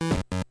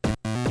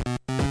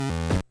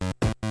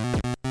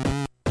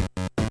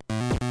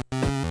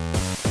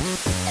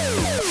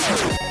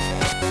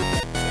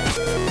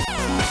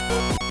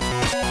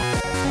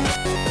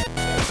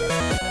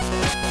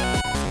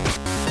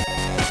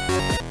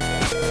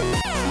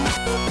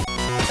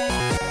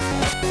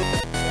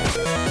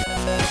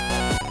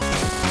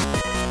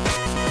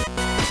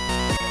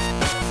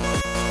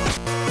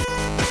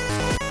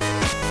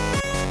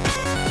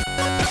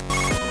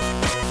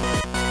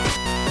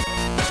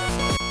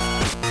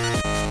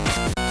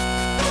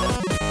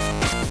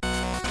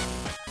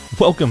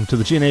Welcome to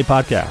the G.N.A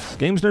podcast,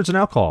 Games, Nerds, and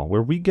Alcohol,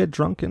 where we get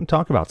drunk and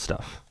talk about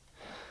stuff.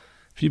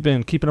 If you've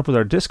been keeping up with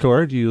our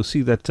Discord, you'll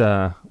see that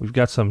we've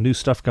got some new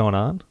stuff going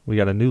on. We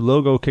got a new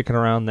logo kicking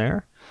around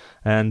there,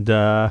 and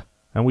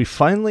we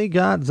finally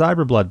got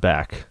Zyberblood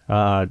back.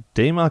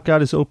 Daymok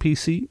got his OP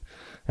seat,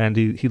 and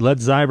he led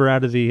Zyber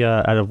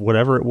out of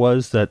whatever it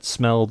was that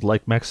smelled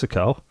like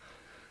Mexico.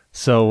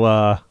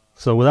 So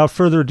without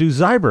further ado,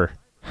 Zyber,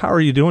 how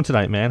are you doing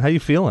tonight, man? How you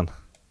feeling?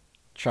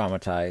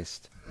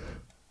 Traumatized.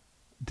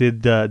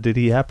 Did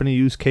he happen to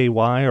use KY,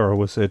 or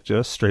was it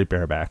just straight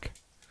bareback?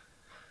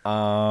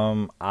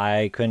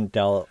 I couldn't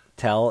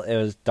tell. It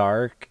was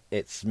dark,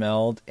 it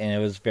smelled, and it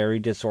was very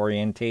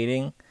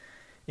disorientating.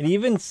 It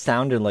even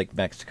sounded like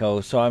Mexico,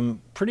 so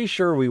I'm pretty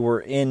sure we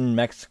were in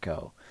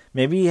Mexico.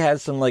 Maybe he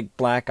has some, like,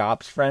 Black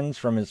Ops friends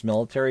from his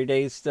military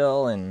days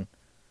still, and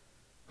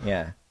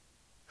yeah.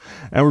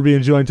 And we're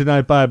being joined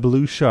tonight by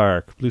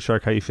Blueshark.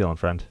 Blueshark, how you feeling,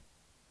 friend?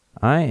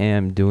 I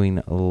am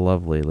doing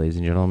lovely, ladies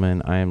and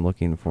gentlemen. I am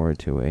looking forward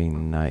to a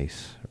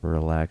nice,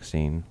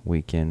 relaxing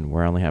weekend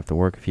where I only have to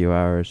work a few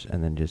hours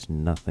and then just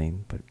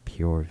nothing but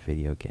pure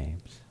video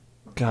games.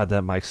 God,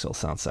 that mic still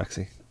sounds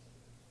sexy.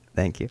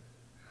 Thank you.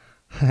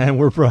 And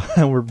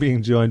we're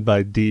being joined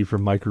by D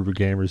from Microbrew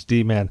Gamers.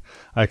 D, man,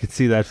 I can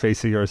see that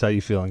face of yours. How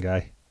you feeling,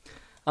 guy?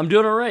 I'm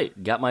doing all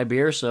right. Got my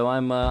beer, so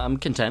I'm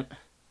content.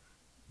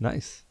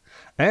 Nice.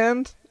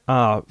 And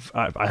I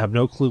have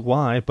no clue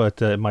why,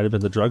 but it might have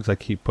been the drugs I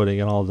keep putting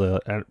in all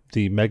the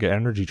mega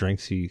energy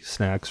drinks he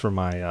snacks for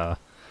my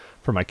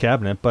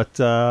cabinet. But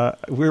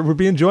we're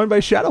being joined by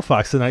Shadow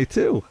Fox tonight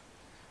too.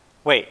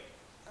 Wait,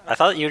 I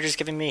thought you were just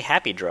giving me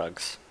happy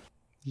drugs.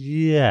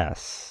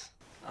 Yes,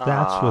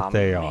 that's what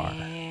they are.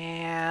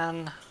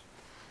 Man,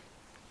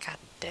 God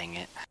dang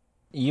it!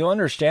 You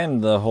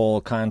understand the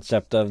whole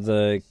concept of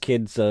the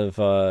kids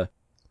of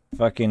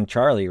fucking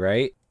Charlie,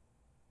 right?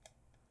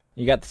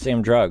 You got the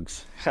same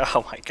drugs.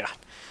 Oh my god.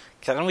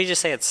 Can't we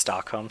just say it's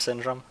Stockholm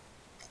Syndrome?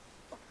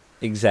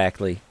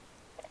 Exactly.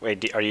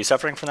 Wait, are you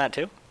suffering from that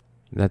too?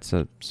 That's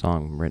a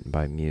song written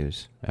by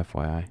Muse,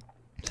 FYI.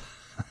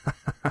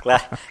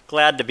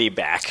 Glad to be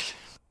back.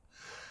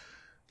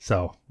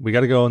 So, we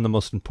got to go on the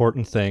most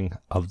important thing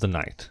of the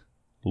night.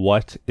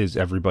 What is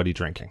everybody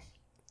drinking?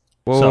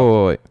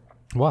 Whoa.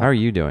 What? How are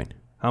you doing?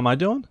 How am I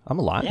doing? I'm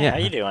alive. Yeah, how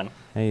you doing?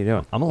 How you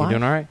doing? I'm alive. You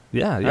doing all right?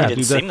 Yeah. You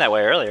didn't seem that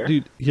way earlier.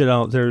 Dude, you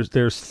know,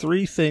 there's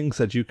three things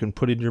that you can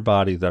put in your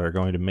body that are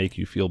going to make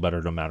you feel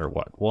better no matter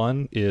what.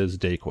 One is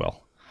Dayquil.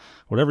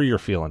 Whatever you're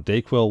feeling,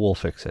 Dayquil will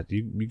fix it.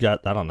 You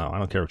got, I don't know, I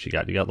don't care what you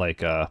got. You got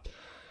like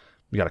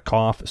you got a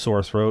cough, a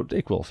sore throat,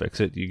 Dayquil will fix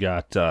it. You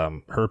got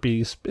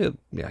herpes,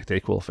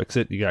 Dayquil will fix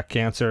it. You got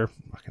cancer,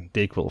 fucking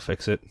Dayquil will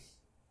fix it.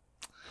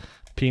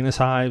 Penis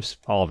hives,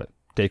 all of it,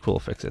 Dayquil will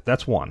fix it.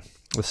 That's one.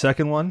 The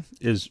second one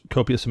is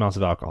copious amounts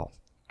of alcohol,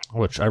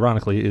 which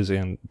ironically is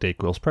in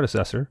Dayquil's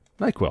predecessor,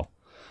 NyQuil,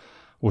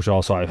 which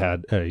also I've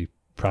had a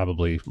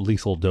probably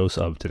lethal dose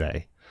of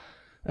today.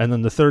 And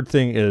then the third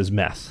thing is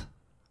meth.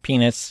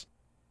 Penis.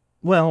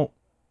 Well,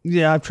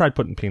 yeah, I've tried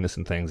putting penis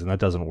in things, and that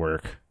doesn't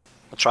work.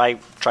 Try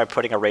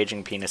putting a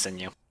raging penis in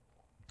you.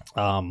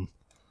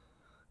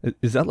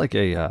 Is that like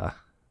a...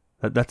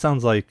 that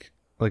sounds like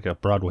a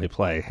Broadway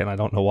play, and I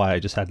don't know why I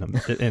just had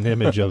an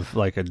image of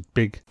like a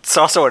big... It's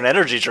also an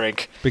energy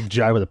drink. Big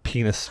guy with a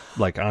penis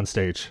like on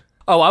stage.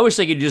 Oh, I was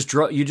thinking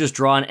you just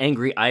draw an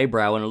angry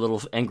eyebrow and a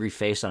little angry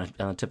face on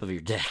the tip of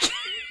your dick.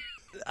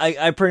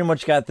 I pretty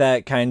much got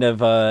that kind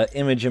of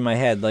image in my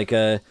head, like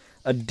a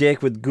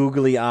dick with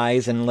googly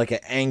eyes and like an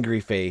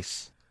angry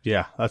face.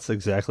 Yeah, that's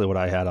exactly what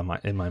I had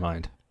in my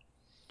mind.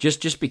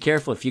 Just be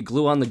careful. If you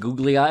glue on the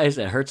googly eyes,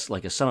 it hurts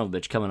like a son of a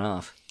bitch coming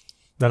off.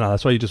 No,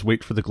 that's why you just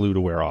wait for the glue to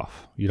wear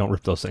off. You don't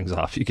rip those things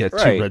off. You get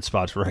two red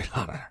spots right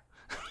on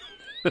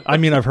it. I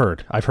mean, I've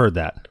heard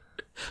that.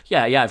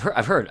 Yeah, I've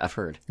heard.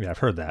 Yeah, I've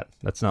heard that.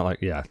 That's not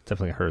like,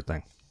 definitely a heard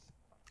thing.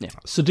 Yeah.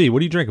 So, D, what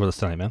are you drinking with us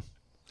tonight, man?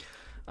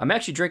 I'm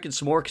actually drinking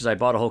some more because I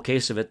bought a whole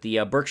case of it.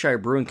 The Berkshire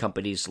Brewing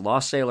Company's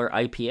Lost Sailor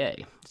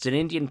IPA. It's an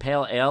Indian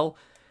Pale Ale.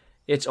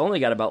 It's only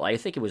got about, I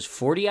think it was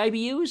 40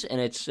 IBUs, and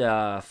it's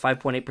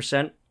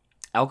 5.8%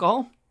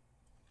 alcohol.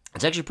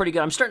 It's actually pretty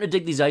good. I'm starting to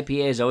dig these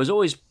IPAs. I was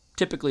always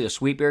typically a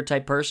sweet beer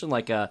type person,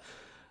 like a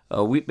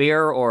wheat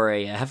beer or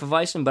a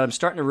Hefeweizen, but I'm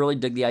starting to really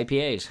dig the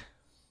IPAs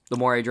the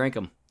more I drink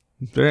them.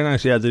 Very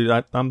nice. Yeah, dude,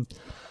 I'm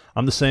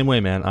the same way,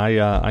 man.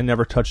 I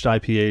never touched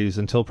IPAs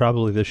until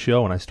probably this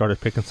show, and I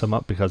started picking some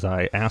up because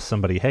I asked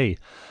somebody, hey,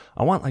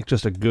 I want like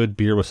just a good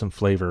beer with some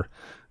flavor.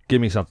 Give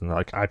me something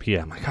like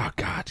IPA. I'm like, oh,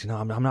 God,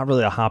 I'm not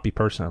really a hoppy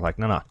person. They're like,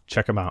 no,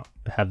 check them out.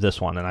 Have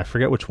this one. And I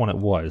forget which one it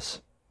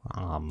was.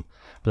 But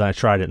then I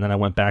tried it, and then I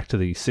went back to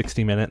the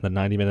 60-minute and the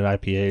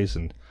 90-minute IPAs,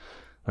 and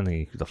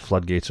the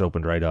floodgates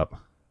opened right up.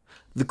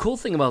 The cool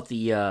thing about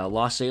the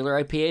Lost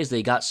Sailor IPA is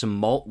they got some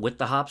malt with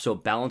the hop, so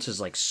it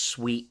balances like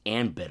sweet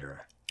and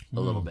bitter a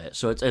little bit.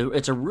 So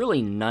it's a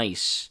really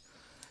nice.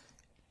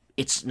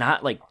 It's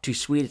not like too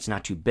sweet. It's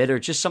not too bitter.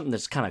 It's just something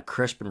that's kind of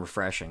crisp and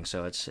refreshing.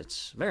 So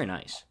it's very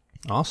nice.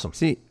 Awesome.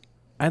 See,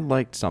 I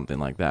liked something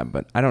like that,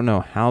 but I don't know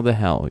how the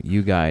hell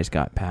you guys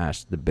got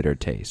past the bitter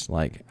taste.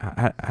 Like,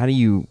 how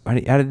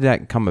did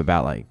that come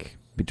about? Like,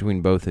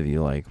 between both of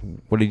you, like,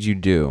 what did you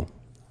do?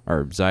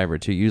 Or Zyber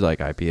too? You like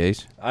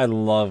IPAs? I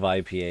love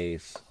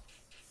IPAs.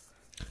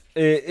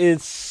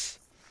 It's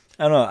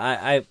I don't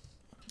know.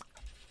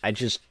 I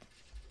just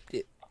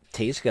it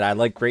tastes good. I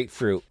like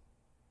grapefruit.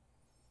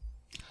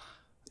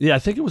 Yeah, I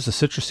think it was the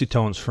citrusy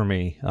tones for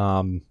me.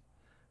 And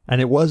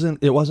it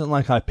wasn't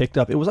like I picked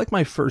up. It was like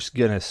my first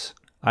Guinness.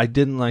 I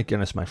didn't like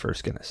Guinness my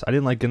first Guinness. I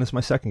didn't like Guinness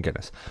my second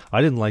Guinness.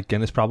 I didn't like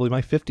Guinness probably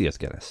my 50th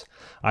Guinness.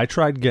 I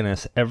tried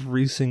Guinness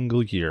every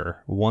single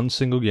year, one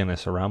single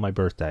Guinness around my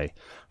birthday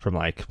from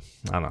like,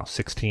 I don't know,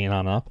 16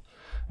 on up.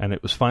 And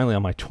it was finally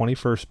on my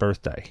 21st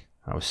birthday.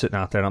 I was sitting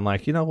out there and I'm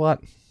like, you know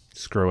what?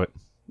 Screw it.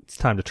 It's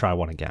time to try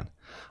one again.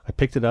 I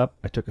picked it up.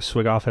 I took a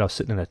swig off it. I was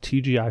sitting in a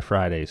TGI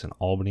Fridays in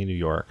Albany, New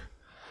York.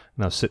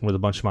 And I was sitting with a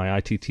bunch of my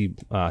ITT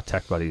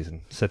tech buddies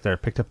and sit there,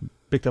 picked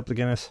up the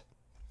Guinness,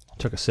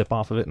 took a sip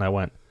off of it, and I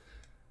went,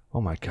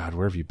 oh my God,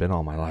 where have you been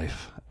all my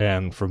life?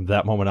 And from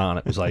that moment on,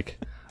 it was like,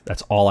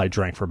 that's all I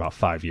drank for about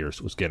 5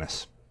 years was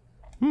Guinness.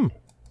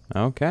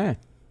 Okay.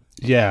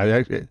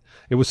 Yeah,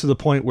 it was to the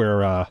point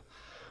where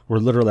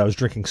literally I was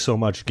drinking so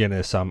much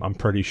Guinness, I'm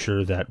pretty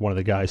sure that one of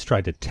the guys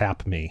tried to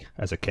tap me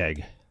as a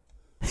keg.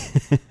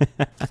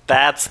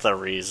 That's the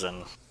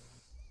reason.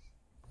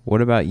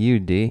 What about you,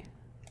 D?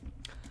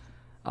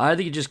 I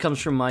think it just comes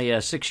from my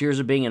 6 years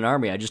of being in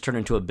Army. I just turned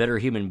into a bitter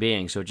human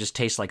being, so it just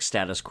tastes like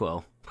status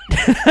quo.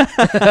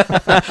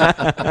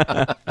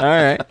 All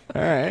right.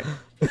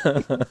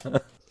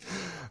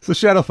 So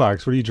Shadow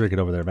Fox, what are you drinking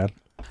over there, man?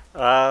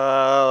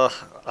 I'm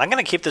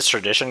going to keep this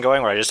tradition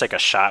going where I just take a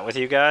shot with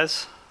you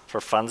guys for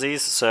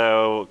funsies.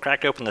 So,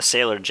 cracked open the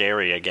Sailor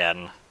Jerry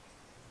again.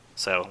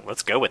 So,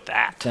 let's go with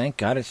that. Thank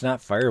God it's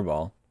not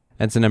Fireball.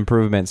 That's an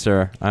improvement,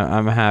 sir.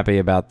 I'm happy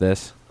about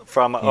this.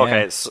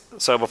 Okay,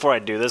 so before I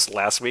do this,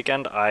 last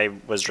weekend I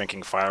was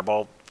drinking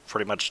Fireball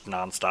pretty much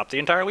nonstop the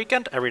entire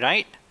weekend, every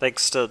night,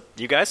 thanks to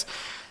you guys.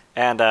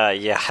 And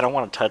yeah, I don't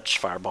want to touch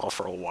Fireball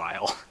for a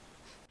while.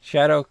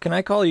 Shadow, can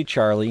I call you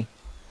Charlie?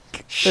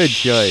 Good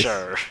choice.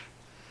 Sure.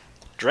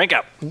 Drink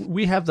up.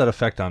 We have that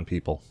effect on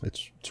people.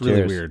 It's really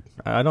Cheers. weird.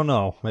 I don't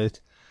know.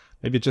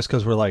 Maybe it's just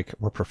because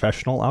we're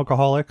professional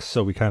alcoholics,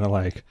 so we kind of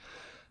like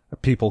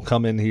people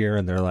come in here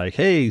and they're like,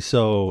 hey,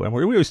 so, and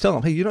we always tell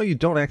them, hey, you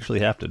don't actually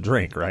have to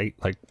drink, right?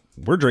 Like,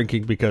 we're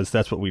drinking because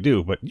that's what we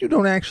do, but you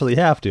don't actually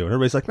have to. And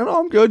everybody's like, no,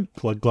 I'm good.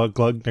 Glug, glug,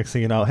 glug. Next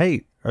thing you know,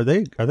 hey, are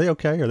they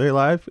okay? Are they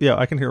alive? Yeah,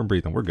 I can hear them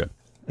breathing. We're good.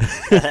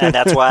 And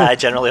that's why I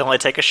generally only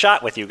take a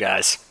shot with you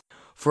guys.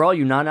 For all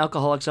you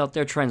non-alcoholics out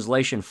there,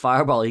 translation,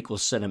 Fireball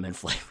equals cinnamon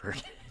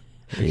flavored.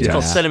 It's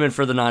called cinnamon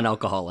for the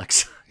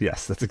non-alcoholics.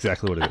 Yes, that's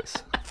exactly what it is.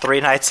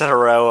 3 nights in a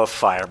row of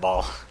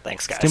Fireball.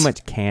 Thanks, guys. Too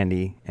much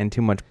candy and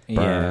too much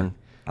burn.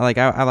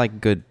 Yeah. I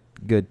like good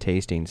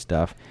tasting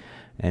stuff,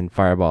 and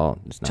Fireball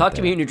is not Talk to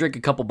there. me when you drink a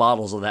couple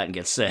bottles of that and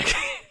get sick.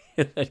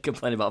 And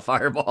complain about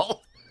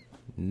Fireball.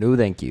 No,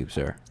 thank you,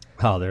 sir.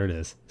 Oh, there it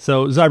is.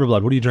 So,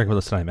 Zyberblood, what are you drinking with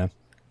us tonight, man?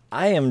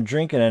 I am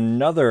drinking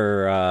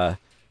another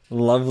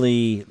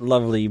lovely,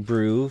 lovely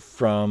brew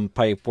from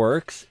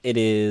Pipeworks. It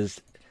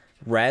is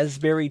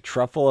Raspberry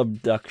Truffle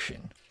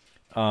Abduction.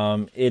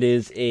 It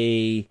is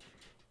a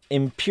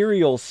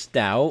imperial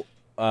stout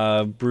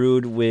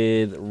brewed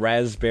with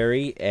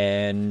raspberry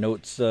and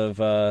notes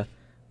of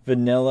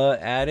vanilla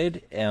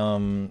added.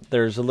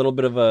 There's a little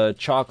bit of a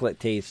chocolate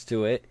taste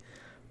to it.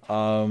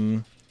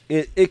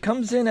 It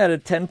comes in at a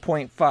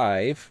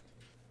 10.5.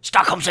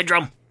 Stockholm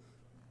Syndrome.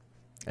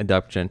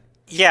 Abduction.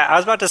 Yeah, I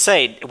was about to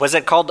say, was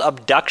it called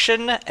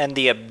Abduction and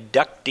the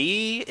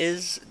abductee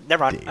is...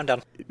 Never mind, I'm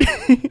done.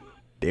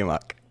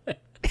 Damok.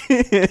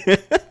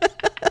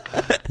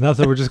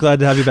 Nothing. We're just glad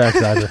to have you back,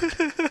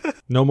 Zyber.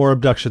 No more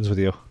abductions with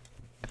you.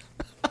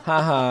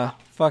 Haha,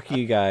 fuck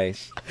you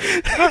guys.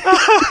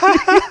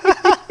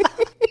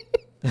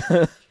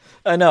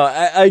 I know,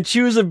 I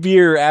choose a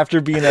beer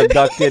after being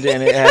abducted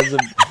and it has a...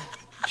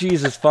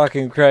 Jesus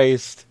fucking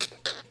Christ.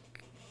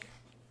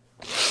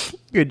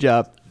 Good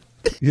job.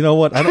 You know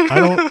what? I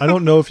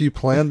don't know if you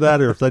planned that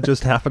or if that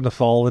just happened to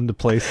fall into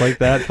place like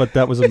that, but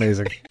that was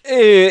amazing.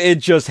 It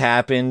just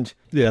happened.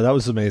 Yeah, that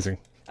was amazing.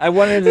 I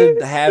wanted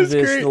to have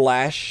this the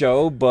last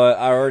show, but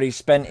I already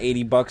spent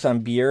 $80 on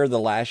beer the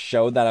last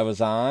show that I was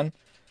on.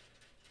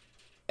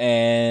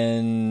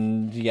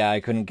 And yeah, I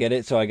couldn't get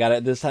it, so I got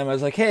it this time. I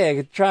was like, hey, I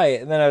could try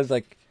it. And then I was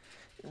like,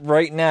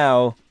 right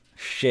now,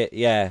 shit,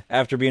 yeah.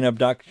 After being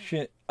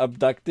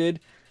abducted,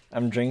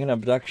 I'm drinking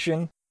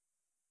Abduction.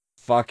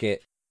 Fuck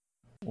it.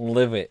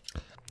 Live it.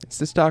 It's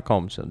the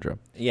Stockholm Syndrome.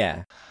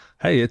 Yeah.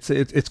 Hey,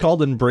 it's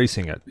called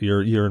embracing it.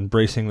 You're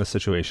embracing the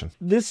situation.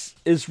 This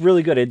is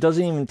really good. It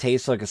doesn't even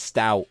taste like a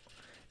stout.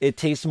 It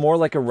tastes more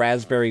like a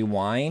raspberry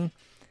wine,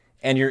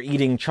 and you're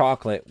eating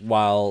chocolate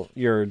while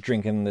you're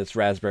drinking this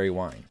raspberry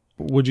wine.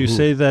 Would you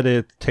say that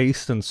it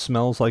tastes and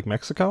smells like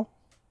Mexico?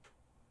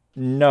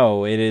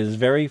 No, it is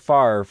very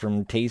far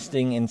from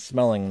tasting and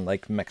smelling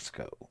like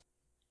Mexico.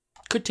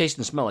 Could taste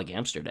and smell like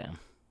Amsterdam.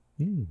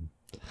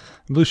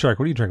 Blueshark,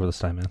 what are you drinking with this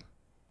time, man?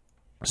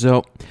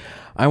 So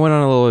I went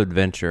on a little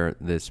adventure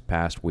this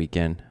past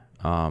weekend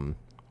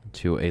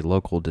to a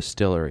local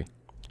distillery.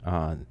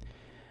 I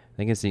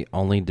think it's the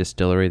only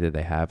distillery that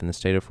they have in the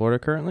state of Florida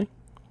currently.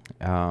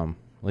 At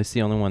least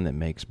the only one that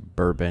makes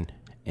bourbon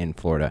in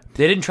Florida.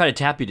 They didn't try to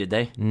tap you, did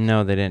they?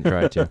 No, they didn't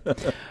try to.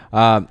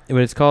 But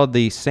it's called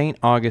the St.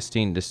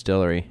 Augustine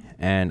Distillery,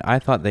 and I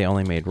thought they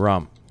only made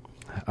rum.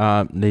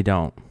 They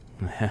don't.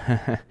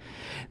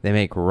 They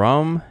make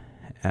rum,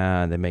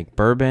 they make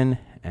bourbon,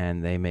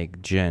 and they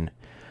make gin.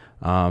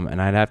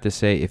 And I'd have to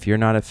say, if you're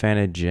not a fan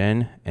of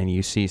gin and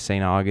you see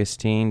St.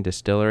 Augustine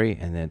Distillery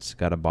and it's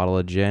got a bottle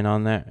of gin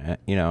on there,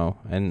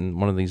 and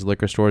one of these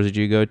liquor stores that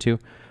you go to,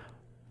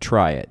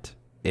 try it.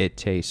 It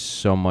tastes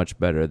so much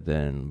better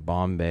than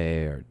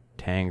Bombay or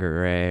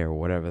Tanqueray or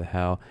whatever the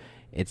hell.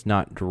 It's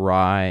not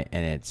dry,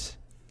 and it's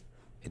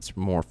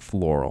more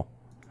floral.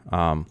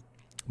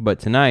 But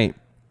tonight,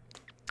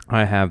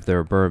 I have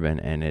their bourbon,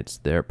 and it's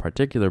their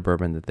particular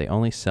bourbon that they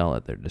only sell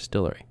at their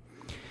distillery.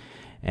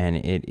 And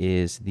it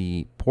is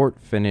the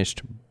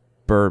port-finished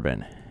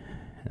bourbon.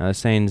 Now,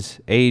 this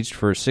thing's aged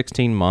for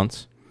 16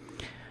 months.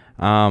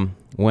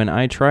 When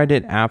I tried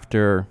it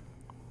after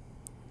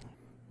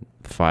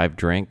 5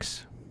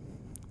 drinks,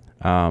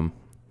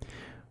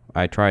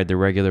 I tried the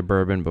regular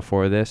bourbon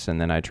before this,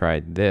 and then I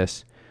tried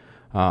this.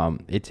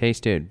 It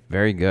tasted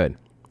very good.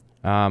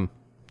 I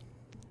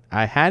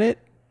had it.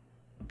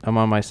 I'm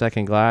on my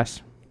second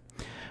glass.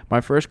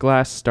 My first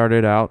glass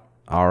started out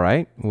all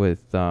right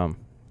with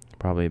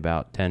probably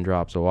about 10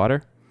 drops of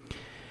water.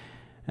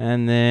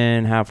 And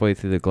then halfway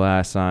through the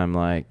glass, I'm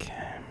like,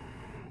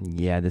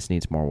 yeah, this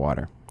needs more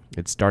water.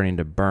 It's starting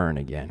to burn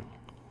again.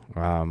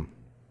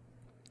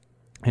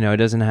 It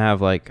doesn't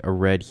have like a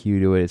red hue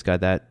to it. It's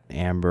got that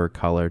amber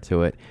color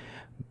to it.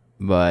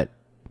 But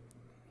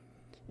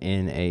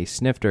in a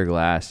snifter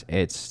glass,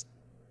 it's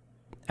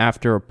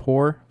after a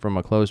pour from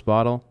a closed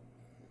bottle,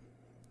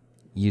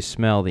 you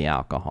smell the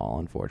alcohol,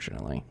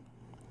 unfortunately.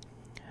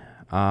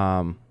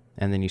 And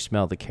then you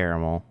smell the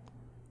caramel.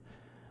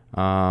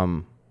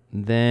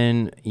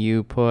 Then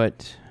you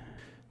put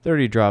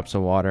 30 drops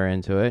of water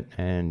into it,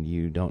 and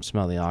you don't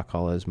smell the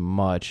alcohol as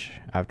much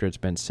after it's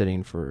been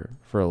sitting for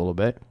a little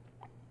bit.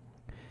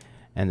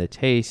 And the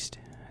taste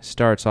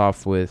starts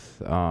off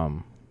with a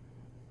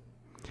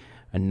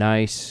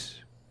nice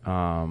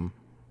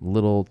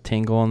little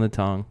tingle on the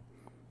tongue,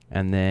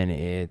 and then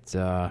it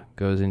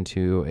goes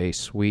into a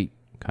sweet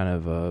kind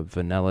of a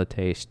vanilla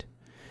taste.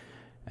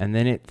 And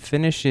then it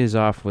finishes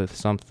off with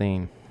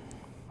something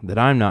that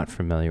I'm not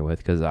familiar with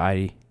because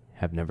I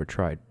have never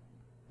tried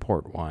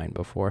port wine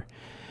before.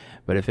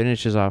 But it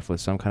finishes off with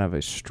some kind of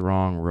a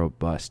strong,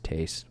 robust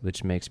taste,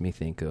 which makes me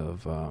think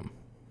of,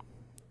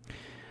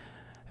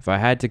 if I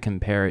had to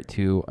compare it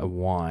to a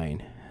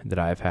wine that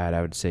I've had,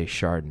 I would say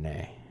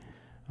Chardonnay,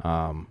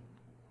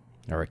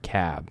 or a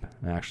Cab.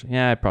 Actually,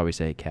 yeah, I'd probably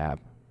say Cab.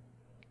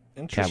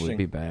 Cab would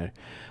be better.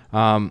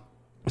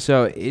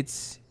 So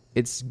it's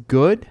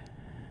good.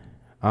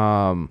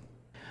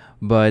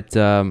 But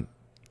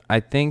I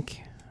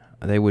think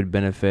they would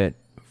benefit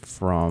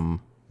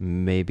from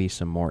maybe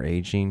some more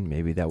aging.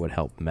 Maybe that would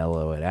help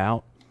mellow it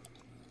out.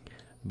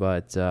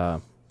 But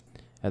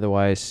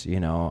otherwise,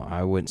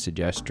 I wouldn't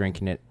suggest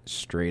drinking it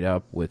straight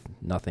up with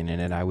nothing in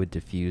it. I would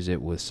diffuse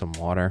it with some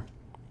water.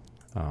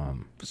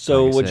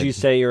 So would you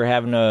say you're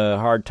having a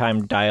hard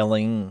time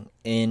dialing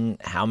in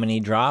how many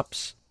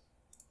drops?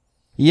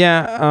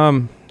 Yeah,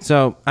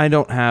 so I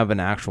don't have an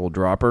actual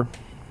dropper.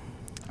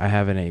 I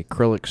have an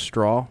acrylic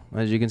straw,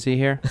 as you can see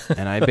here,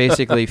 and I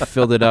basically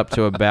filled it up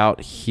to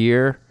about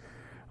here.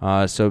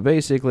 So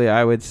basically,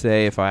 I would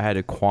say if I had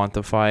to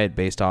quantify it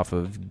based off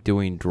of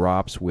doing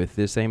drops with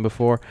this thing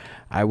before,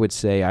 I would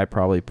say I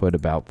probably put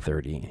about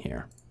 30 in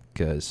here,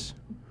 because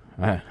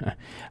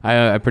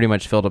I pretty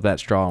much filled up that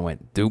straw and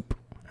went doop,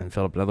 and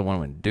filled up another one,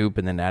 went doop,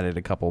 and then added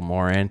a couple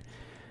more in.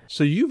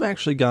 So you've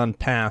actually gone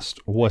past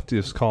what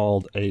is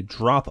called a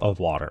drop of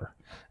water,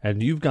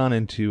 and you've gone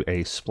into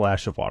a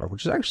splash of water,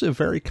 which is actually a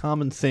very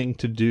common thing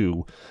to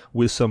do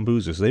with some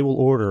boozers. They will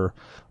order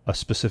a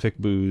specific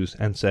booze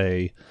and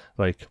say,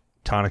 like,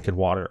 tonic and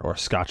water or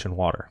scotch and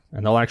water,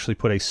 and they'll actually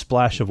put a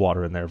splash of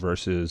water in there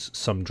versus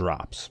some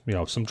drops.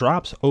 Some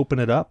drops open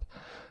it up,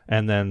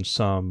 and then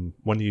some,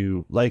 when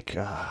you, like...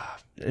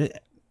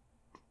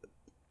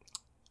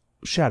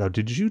 Shadow,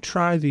 did you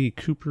try the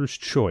Cooper's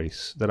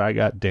Choice that I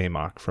got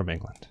Damock from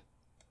England?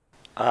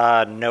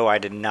 No, I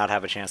did not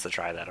have a chance to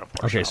try that,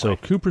 unfortunately. Okay, so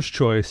Cooper's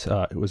Choice,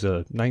 it was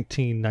a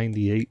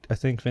 1998, I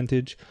think,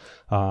 vintage.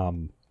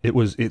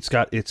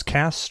 It's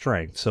cast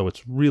strength, so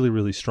it's really,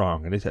 really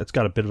strong, and it's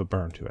got a bit of a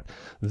burn to it.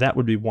 That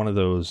would be one of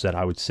those that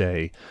I would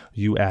say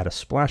you add a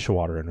splash of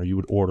water in, or you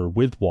would order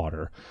with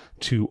water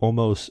to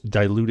almost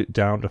dilute it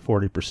down to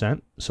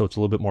 40%, so it's a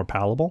little bit more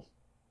palatable.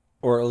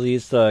 Or at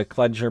least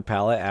cleanse your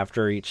palate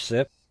after each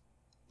sip?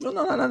 Well,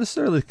 no, not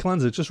necessarily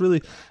cleanse it. Just really,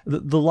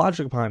 the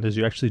logic behind it is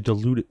you actually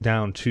dilute it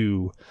down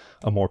to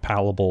a more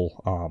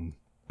palatable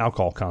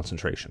alcohol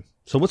concentration.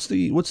 So what's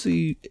the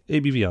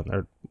ABV on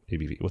there?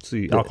 ABV. What's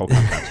the alcohol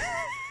content?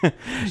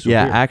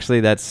 Yeah, weird.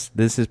 actually, this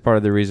is part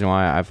of the reason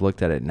why I've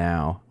looked at it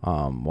now.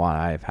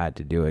 Why I've had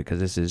to do it, because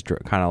this is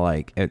kind of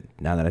like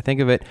now that I think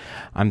of it,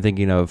 I'm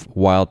thinking of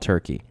wild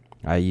turkey.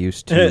 I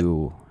used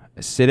to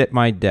sit at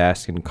my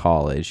desk in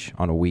college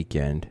on a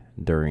weekend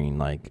during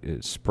like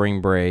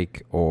spring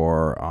break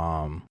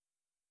or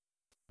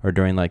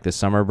during like the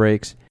summer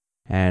breaks,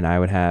 and I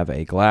would have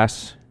a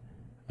glass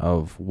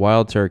of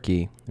wild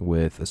turkey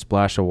with a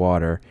splash of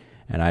water,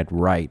 and I'd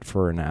write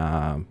for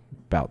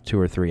about 2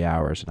 or 3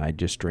 hours, and I'd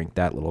just drink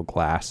that little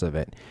glass of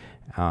it,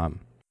 and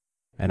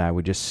I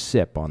would just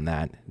sip on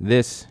that.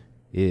 This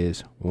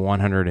is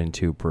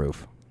 102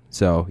 proof.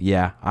 So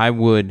yeah, I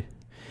would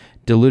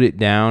dilute it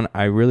down.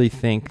 I really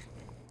think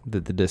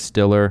that the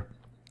distiller,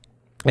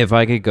 if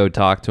I could go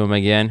talk to him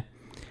again,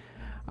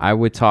 I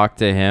would talk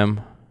to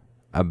him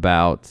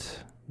about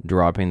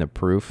dropping the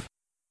proof.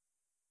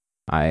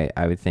 I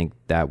would think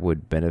that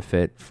would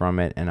benefit from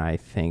it, and I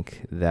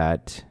think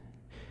that,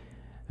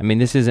 I mean,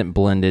 this isn't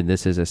blended.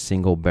 This is a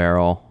single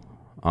barrel.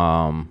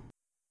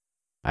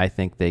 I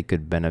think they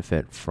could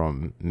benefit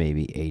from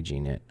maybe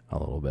aging it a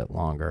little bit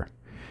longer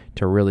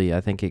to really, I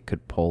think it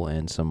could pull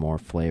in some more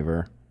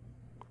flavor.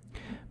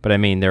 But I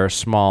mean, they're a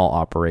small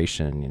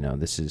operation. You know,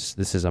 this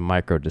is a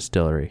micro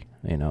distillery.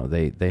 You know,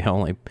 they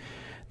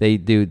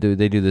do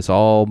this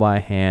all by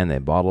hand. They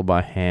bottle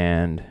by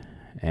hand,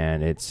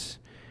 and it's,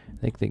 I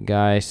think the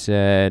guy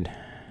said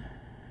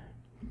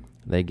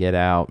they get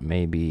out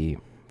maybe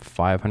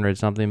 500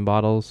 something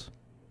bottles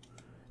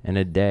in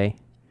a day,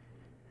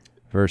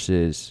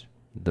 versus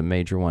the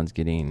major ones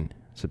getting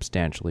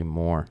substantially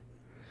more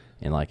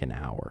in like an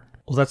hour.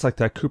 Well, that's like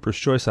that Cooper's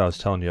Choice I was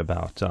telling you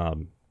about.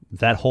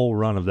 That whole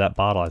run of that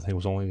bottle, I think,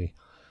 was only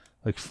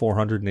like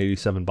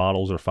 487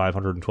 bottles or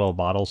 512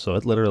 bottles. So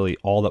it literally,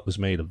 all that was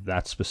made of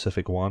that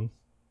specific one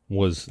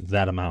was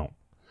that amount.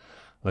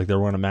 Like, there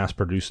weren't a mass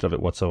produced of it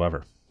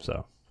whatsoever.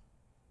 So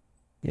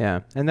yeah,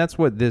 and that's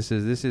what this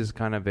is. This is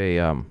kind of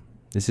a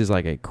this is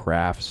like a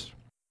crafts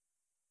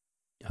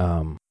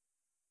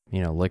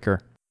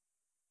liquor.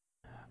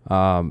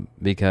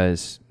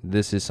 Because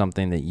this is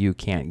something that you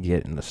can't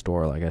get in the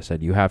store. Like I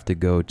said, you have to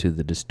go to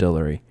the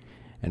distillery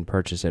and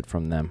purchase it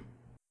from them.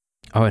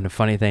 Oh, and the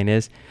funny thing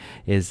is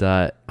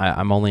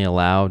I'm only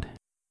allowed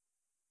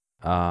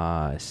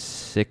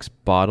 6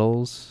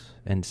 bottles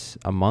in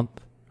a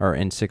month, or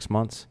in 6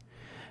 months.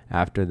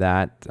 After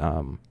that,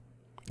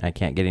 I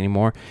can't get any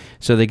more.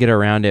 So they get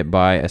around it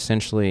by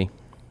essentially,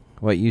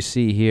 what you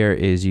see here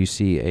is you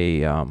see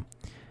a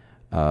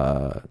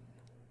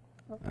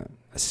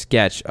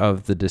sketch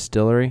of the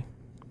distillery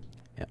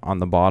on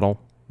the bottle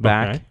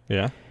back. Okay,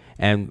 yeah.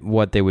 And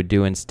what they would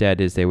do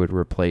instead is they would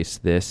replace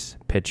this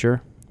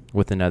pitcher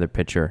with another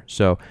pitcher.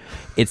 So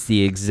it's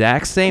the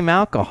exact same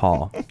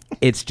alcohol.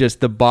 It's just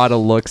the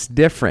bottle looks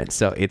different.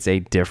 So it's a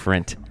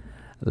different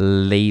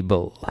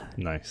label.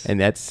 Nice. And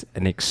that's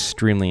an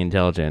extremely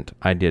intelligent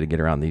idea to get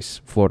around these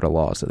Florida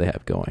laws that they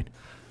have going.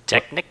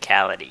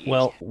 Technicality.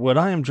 Well, what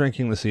I am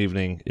drinking this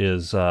evening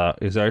is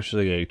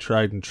actually a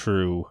tried and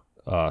true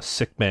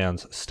sick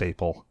man's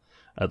staple,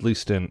 at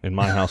least in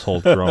my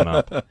household growing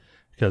up.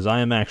 Because I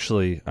am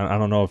actually, I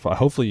don't know if,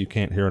 hopefully you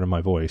can't hear it in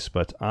my voice,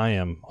 but I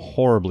am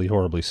horribly,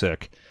 horribly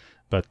sick.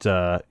 But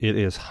it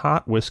is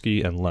hot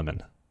whiskey and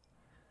lemon.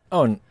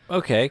 Oh,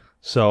 okay.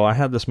 So I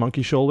had this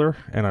monkey shoulder,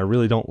 and I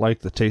really don't like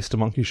the taste of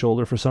monkey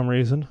shoulder for some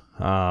reason.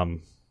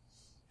 Don't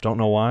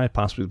know why,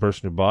 possibly the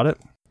person who bought it.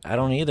 I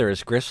don't either.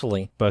 It's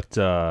gristly. But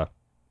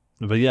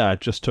yeah, I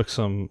just took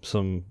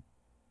some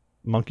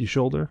monkey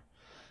shoulder,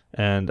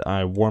 and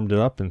I warmed it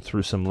up and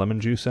threw some lemon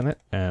juice in it,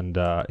 and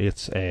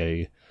it's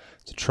a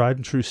tried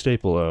and true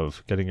staple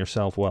of getting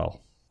yourself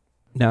well.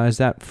 Now, is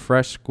that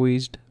fresh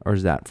squeezed, or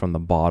is that from the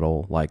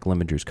bottle, like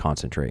lemon juice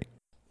concentrate?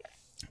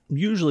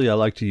 Usually I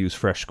like to use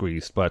fresh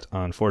squeezed, but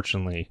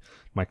unfortunately,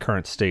 my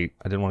current state,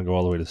 I didn't want to go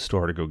all the way to the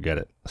store to go get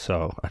it.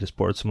 So I just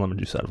poured some lemon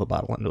juice out of a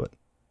bottle into it.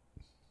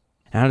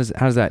 How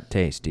does that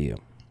taste to you?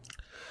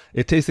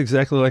 It tastes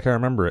exactly like I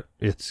remember it.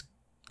 It's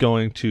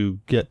going to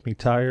get me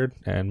tired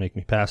and make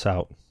me pass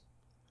out.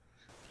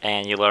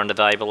 And you learned a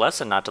valuable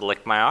lesson not to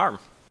lick my arm.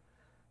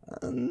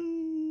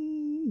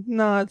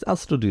 No, I'll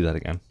still do that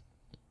again.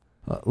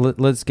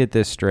 Let's get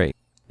this straight.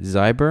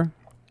 Zyber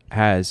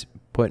has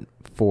put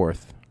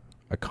forth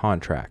a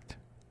contract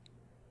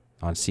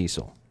on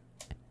Cecil,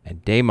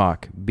 and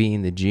Damok,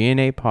 being the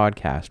G.N.A.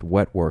 podcast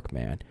wet work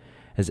man,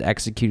 has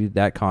executed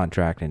that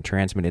contract and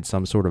transmitted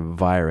some sort of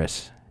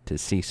virus to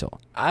Cecil.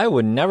 I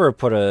would never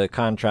put a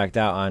contract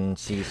out on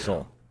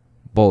Cecil.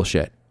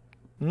 Bullshit.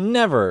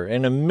 Never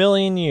in a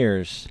million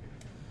years.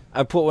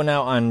 I put one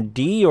out on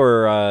D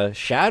or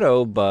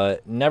Shadow,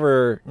 but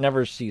never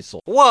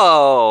Cecil.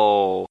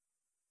 Whoa!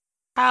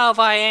 How have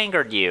I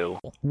angered you?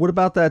 What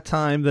about that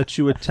time that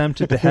you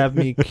attempted to have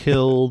me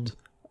killed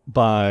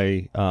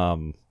by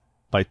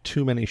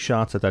too many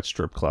shots at that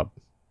strip club?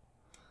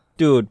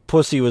 Dude,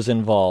 pussy was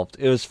involved.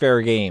 It was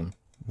fair game.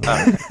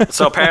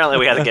 So apparently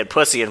we had to get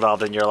pussy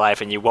involved in your life,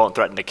 and you won't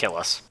threaten to kill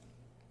us.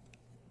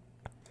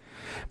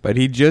 But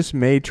he just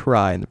may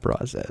try in the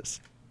process.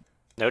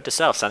 Note to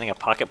self, sending a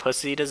pocket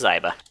pussy to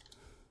Zyba.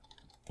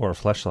 Or a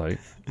fleshlight.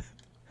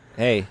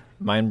 Hey,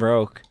 mine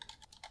broke.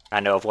 I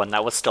know of one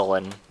that was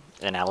stolen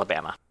in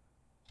Alabama.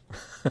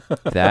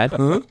 That?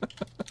 All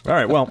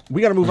right, well,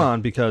 we got to move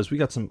on because we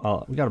got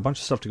a bunch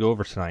of stuff to go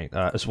over tonight,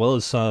 as well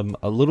as some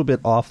a little bit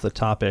off the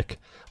topic,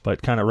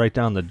 but kind of right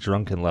down the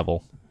drunken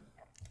level.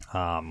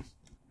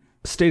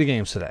 State of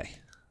games today,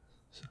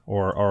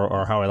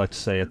 or how I like to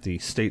say it, the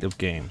state of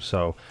games.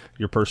 So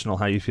your personal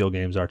how you feel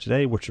games are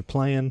today, what you're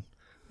playing,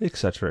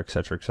 etc.,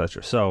 etc.,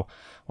 etc. So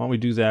why don't we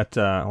do that?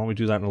 Why don't we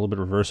do that in a little bit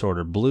of reverse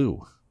order?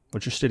 Blue,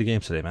 what's your state of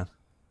games today, man?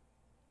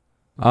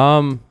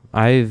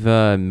 I've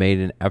made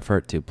an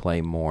effort to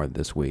play more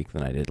this week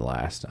than I did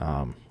last.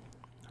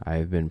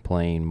 I've been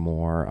playing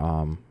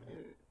more.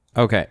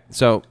 Okay,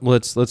 so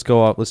let's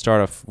go up. Let's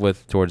start off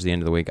with towards the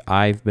end of the week.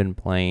 I've been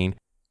playing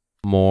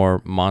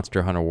more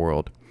Monster Hunter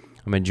World.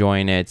 I'm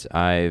enjoying it.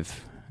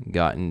 I've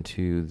gotten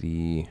to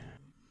the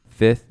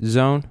 5th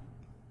zone.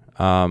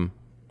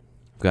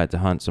 Got to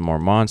hunt some more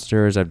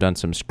monsters. I've done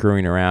some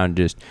screwing around.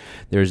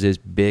 There's this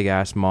big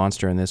ass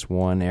monster in this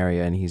one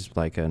area, and he's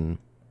like an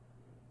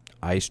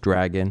ice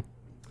dragon,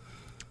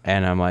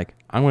 and I'm like,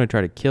 I'm going to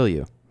try to kill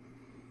you,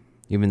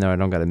 even though I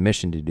don't got a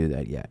mission to do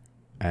that yet.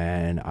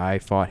 And I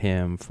fought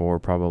him for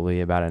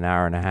probably about an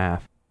hour and a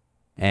half,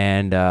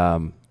 and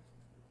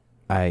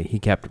he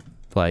kept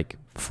like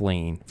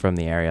fleeing from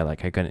the area,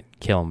 like I couldn't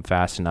kill him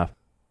fast enough.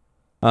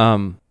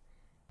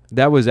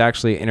 That was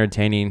actually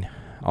entertaining,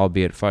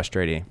 albeit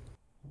frustrating.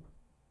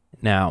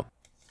 Now,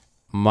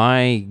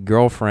 my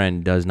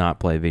girlfriend does not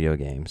play video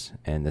games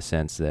in the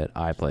sense that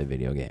I play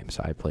video games.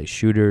 I play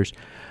shooters.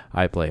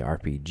 I play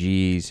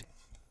RPGs.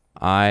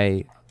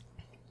 I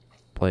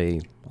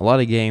play a lot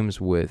of games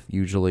with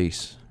usually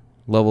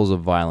levels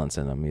of violence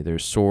in them, either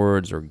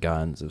swords or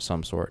guns of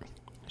some sort.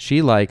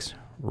 She likes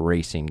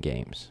racing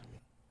games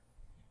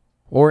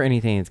or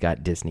anything that's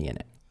got Disney in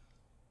it.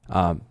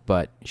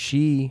 But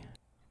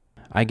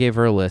I gave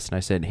her a list, and I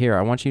said, here,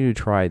 I want you to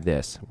try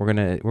this. We're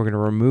gonna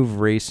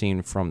remove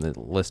racing from the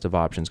list of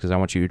options because I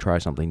want you to try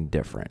something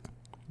different,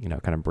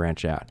 kind of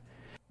branch out.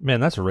 Man,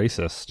 that's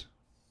racist.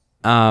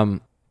 That's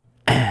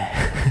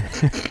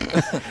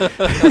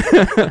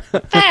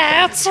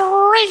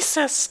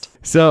racist.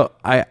 So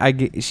I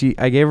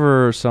gave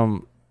her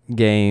some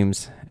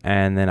games,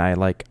 and then I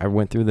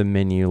went through the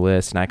menu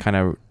list, and I kind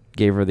of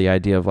gave her the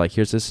idea of like,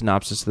 here's the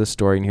synopsis of the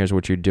story, and here's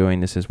what you're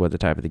doing. This is what the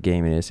type of the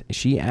game is.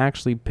 She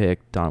actually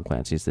picked Tom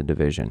Clancy's The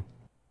Division.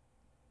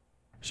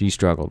 She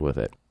struggled with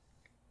it.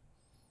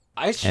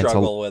 I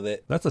struggle with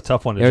it. That's a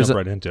tough one to jump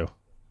right into.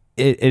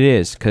 It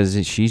is,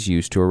 because she's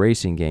used to a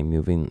racing game,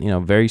 moving,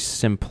 very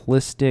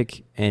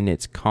simplistic in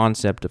its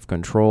concept of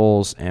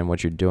controls and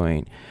what you're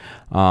doing.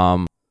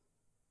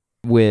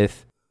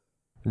 With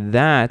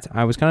that,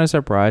 I was kind of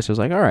surprised. I was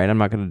like, all right, I'm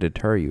not going to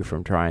deter you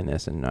from trying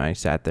this. And I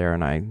sat there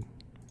and I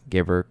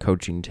gave her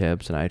coaching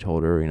tips, and I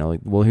told her,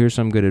 well, here's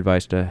some good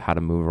advice to how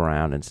to move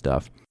around and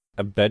stuff.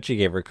 I bet you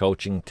gave her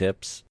coaching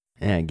tips.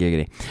 Yeah,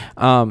 giggity.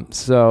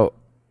 So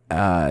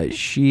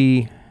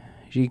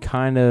she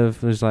kind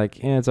of was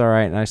like, yeah, it's all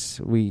right.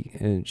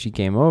 And she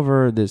came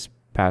over this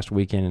past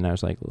weekend, and I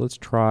was like, let's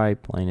try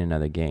playing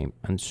another game.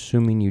 I'm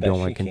assuming you don't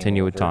want to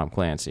continue with Tom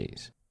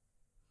Clancy's.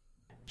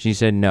 She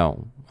said,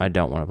 no, I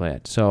don't want to play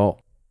it. So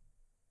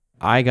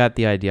I got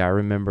the idea. I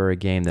remember a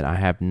game that I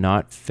have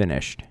not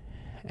finished.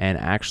 And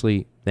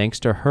actually, thanks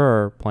to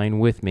her playing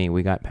with me,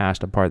 we got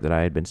past a part that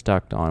I had been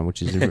stuck on,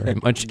 which is very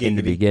much in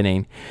the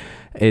beginning.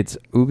 It's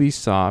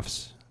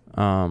Ubisoft's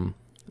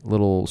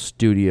little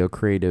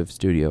creative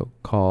studio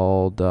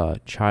called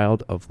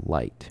Child of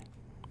Light.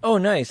 Oh,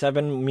 nice. I've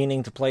been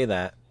meaning to play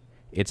that.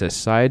 It's a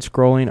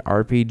side-scrolling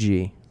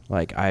RPG.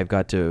 Like, I've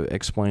got to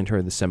explain to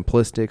her the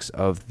simplistics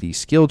of the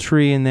skill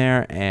tree in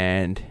there,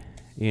 and,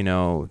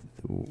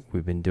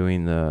 we've been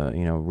doing the,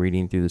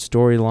 reading through the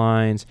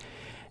storylines,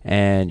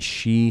 and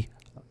she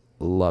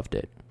loved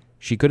it.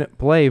 She couldn't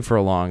play for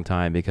a long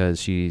time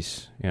because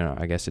she's,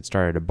 I guess it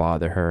started to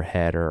bother her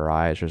head or her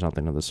eyes or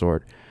something of the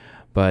sort.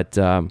 But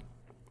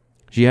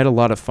she had a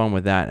lot of fun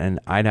with that, and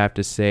I'd have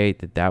to say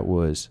that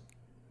was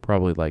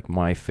probably like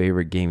my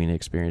favorite gaming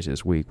experience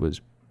this week,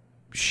 was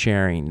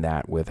sharing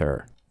that with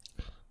her.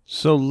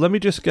 So let me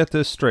just get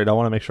this straight. I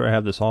want to make sure I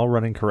have this all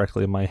running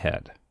correctly in my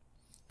head.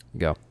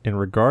 Go. In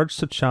regards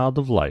to Child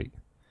of Light,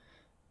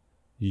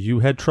 you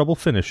had trouble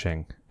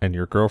finishing, and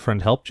your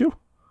girlfriend helped you?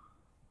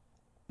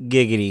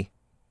 Giggity.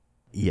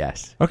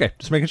 Yes. Okay,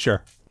 just making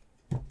sure.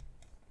 I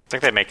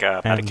think they make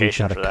a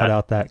medication for that. Cut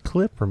out that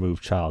clip, remove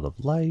Child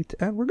of Light,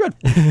 and we're good.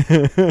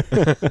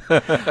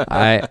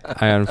 I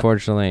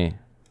unfortunately,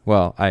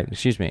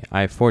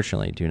 I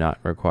fortunately do not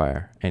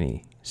require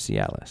any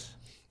Cialis.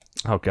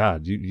 Oh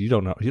God, you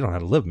don't know how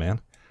to live, man.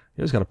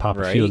 You just got to pop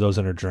a few of those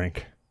in her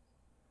drink.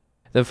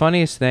 The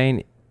funniest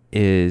thing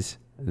is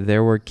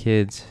there were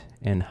kids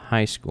in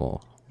high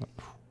school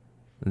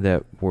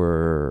that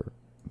were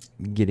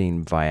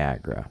getting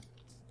Viagra.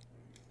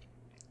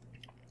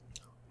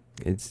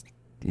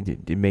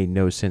 It made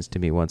no sense to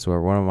me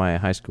whatsoever. One of my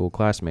high school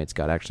classmates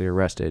got actually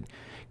arrested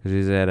because he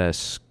was at a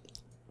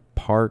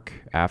park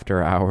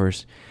after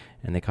hours,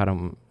 and they caught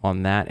him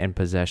on that and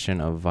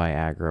possession of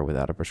Viagra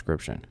without a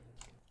prescription.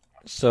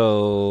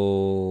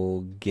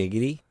 So,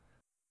 giggity?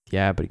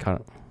 Yeah, but he caught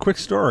him. Quick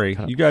story.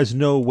 You guys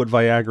know what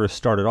Viagra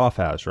started off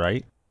as,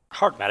 right?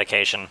 Heart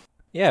medication.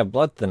 Yeah,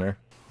 blood thinner.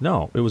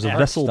 No, it was a Heart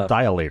vessel stuff.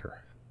 dilator.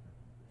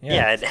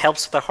 Yeah, it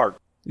helps the heart.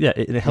 Yeah,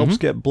 it helps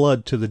get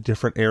blood to the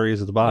different areas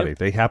of the body.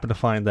 They happen to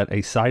find that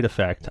a side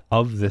effect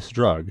of this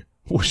drug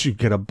was you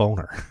get a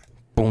boner.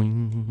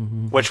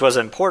 Boing. Which was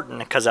important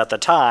because at the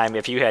time,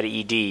 if you had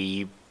ED,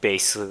 you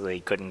basically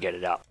couldn't get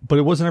it out. But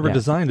it wasn't ever Yeah.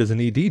 designed as an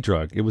ED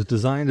drug. It was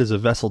designed as a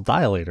vessel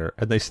dilator,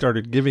 and they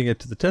started giving it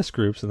to the test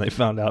groups, and they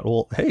found out,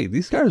 well, hey,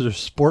 these guys are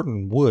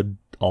sporting wood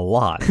a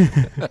lot.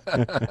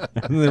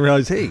 And they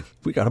realized, hey,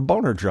 we got a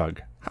boner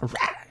drug. All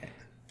right.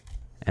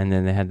 And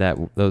then they had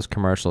those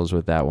commercials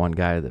with that one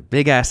guy with a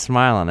big-ass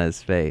smile on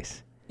his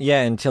face.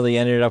 Yeah, until he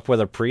ended up with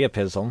a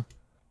priapism.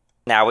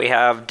 Now we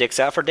have Dicks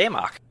Out for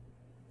Daymok.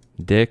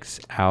 Dick's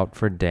out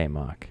for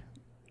Daymok.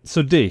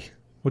 So, D,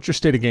 what's your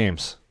state of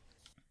games?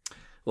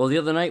 Well, the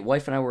other night,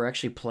 wife and I were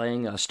actually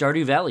playing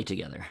Stardew Valley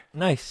together.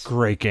 Nice.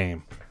 Great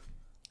game.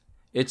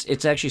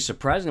 It's actually a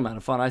surprising amount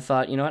of fun. I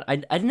thought, you know what,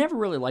 I'd never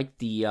really liked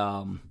the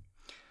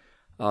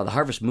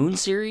Harvest Moon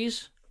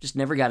series. Just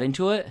never got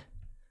into it.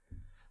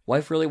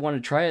 Wife really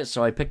wanted to try it,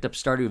 so I picked up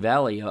Stardew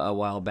Valley a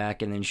while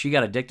back, and then she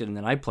got addicted, and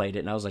then I played it,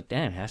 and I was like,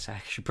 damn, that's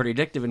actually pretty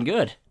addictive and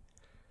good.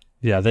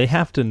 Yeah, they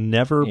have to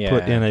never Yeah.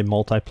 put in a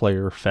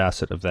multiplayer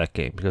facet of that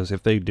game, because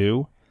if they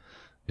do,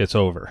 it's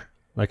over.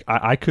 Like,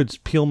 I could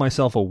peel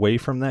myself away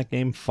from that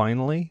game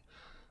finally,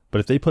 but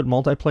if they put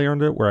multiplayer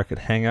into it where I could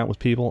hang out with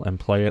people and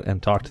play it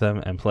and talk to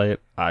them and play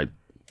it,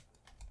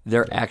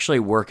 They're actually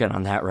working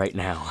on that right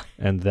now.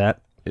 and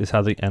that is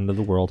how the end of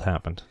the world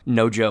happened.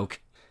 No joke.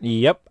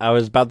 Yep, I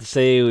was about to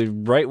say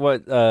right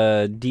what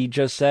D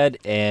just said,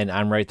 and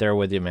I'm right there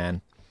with you,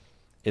 man.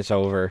 It's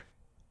over.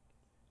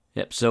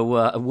 Yep,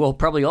 so we'll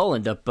probably all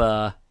end up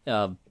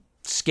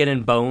skin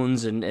and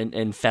bones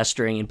and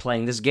festering and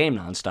playing this game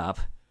nonstop.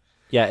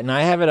 Yeah, and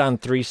I have it on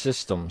 3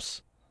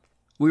 systems.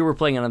 We were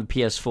playing it on the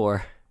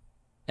PS4,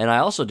 and I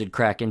also did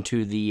crack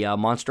into the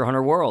Monster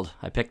Hunter World.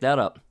 I picked that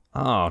up.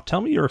 Oh, tell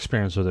me your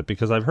experience with it,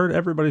 because I've heard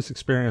everybody's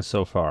experience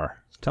so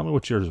far. Tell me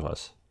what yours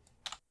was.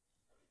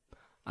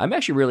 I'm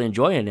actually really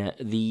enjoying it.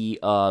 The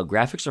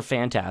graphics are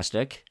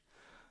fantastic.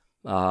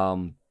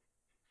 The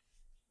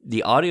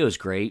audio is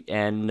great,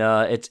 and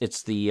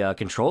it's the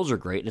controls are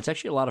great, and it's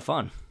actually a lot of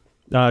fun.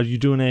 You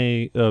doing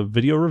a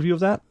video review of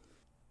that?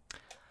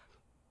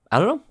 I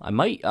don't know. I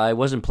might. I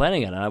wasn't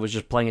planning it. I was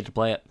just playing it to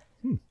play it.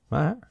 All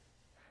right.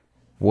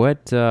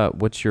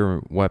 What's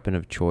your weapon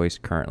of choice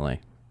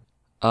currently?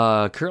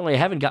 Currently, I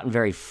haven't gotten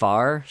very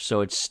far, so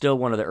it's still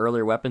one of the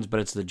earlier weapons, but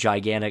it's the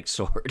gigantic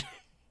sword.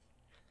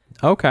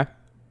 Okay.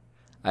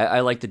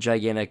 I like the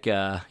gigantic,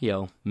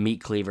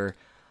 meat cleaver.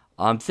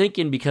 I'm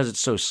thinking because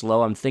it's so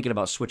slow, I'm thinking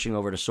about switching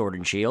over to sword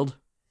and shield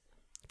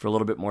for a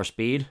little bit more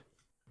speed.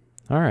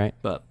 All right.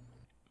 But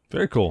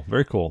Very cool.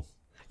 Very cool.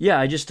 yeah,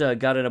 I just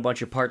got in a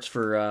bunch of parts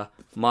for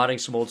modding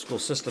some old school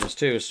systems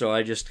too. So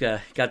I just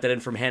got that in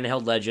from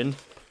Handheld Legend.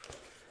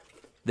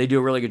 They do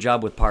a really good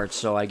job with parts,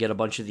 so I get a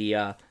bunch of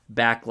the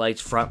back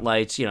lights, front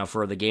lights,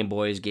 for the Game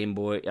Boys, Game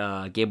Boy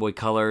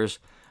Colors.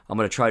 I'm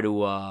gonna try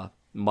to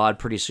mod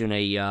pretty soon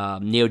a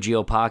Neo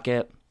Geo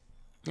Pocket.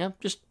 Yeah,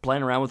 just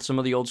playing around with some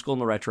of the old school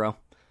and the retro.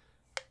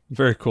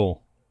 Very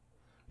cool.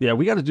 Yeah,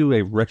 we got to do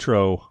a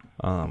retro.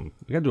 We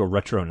got to do a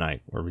retro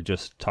night where we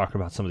just talk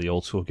about some of the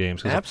old school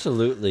games. 'Cause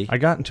Absolutely. I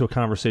got into a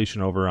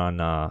conversation over on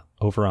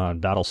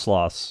Battle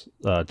Sloth's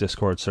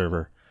Discord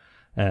server,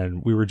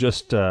 and we were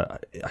just I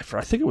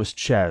think it was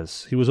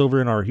Chaz. He was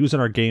he was in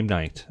our game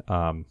night,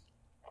 or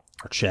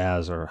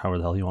Chaz, or however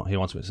the hell he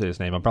wants me to say his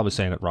name. I'm probably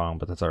saying it wrong,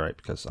 but that's all right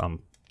because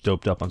I'm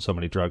doped up on so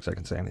many drugs I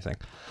can say anything.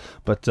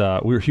 But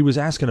he was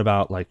asking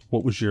about like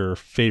what was your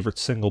favorite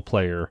single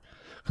player,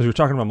 because we were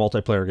talking about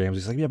multiplayer games.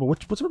 He's like, yeah, but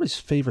what's everybody's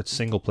favorite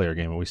single player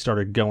game? And we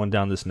started going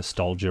down this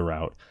nostalgia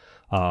route.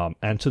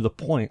 And to the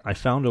point, I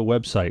found a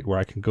website where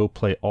I can go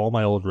play all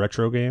my old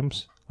retro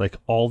games, like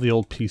all the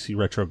old PC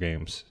retro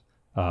games,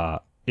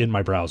 in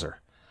my browser.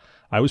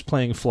 I was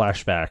playing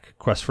Flashback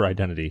Quest for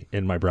Identity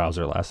in my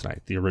browser last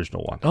night, the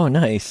original one. Oh,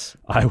 nice.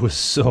 I was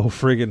so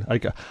friggin'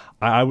 like,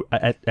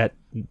 at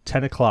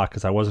 10 o'clock,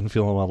 because I wasn't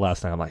feeling well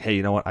last night. I'm like, hey,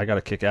 you know what? I got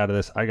to kick out of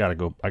this. I got to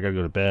go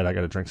to bed. I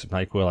got to drink some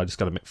NyQuil. I just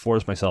got to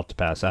force myself to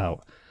pass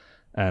out.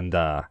 And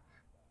I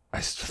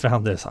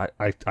found this.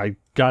 I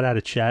got out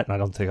of chat, and I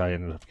don't think I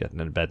ended up getting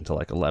in bed until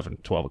like 11,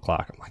 12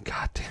 o'clock. I'm like,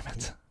 God damn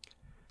it.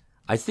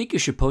 I think you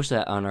should post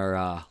that on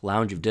our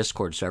Lounge of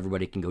Discord so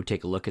everybody can go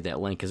take a look at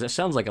that link, because it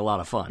sounds like a lot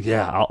of fun.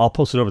 Yeah, I'll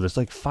post it over. There's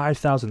like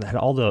 5,000 that had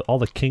all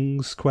the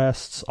King's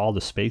quests, all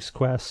the space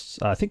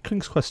quests. I think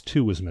King's Quest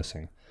 2 was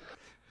missing.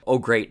 Oh,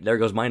 great. There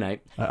goes my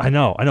night. I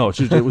know. It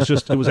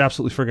was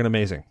absolutely friggin'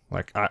 amazing.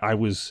 Like I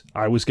was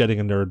getting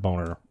a nerd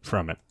boner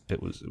from it.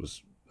 It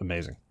was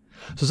amazing.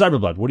 So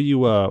Cyberblood,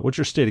 what's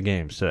your state of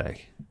games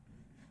today?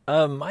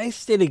 My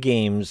state of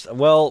games,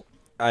 well,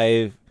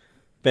 I've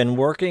been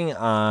working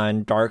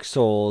on Dark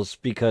Souls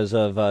because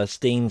of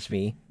Stains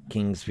Me,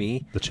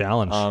 Kingsby. The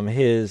challenge.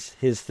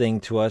 His thing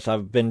to us.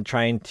 I've been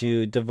trying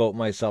to devote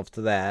myself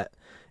to that.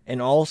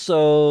 And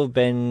also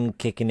been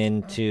kicking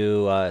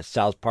into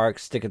South Park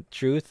Stick of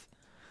Truth.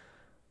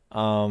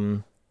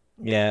 I'm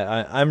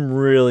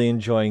really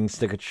enjoying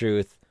Stick of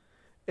Truth.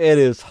 It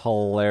is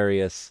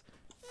hilarious.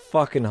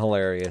 Fucking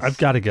hilarious. I've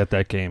got to get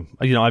that game.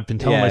 I've been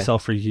telling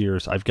myself for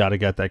years, I've got to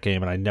get that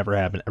game, and I never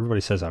have. And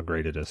everybody says how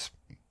great it is.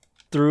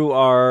 Through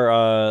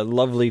our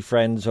lovely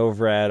friends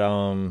over at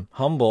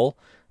Humble,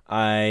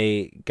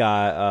 I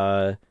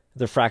got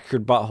the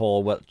Fractured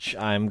Butthole, which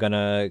I'm going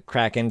to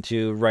crack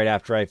into right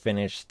after I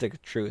finish Stick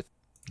of Truth.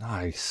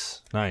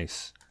 Nice.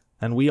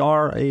 And we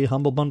are a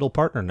Humble Bundle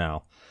partner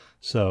now.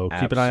 So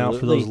keep an eye out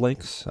for those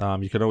links.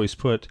 You can always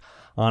put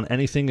on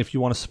anything if you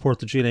want to support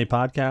the G.N.A.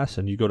 podcast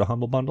and you go to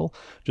Humble Bundle.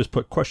 Just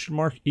put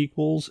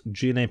 !equals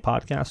G.N.A.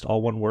 podcast,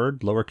 all one word,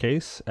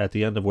 lowercase, at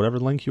the end of whatever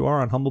link you are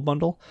on Humble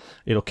Bundle.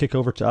 It'll kick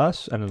over to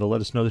us and it'll let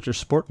us know that you're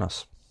supporting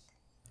us.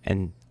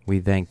 And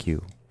we thank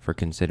you for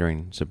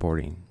considering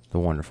supporting the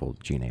wonderful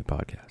G.N.A.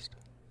 podcast.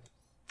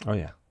 Oh,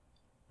 yeah.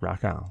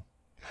 Rock on.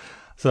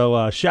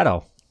 So,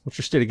 Shadow, what's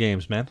your state of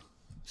games, man?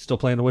 Still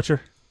playing The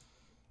Witcher?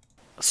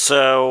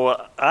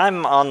 So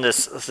I'm on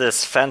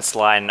this fence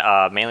line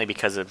mainly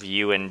because of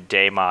you and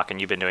Daymok, and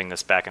you've been doing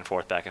this back and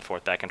forth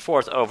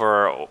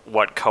over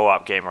what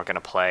co-op game we're going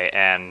to play,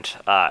 and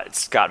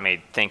it's got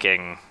me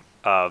thinking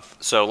of...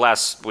 So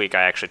last week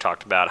I actually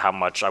talked about how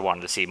much I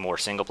wanted to see more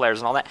single players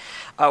and all that.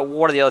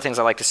 One of the other things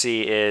I like to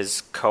see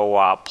is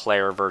co-op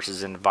player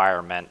versus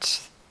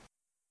environment.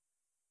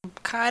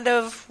 Kind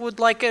of would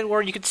like it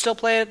where you could still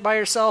play it by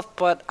yourself,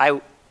 but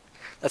I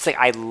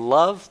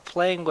love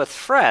playing with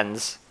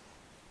friends,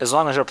 as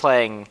long as we're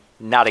playing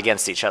not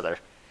against each other.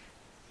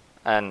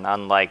 And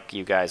unlike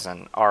you guys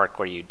in Ark,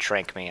 where you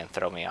trank me and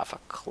throw me off a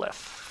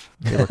cliff.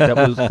 Hey, look,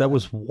 that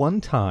was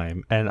one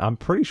time, and I'm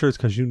pretty sure it's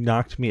because you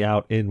knocked me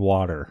out in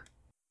water.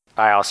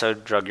 I also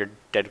drug your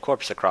dead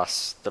corpse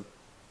across the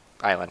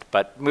island.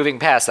 But moving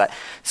past that,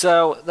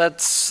 so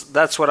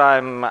that's what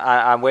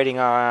I'm waiting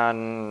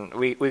on.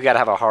 We've got to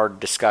have a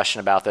hard discussion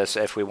about this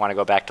if we want to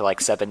go back to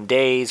like 7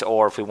 days,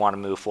 or if we want to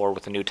move forward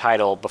with a new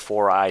title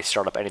before I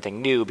start up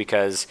anything new,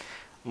 because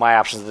my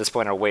options at this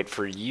point are wait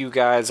for you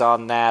guys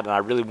on that, and I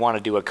really want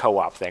to do a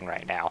co-op thing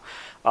right now,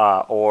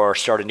 or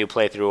start a new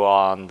playthrough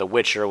on The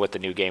Witcher with the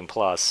New Game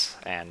Plus,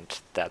 and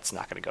that's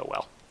not going to go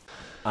well.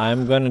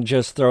 I'm going to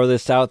just throw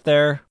this out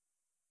there.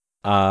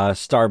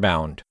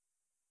 Starbound.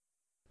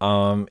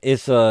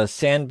 It's a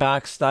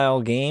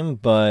sandbox-style game,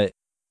 but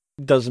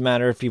it doesn't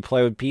matter if you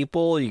play with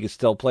people, you can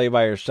still play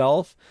by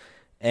yourself,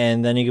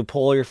 and then you can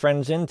pull your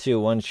friends into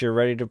once you're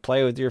ready to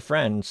play with your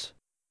friends.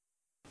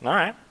 All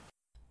right.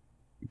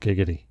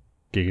 Giggity.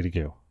 Giggity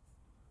goo.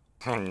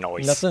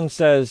 Noise. Nothing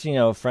says,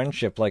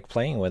 friendship like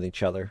playing with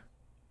each other.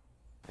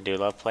 I do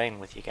love playing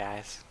with you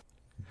guys.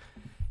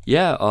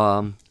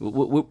 Yeah,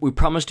 we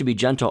promised to be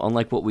gentle,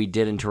 unlike what we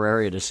did in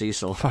Terraria to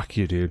Cecil. Fuck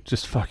you, dude.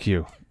 Just fuck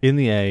you. In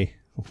the A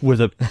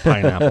with a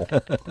pineapple.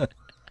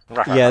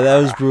 Yeah,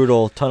 that was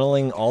brutal.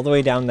 Tunneling all the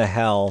way down to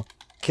hell,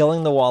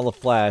 killing the wall of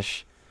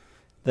flesh,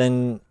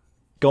 then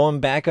going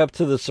back up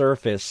to the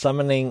surface,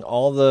 summoning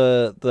all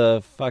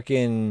the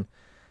fucking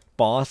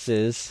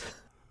bosses.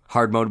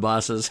 Hard mode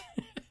bosses.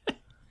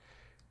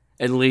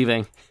 And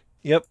leaving.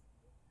 Yep.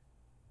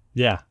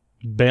 Yeah.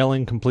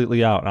 Bailing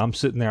completely out. I'm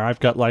sitting there. I've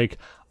got like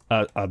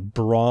a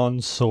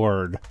bronze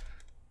sword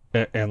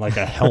and like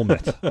a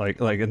helmet.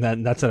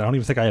 and that's it. I don't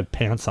even think I have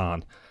pants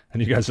on.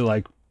 And you guys are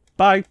like,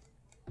 bye.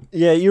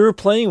 Yeah, you were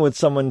playing with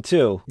someone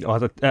too.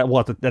 At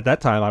that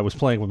time I was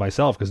playing with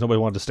myself because nobody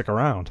wanted to stick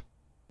around.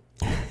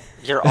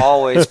 You're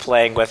always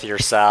playing with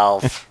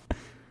yourself.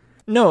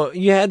 No,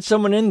 you had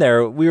someone in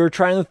there. We were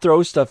trying to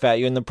throw stuff at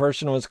you, and the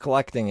person was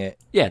collecting it.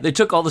 Yeah, they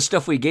took all the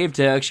stuff we gave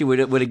to actually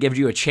would have given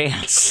you a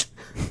chance.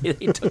 They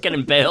took it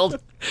and bailed.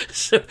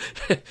 So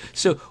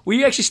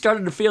we actually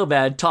started to feel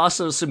bad, tossed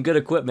us some good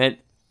equipment.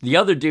 The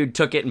other dude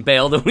took it and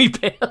bailed, and we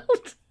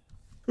bailed.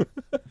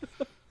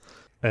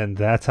 And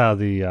that's how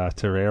the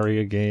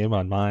Terraria game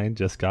on mine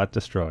just got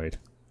destroyed.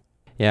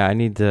 Yeah, I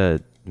need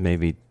to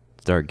maybe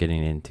start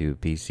getting into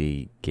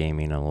PC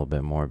gaming a little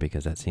bit more,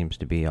 because that seems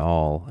to be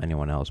all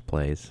anyone else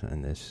plays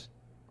in this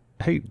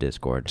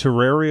Discord.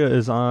 Terraria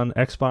is on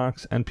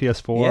Xbox and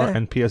PS4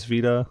 and PS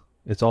Vita.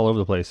 It's all over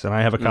the place, and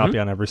I have a copy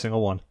on every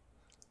single one.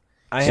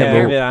 I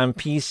have it on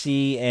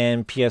PC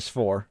and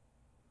PS4.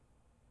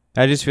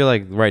 I just feel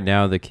like right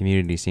now the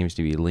community seems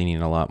to be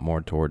leaning a lot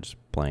more towards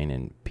playing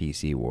in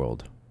PC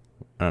world.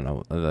 I don't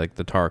know, like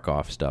the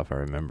Tarkov stuff I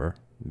remember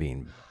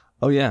being...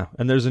 Oh, yeah,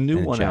 and there's a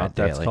new one out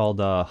that's daily. called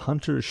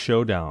Hunter's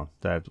Showdown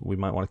that we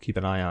might want to keep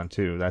an eye on,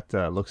 too. That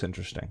looks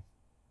interesting.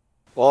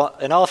 Well,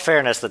 in all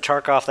fairness, the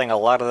Tarkov thing, a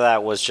lot of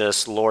that was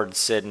just Lord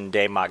Sid and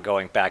Daymok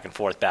going back and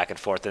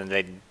forth, and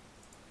they'd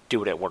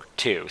do it at work,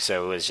 too.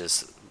 So it was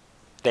just,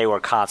 they were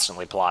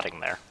constantly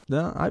plotting there.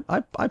 Yeah,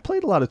 I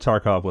played a lot of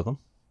Tarkov with them.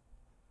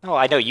 Oh,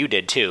 I know you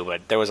did, too,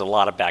 but there was a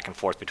lot of back and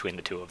forth between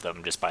the two of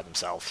them just by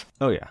themselves.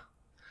 Oh, yeah.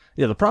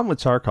 Yeah, the problem with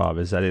Tarkov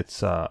is that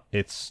it's I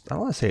don't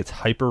want to say it's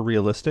hyper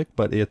realistic,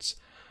 but it's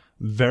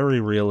very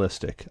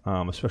realistic,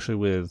 especially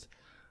with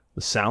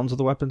the sounds of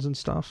the weapons and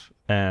stuff.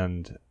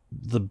 And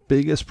the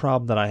biggest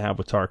problem that I have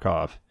with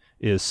Tarkov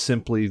is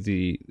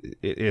simply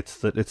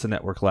it's a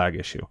network lag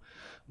issue.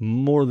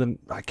 More than,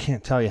 I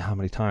can't tell you how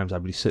many times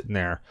I'd be sitting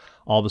there,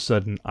 all of a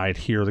sudden I'd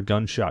hear the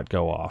gunshot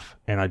go off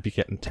and I'd be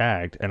getting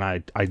tagged, and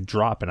I'd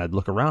drop and I'd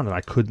look around and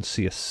I couldn't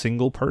see a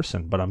single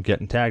person, but I'm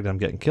getting tagged and I'm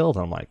getting killed,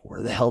 and I'm like,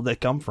 where the hell did they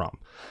come from?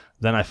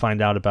 Then I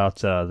find out about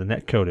the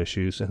netcode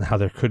issues and how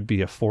there could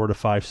be a 4 to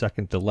 5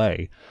 second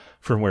delay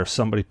from where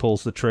somebody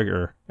pulls the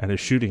trigger and is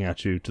shooting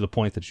at you to the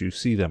point that you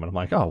see them, and I'm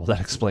like, oh, well,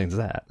 that explains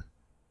that.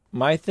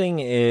 My thing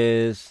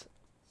is,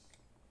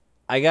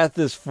 I got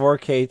this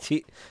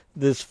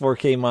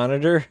 4K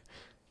monitor,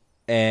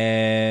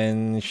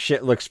 and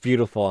shit looks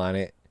beautiful on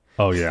it.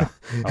 Oh yeah,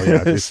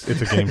 it's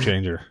a game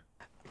changer.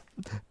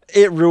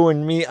 It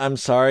ruined me. I'm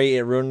sorry,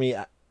 it ruined me.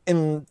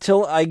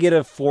 Until I get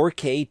a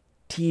 4K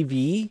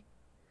TV,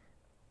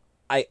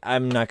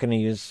 I'm not going to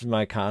use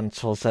my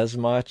consoles as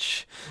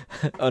much,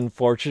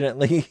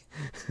 unfortunately.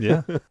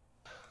 Yeah.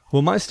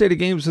 Well, my state of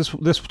games this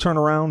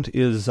turnaround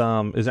is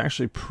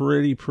actually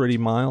pretty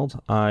mild.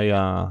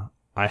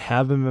 I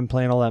haven't been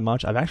playing all that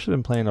much. I've actually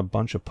been playing a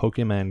bunch of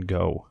Pokemon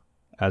Go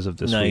as of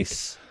this week.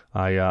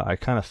 I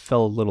kind of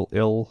fell a little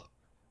ill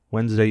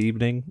Wednesday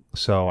evening,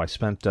 so I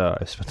spent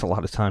a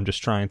lot of time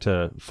just trying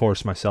to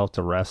force myself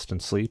to rest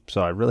and sleep.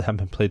 So I really haven't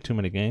been playing too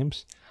many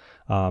games.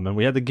 And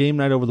we had the game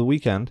night over the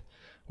weekend,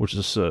 which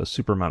is a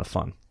super amount of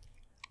fun.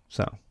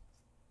 So.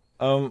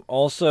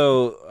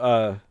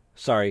 Also,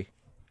 sorry.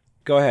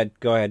 Go ahead.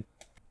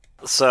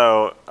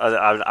 So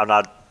I'm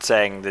not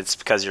saying it's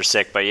because you're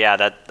sick, but yeah,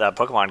 that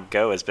Pokemon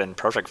Go has been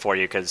perfect for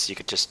you because you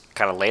could just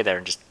kind of lay there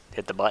and just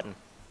hit the button.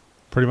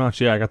 Pretty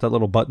much, yeah. I got that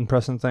little button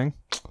pressing thing.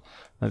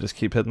 I just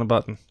keep hitting the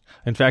button.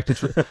 In fact,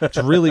 it's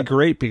really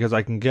great because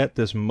I can get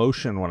this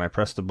motion when I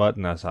press the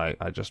button as I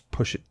just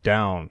push it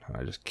down, and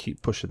I just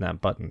keep pushing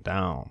that button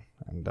down.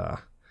 And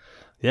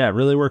yeah, it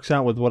really works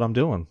out with what I'm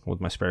doing with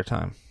my spare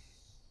time.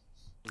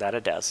 That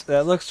it does.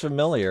 That looks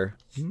familiar.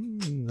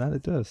 That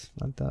it does.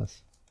 That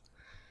does.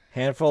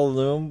 Handful of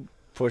loom,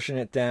 pushing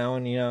it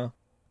down, you know.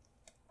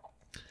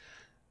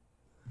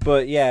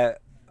 But yeah,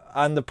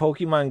 on the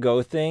Pokemon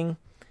Go thing,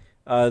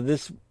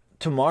 this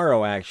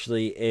tomorrow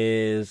actually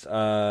is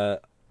an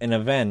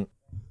event.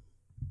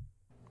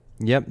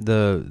 Yep,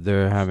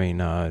 they're having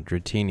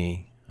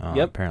Dratini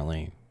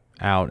apparently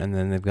out, and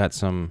then they've got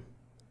some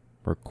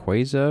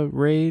Rayquaza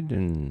raid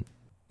and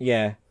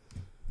yeah,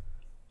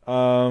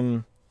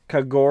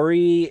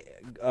 Kagori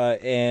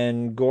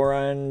and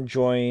Goron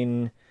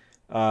join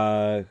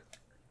Rayquaza,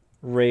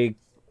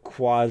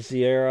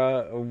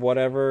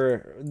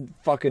 whatever,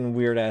 fucking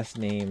weird ass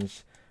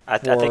names. I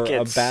think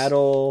it's a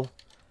battle.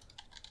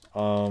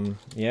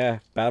 Yeah,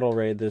 battle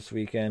raid this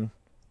weekend.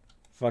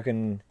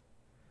 Fucking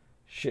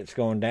shit's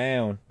going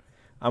down.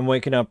 I'm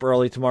waking up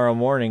early tomorrow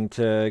morning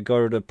to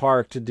go to the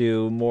park to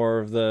do more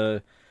of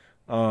the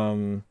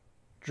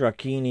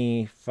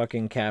Dratini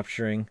fucking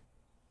capturing.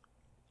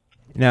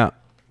 Now,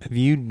 have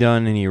you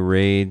done any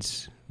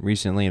raids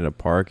recently at a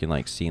park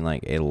and seen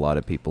a lot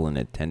of people in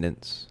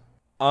attendance?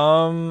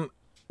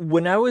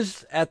 When I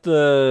was at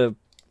the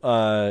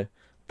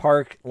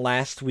park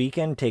last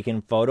weekend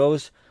taking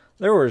photos,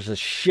 there was a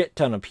shit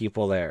ton of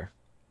people there.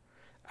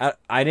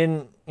 I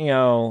didn't,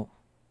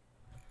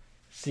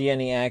 see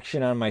any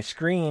action on my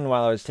screen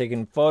while I was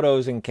taking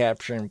photos and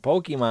capturing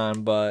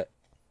Pokemon, but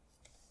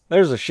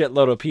there's a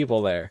shitload of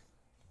people there.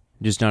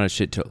 Just not a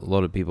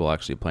shitload of people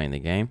actually playing the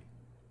game?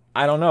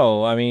 I don't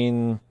know. I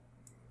mean,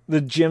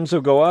 the gyms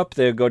will go up,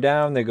 they'll go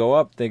down, they go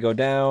up, they go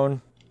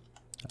down.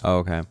 Oh,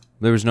 okay.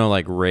 There was no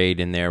raid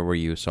in there where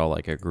you saw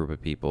a group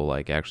of people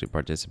actually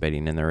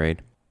participating in the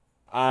raid?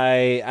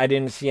 I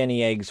didn't see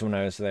any eggs when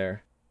I was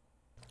there.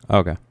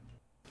 Okay.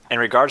 In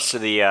regards to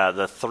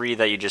the three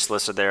that you just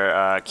listed there,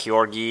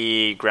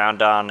 Kyorgi,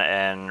 Groudon,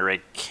 and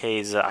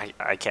Rayquaza,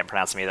 I can't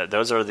pronounce them either.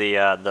 Those are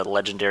the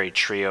legendary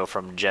trio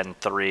from Gen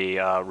 3,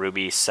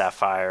 Ruby,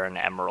 Sapphire, and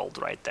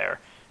Emerald right there.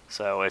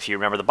 So if you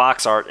remember the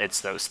box art,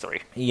 it's those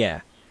three.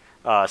 Yeah.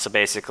 So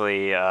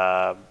basically,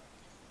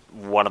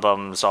 one of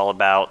them's all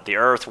about the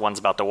earth, one's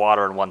about the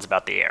water, and one's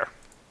about the air.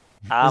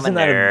 I'm a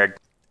nerd.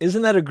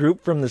 Isn't that a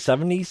group from the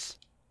 70s?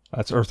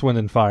 That's Earth, Wind,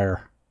 and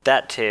Fire.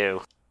 That too.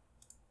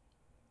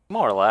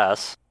 More or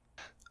less.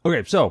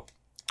 Okay, so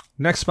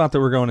next spot that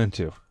we're going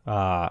into.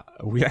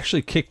 We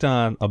actually kicked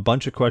on a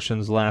bunch of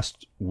questions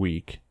last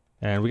week,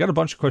 and we got a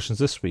bunch of questions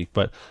this week,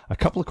 but a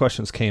couple of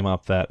questions came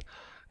up that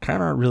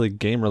kind of aren't really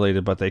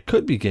game-related, but they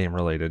could be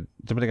game-related,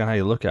 depending on how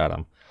you look at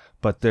them.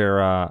 But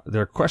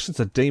they're questions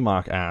that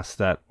Daymok asked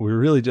that we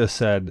really just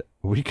said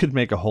we could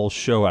make a whole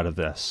show out of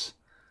this.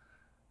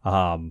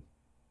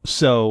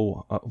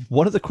 So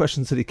one of the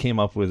questions that he came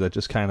up with that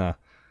just kind of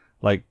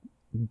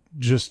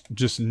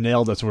just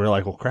nailed us, and we were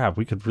like, well, crap,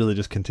 we could really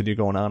just continue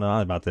going on and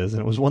on about this.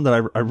 And it was one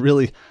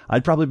that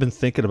I'd probably been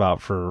thinking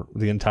about for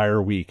the entire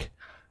week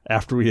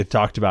after we had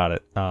talked about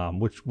it,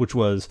 which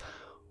was,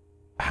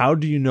 how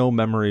do you know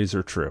memories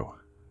are true?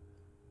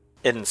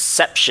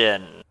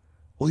 Inception.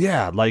 Well,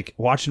 yeah, like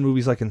watching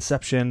movies like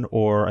Inception,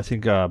 or I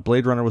think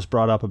Blade Runner was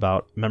brought up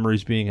about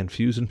memories being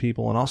infused in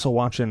people, and also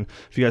watching,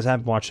 if you guys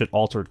haven't watched it,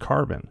 Altered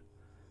Carbon,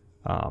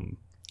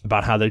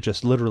 about how they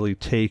just literally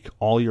take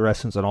all your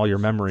essence and all your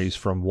memories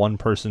from one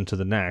person to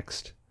the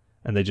next,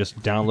 and they just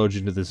download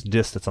you to this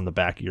disc that's on the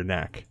back of your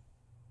neck.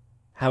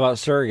 How about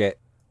Surrogate?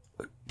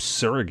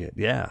 Surrogate,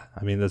 yeah.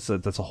 I mean, that's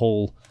a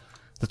whole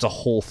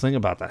thing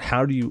about that.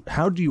 How do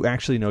you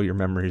actually know your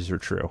memories are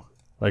true?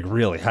 Like,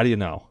 really, how do you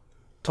know?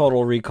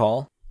 Total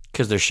Recall.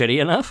 Because they're shitty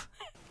enough?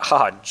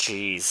 Oh,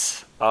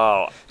 jeez.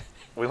 Oh,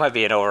 we might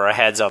be in over our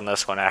heads on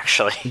this one,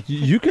 actually.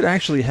 You could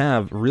actually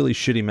have really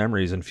shitty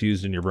memories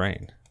infused in your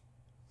brain.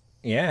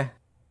 Yeah.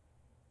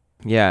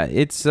 Yeah,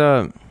 it's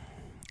an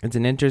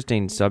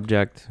interesting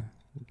subject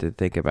to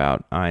think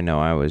about. I know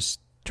I was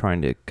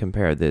trying to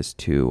compare this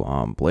to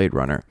Blade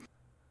Runner,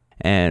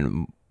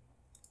 and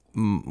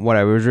what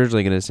I was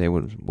originally going to say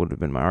would have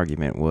been my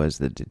argument was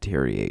the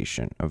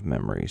deterioration of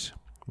memories.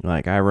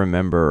 Like, I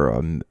remember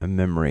a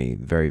memory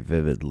very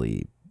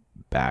vividly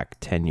back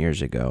 10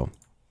 years ago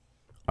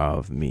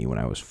of me when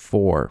I was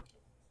 4,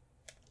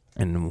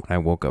 and when I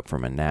woke up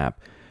from a nap,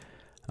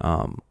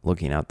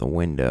 looking out the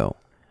window,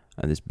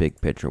 this big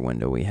picture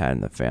window we had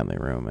in the family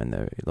room, and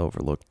it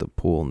overlooked the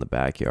pool in the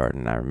backyard,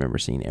 and I remember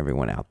seeing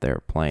everyone out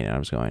there playing, and I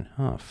was going,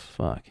 oh,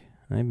 fuck,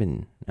 I've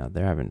been out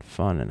there having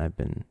fun, and I've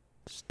been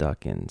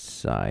stuck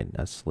inside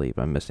asleep.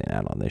 I'm missing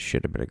out on this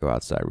shit. I better go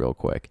outside real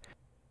quick.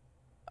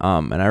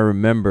 And I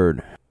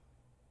remembered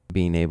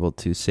being able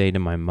to say to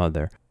my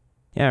mother,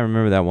 yeah, I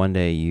remember that one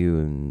day you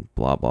and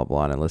blah, blah,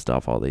 blah, and I list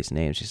off all these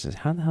names. She says,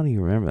 how the hell do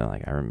you remember that?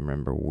 Like, I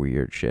remember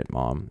weird shit,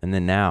 Mom. And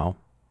then now,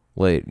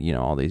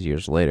 all these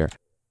years later,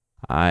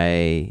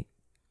 I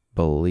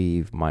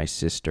believe my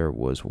sister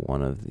was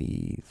one of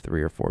the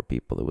 3 or 4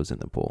 people that was in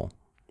the pool,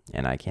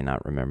 and I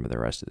cannot remember the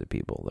rest of the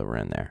people that were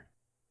in there.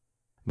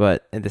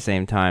 But at the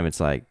same time, it's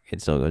like,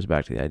 it still goes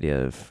back to the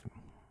idea of,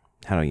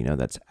 how do you know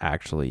that's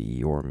actually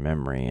your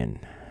memory? And,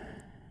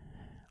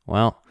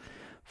 well,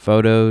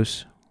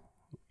 photos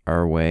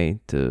are a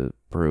way to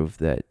prove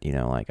that,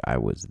 like, I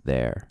was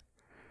there.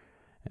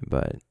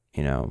 But,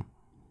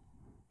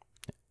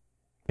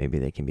 maybe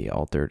they can be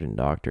altered and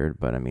doctored,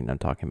 but I mean, I'm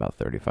talking about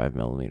 35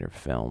 millimeter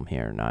film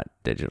here, not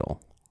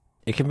digital.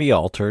 It can be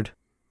altered.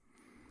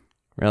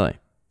 Really?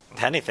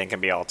 Anything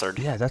can be altered.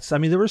 Yeah,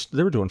 they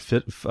were doing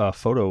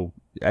photo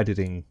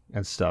editing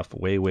and stuff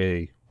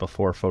way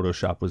before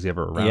Photoshop was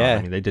ever around. Yeah.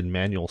 I mean, they did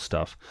manual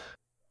stuff.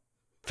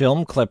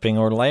 Film clipping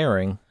or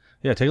layering.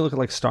 Yeah, take a look at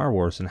like Star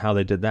Wars and how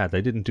they did that.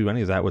 They didn't do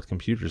any of that with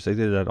computers. They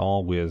did that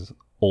all with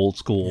old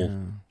school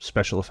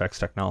special effects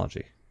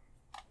technology.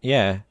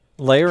 Yeah.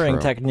 Layering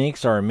True.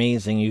 techniques are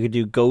amazing. You could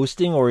do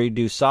ghosting or you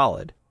do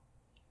solid.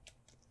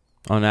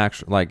 On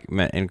actual,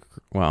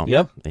 well,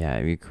 Yep. Yeah,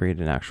 you create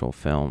an actual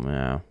film,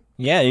 yeah.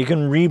 Yeah, you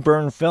can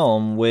reburn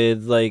film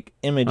with, like,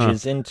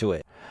 images into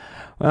it.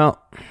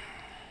 Well,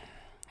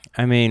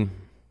 I mean,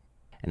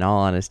 in all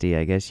honesty,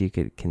 I guess you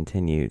could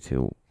continue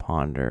to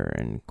ponder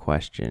and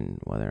question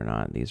whether or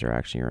not these are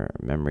actually your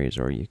memories,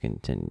 or you can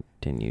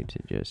continue to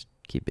just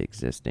keep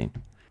existing.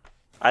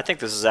 I think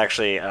this is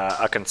actually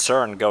a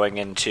concern going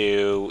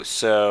into,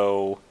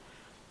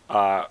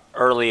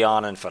 early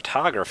on in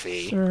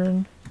photography,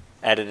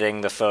 editing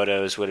the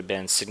photos would have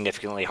been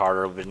significantly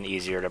harder, would have been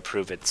easier to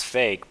prove it's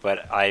fake,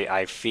 but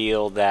I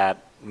feel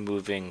that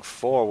moving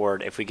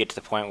forward, if we get to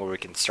the point where we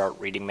can start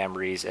reading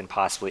memories and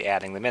possibly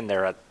adding them in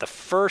there, at the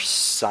first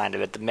sign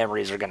of it, the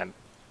memories are going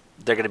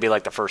to be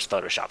like the first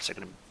Photoshops, they're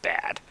going to be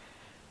bad.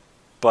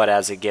 But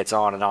as it gets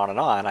on and on and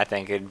on, I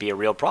think it'd be a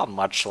real problem,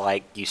 much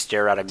like you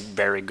stare at a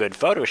very good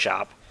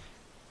Photoshop,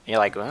 and you're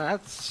like, well,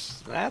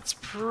 that's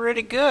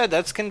pretty good,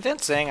 that's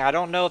convincing, I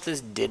don't know if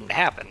this didn't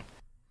happen.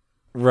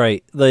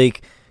 Right.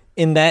 Like,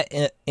 in that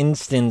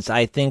instance,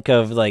 I think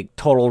of, like,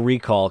 Total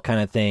Recall kind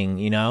of thing,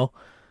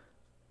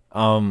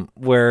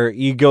 where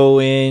you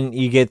go in,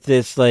 you get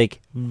this, like,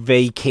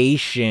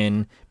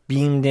 vacation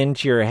beamed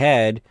into your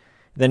head,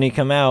 then you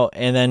come out,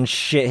 and then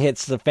shit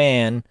hits the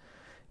fan,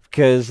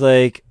 because,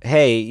 like,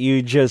 hey,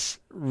 you just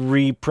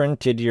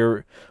reprinted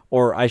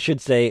or I should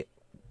say,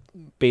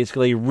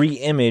 basically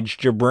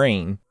re-imaged your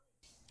brain.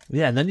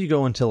 Yeah, and then you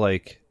go into,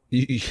 like,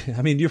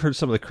 you've heard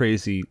some of the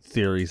crazy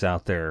theories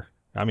out there.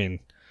 I mean,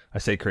 I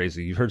say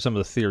crazy. You've heard some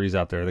of the theories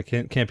out there that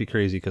can't be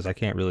crazy because I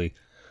can't really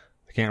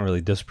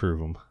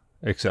disprove them,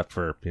 except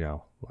for,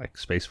 like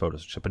space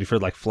photos and shit. But you've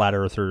heard like flat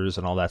earthers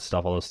and all that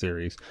stuff, all those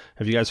theories.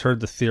 Have you guys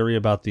heard the theory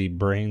about the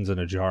brains in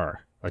a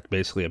jar? Like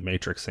basically a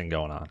Matrix thing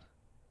going on.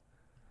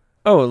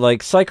 Oh,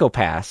 like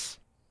psychopaths.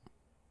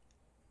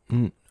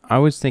 I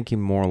was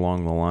thinking more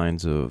along the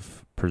lines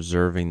of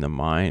preserving the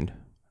mind.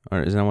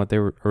 Or isn't that what they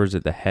were, or is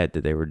it the head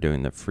that they were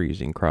doing the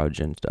freezing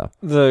cryogen stuff?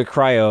 The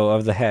cryo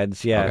of the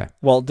heads, yeah. Okay.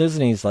 Walt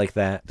Disney's like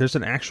that. There's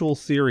an actual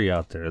theory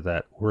out there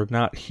that we're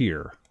not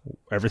here.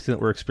 Everything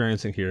that we're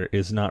experiencing here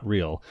is not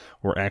real.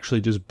 We're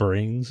actually just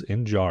brains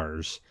in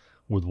jars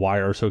with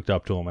wires hooked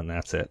up to them, and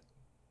that's it.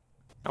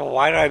 Well,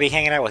 why do I be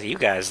hanging out with you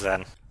guys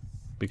then?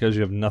 Because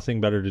you have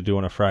nothing better to do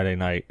on a Friday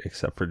night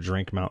except for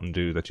drink Mountain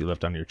Dew that you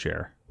left on your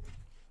chair.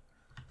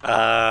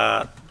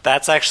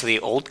 That's actually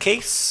the old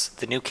case.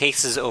 The new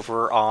case is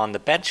over on the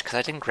bench because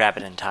I didn't grab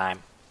it in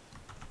time.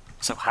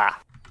 So,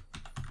 ha.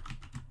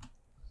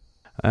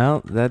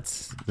 Well,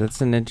 that's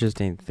an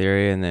interesting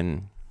theory. And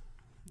then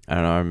I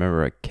don't know. I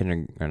remember a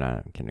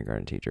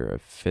kindergarten teacher, a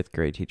fifth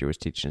grade teacher was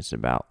teaching us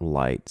about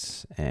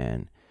lights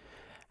and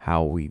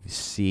how we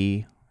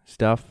see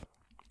stuff.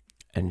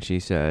 And she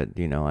said,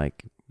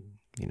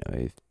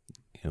 if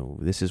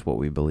this is what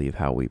we believe,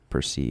 how we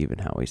perceive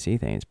and how we see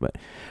things. But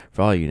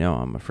for all you know,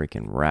 I'm a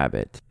freaking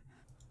rabbit.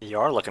 You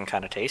are looking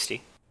kind of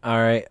tasty. All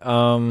right.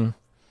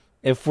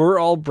 If we're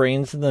all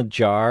brains in the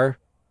jar,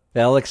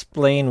 that'll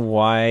explain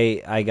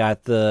why I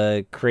got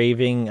the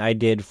craving I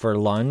did for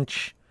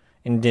lunch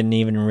and didn't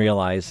even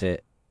realize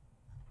it.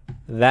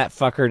 That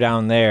fucker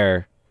down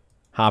there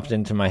hopped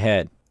into my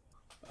head.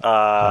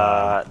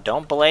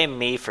 Don't blame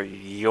me for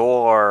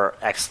your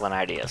excellent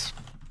ideas.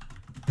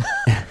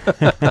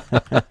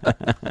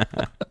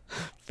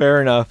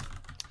 Fair enough.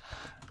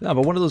 No,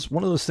 but one of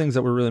those things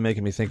that were really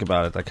making me think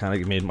about it, that kind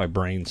of made my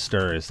brain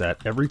stir, is that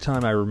every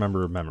time I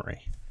remember a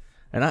memory,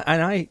 and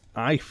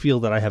I feel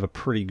that I have a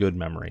pretty good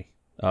memory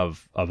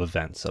of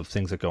events, of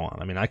things that go on.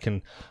 I mean, I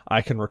can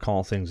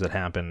recall things that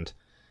happened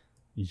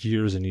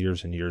years and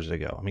years and years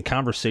ago. I mean,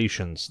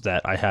 conversations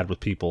that I had with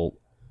people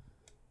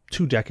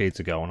 2 decades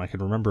ago, and I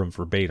can remember them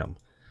verbatim.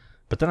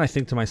 But then I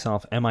think to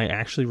myself, am I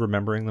actually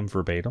remembering them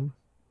verbatim?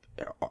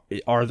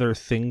 Are there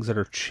things that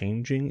are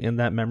changing in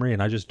that memory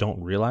and I just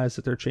don't realize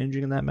that they're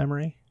changing in that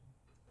memory?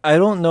 I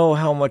don't know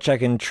how much I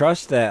can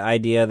trust that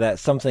idea that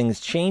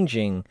something's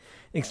changing,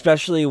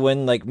 especially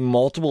when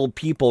multiple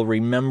people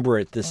remember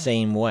it the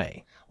same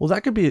way. Well,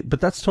 that could be,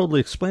 but that's totally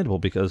explainable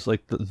because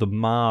the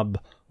mob,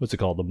 what's it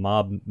called? The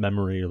mob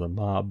memory or the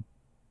mob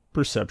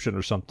perception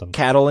or something.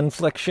 Cattle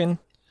infliction?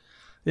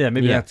 Yeah,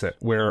 maybe that's it.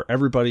 Where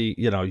everybody,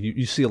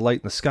 you see a light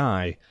in the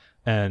sky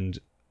and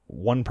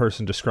one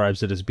person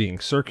describes it as being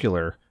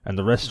circular, and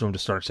the rest of them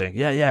just start saying,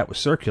 yeah, it was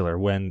circular.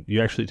 When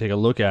you actually take a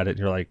look at it,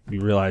 and you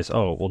realize,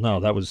 oh, well, no,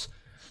 that was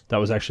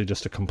actually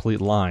just a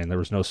complete line. There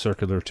was no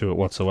circular to it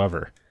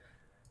whatsoever.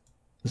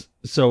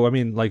 So, I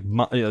mean,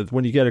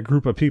 when you get a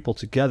group of people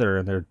together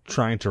and they're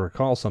trying to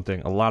recall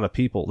something, a lot of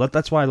people,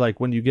 that's why,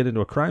 when you get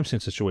into a crime scene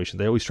situation,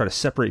 they always try to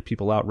separate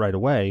people out right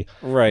away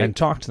and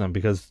talk to them,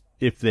 because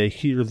if they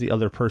hear the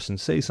other person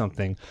say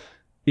something,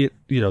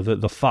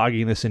 the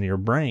fogginess in your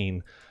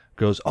brain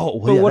goes, oh,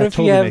 well, yeah, that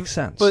totally makes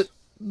sense. But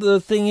the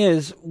thing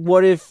is,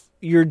 what if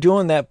you're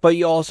doing that, but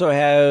you also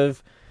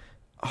have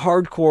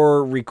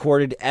hardcore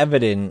recorded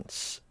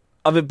evidence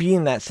of it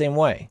being that same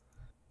way?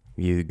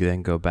 You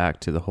then go back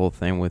to the whole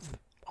thing with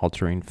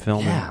altering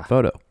film and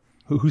photo.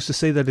 Who's to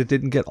say that it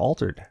didn't get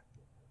altered?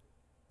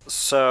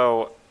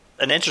 So,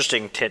 an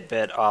interesting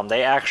tidbit,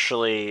 they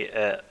actually,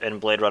 in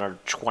Blade Runner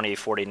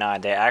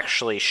 2049, they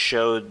actually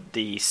showed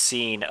the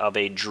scene of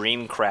a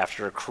dream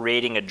crafter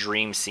creating a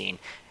dream scene.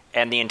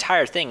 And the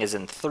entire thing is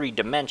in 3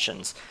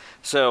 dimensions.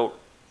 So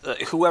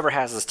whoever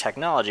has this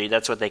technology,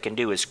 that's what they can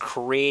do, is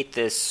create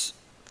this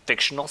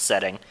fictional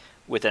setting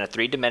within a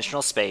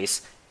 3-dimensional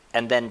space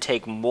and then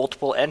take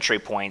multiple entry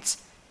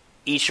points,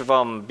 each of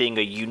them being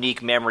a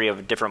unique memory of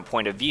a different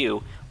point of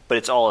view, but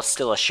it's all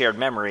still a shared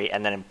memory,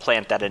 and then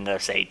implant that into,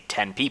 say,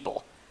 10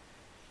 people.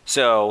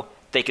 So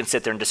they can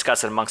sit there and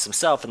discuss it amongst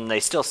themselves, and they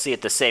still see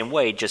it the same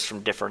way, just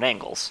from different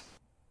angles.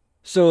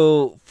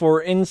 So,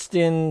 for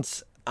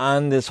instance,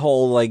 on this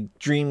whole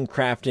dream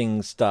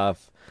crafting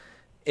stuff,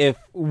 if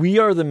we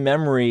are the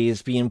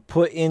memories being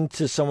put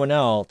into someone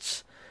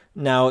else,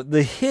 now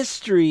the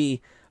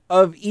history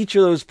of each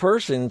of those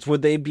persons,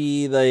 would they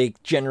be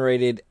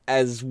generated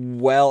as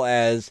well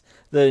as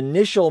the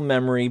initial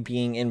memory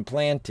being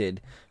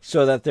implanted,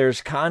 so that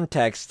there's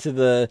context to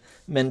the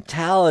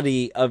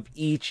mentality of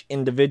each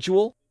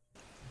individual?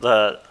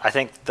 I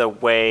think the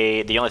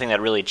only thing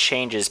that really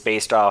changes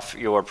based off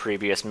your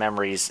previous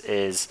memories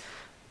is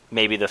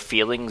maybe the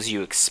feelings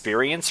you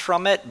experience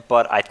from it,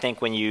 but I think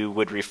when you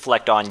would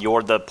reflect on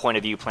the point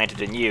of view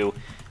planted in you,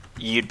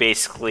 you'd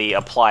basically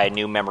apply a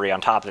new memory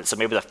on top of it. So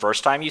maybe the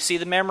first time you see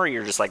the memory,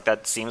 you're just like,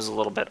 that seems a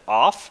little bit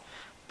off,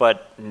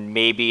 but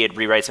maybe it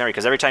rewrites memory,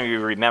 because every time you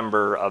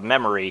remember a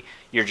memory,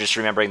 you're just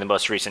remembering the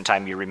most recent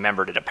time you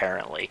remembered it,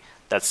 apparently.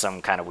 That's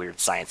some kind of weird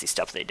sciencey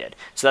stuff they did.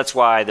 So that's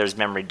why there's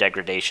memory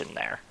degradation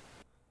there.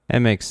 It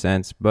makes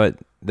sense, but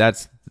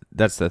that's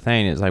the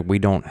thing, is we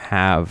don't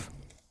have...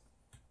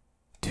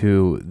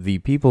 To the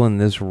people in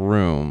this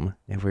room,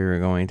 if we were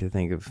going to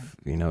think of,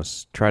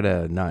 try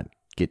to not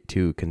get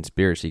too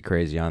conspiracy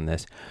crazy on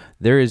this,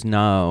 there is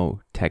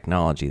no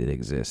technology that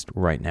exists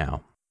right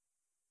now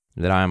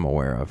that I'm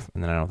aware of,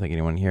 and that I don't think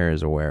anyone here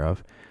is aware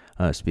of,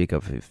 speak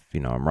of if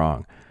I'm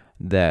wrong,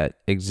 that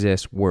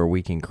exists where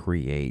we can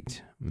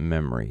create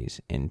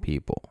memories in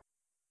people.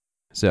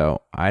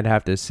 So I'd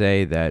have to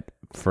say that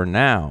for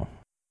now,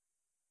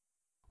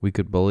 we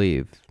could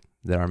believe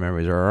that our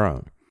memories are our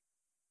own.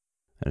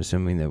 And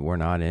assuming that we're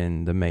not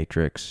in the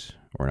Matrix,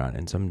 we're not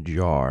in some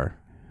jar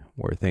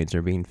where things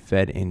are being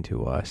fed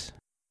into us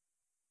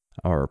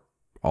or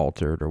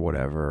altered or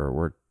whatever, or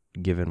we're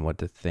given what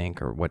to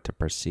think or what to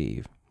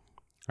perceive.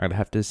 I'd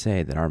have to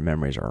say that our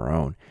memories are our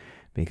own,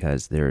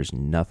 because there's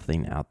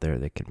nothing out there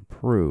that can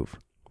prove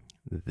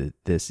that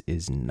this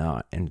is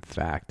not, in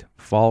fact,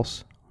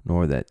 false,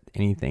 nor that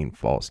anything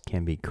false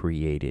can be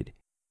created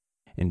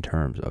in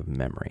terms of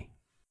memory.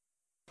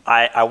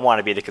 I want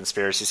to be the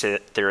conspiracy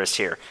theorist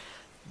here.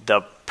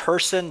 The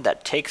person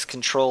that takes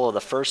control of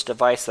the first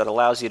device that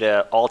allows you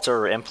to alter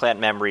or implant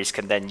memories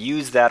can then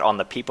use that on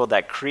the people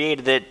that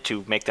created it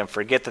to make them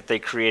forget that they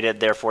created it.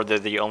 Therefore, they're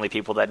the only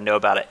people that know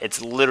about it.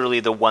 It's literally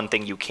the one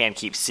thing you can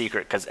keep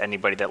secret, because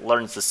anybody that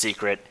learns the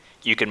secret,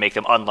 you can make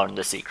them unlearn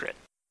the secret.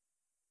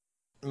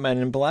 Men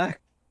in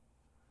Black.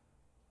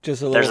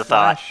 Just a little There's a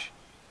flash.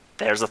 thought.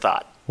 There's a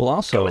thought. Well,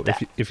 also, Go with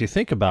if you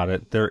think about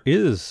it, there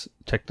is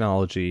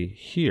technology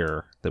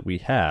here that we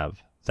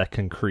have that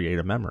can create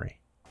a memory.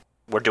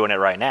 We're doing it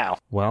right now.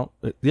 Well,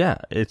 yeah,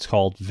 it's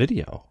called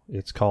video.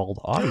 It's called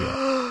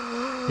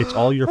audio. It's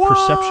all your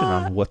perception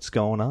on what's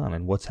going on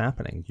and what's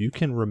happening. You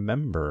can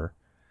remember,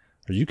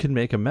 or you can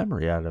make a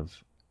memory out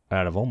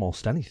of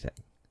almost anything.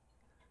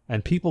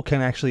 And people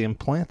can actually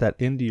implant that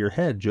into your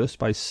head just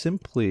by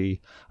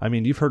simply, I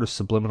mean, you've heard of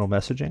subliminal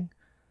messaging?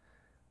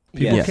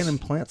 People Yes. can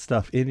implant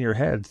stuff in your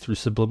head through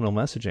subliminal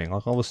messaging.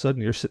 Like all of a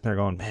sudden you're sitting there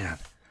going, man,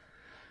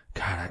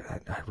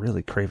 God, I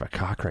really crave a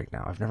cock right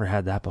now. I've never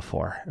had that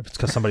before. It's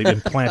because somebody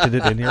implanted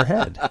it in your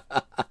head.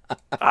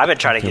 I've been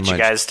trying to Too get you much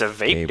guys to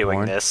vape gay doing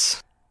porn.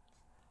 this.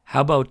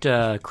 How about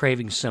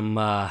craving some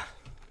of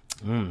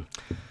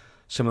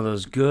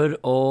those good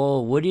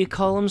old, what do you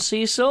call them,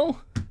 Cecil?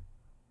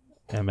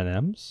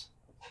 M&M's?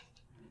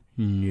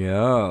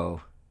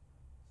 No.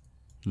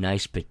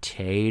 Nice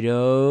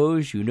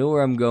potatoes. You know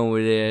where I'm going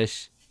with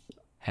this.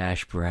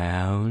 Hash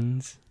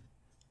browns.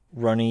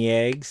 Runny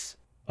eggs.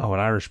 Oh, an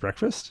Irish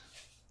breakfast?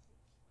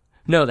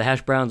 No, the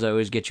hash browns I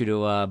always get you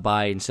to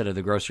buy instead of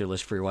the grocery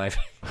list for your wife.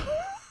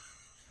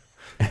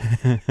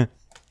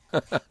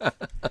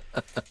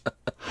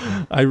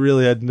 I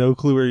really had no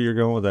clue where you're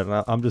going with that.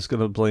 And I'm just going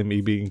to blame me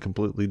being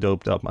completely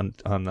doped up on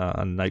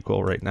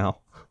NyQuil right now.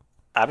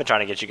 I've been trying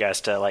to get you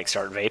guys to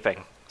start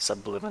vaping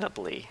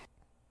subliminally.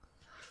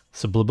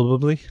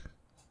 Subliminally?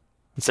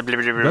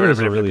 That is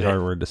a really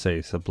hard word to say.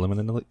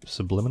 Subliminally?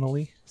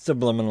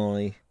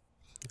 Subliminally.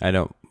 I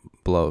don't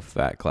blow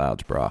fat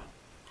clouds, brah.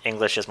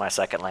 English is my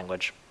second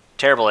language.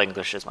 Terrible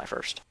English is my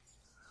first.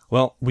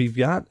 Well, we've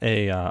got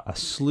a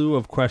slew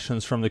of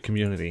questions from the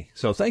community.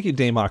 So thank you,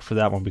 Damok, for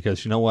that one,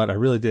 because you know what? I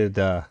really did,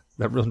 that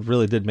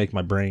really did make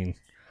my brain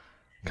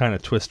kind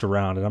of twist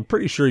around. And I'm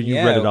pretty sure you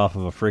read it off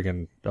of a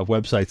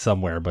website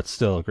somewhere, but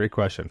still, great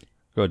question.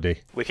 Go ahead, D.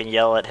 We can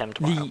yell at him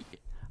tomorrow.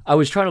 I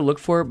was trying to look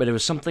for it, but it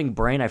was something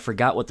brain. I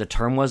forgot what the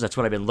term was. That's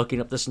what I've been looking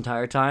up this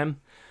entire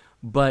time.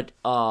 But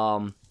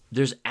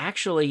there's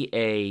actually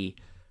a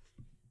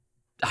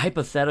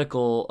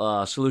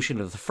hypothetical solution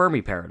to the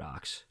Fermi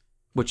paradox,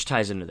 which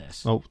ties into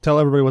this. Oh, tell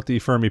everybody what the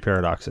Fermi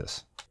paradox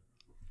is.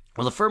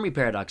 Well, the Fermi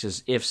paradox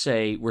is if,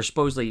 say, we're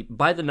supposedly,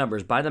 by the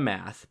numbers, by the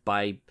math,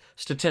 by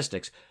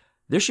statistics,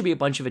 there should be a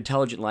bunch of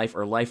intelligent life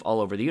or life all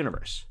over the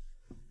universe.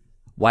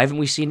 Why haven't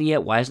we seen it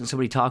yet? Why hasn't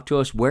somebody talked to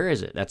us? Where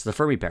is it? That's the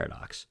Fermi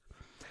paradox.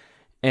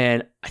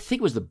 And I think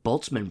it was the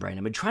Boltzmann brain.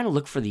 I've been trying to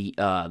look for the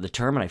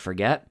term and I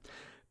forget.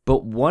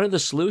 But one of the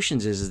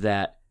solutions is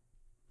that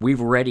we've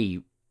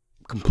already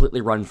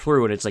completely run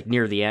through and it's like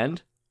near the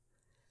end.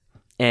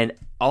 And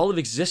all of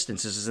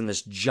existence is in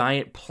this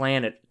giant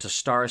planet to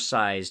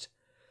star-sized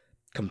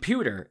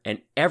computer, and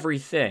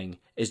everything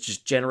is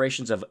just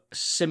generations of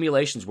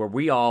simulations where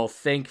we all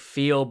think,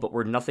 feel, but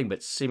we're nothing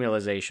but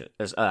simulations.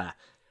 We're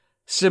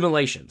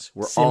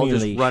all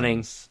just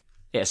running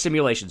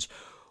simulations.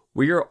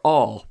 We are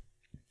all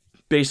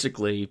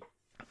basically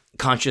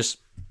conscious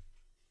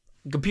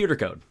computer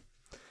code.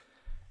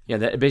 Yeah,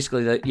 that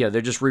basically,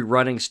 they're just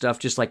rerunning stuff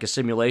just like a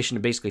simulation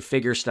to basically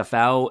figure stuff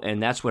out,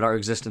 and that's what our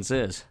existence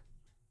is.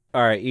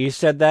 All right, you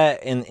said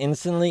that, and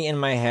instantly in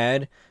my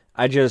head,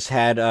 I just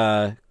had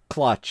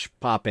Clutch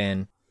pop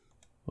in.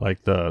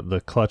 Like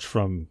the clutch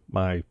from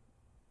my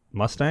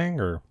Mustang,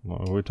 or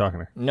what are we talking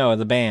here? No,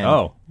 the band.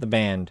 Oh. The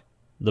band.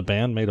 The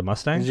band made a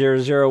Mustang?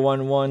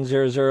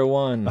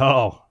 0011001.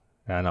 Oh.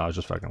 Yeah, no, I was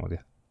just fucking with you.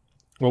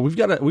 Well, we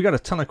got a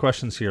ton of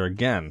questions here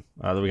again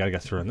that we got to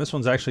get through, and this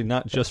one's actually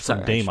not just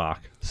from Damok.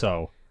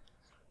 So,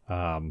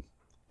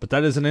 but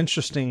that is an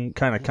interesting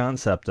kind of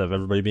concept of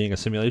everybody being a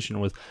simulation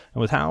with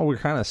how we're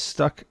kind of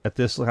stuck at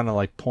this kind of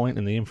like point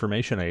in the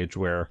information age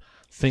where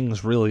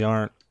things really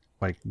aren't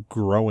like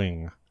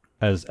growing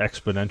as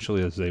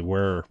exponentially as they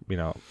were,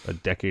 a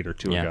decade or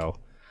two ago.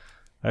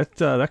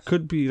 There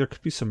could be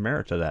some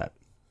merit to that.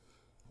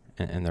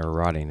 And they're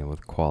rotting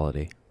with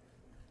quality.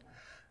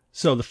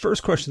 So the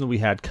first question that we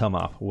had come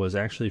up was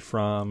actually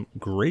from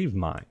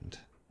Gravemind.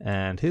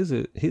 And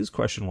his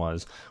question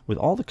was, with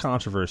all the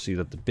controversy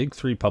that the big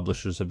three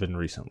publishers have been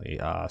recently,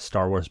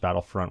 Star Wars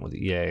Battlefront with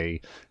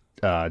EA,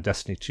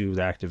 Destiny 2 with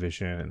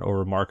Activision, and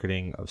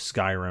over-marketing of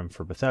Skyrim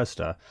for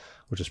Bethesda,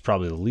 which is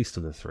probably the least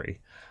of the three,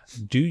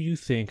 do you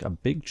think a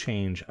big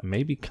change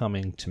may be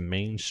coming to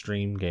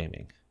mainstream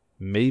gaming?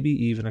 Maybe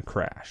even a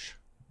crash?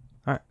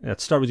 All right,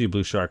 let's start with you,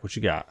 Blueshark. What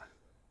you got?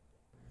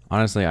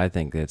 Honestly, I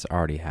think it's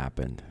already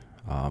happened.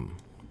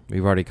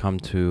 We've already come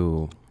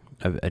to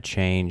a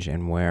change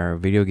in where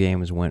video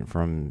games went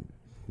from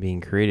being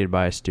created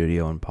by a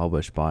studio and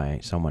published by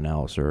someone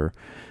else, or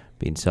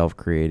being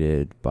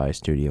self-created by a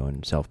studio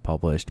and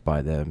self-published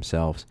by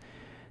themselves,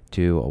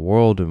 to a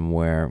world in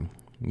where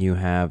you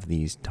have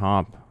these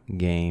top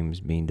games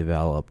being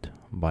developed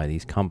by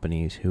these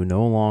companies who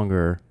no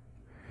longer,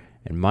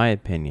 in my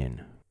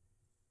opinion,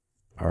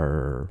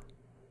 are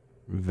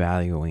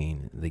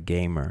valuing the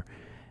gamer,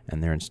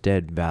 and they're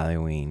instead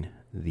valuing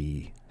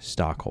the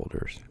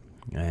stockholders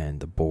and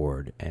the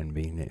board, and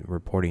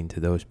reporting to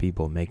those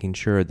people, making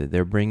sure that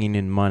they're bringing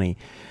in money,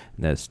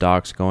 that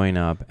stock's going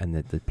up, and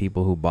that the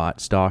people who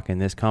bought stock in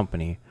this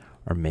company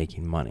are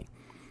making money.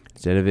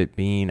 Instead of it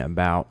being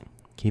about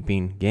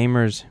keeping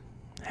gamers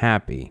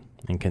happy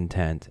and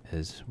content,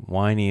 as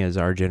whiny as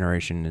our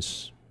generation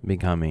is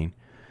becoming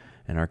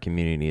and our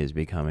community is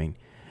becoming,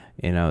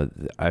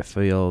 I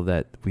feel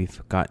that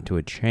we've gotten to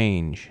a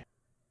change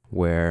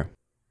where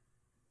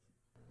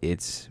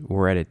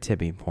we're at a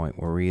tipping point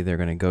where we're either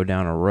going to go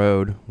down a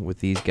road with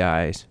these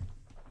guys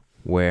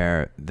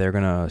where they're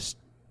going to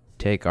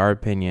take our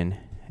opinion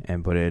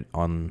and put it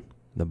on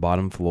the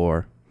bottom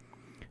floor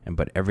and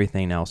put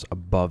everything else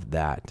above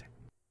that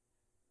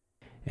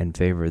in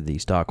favor of the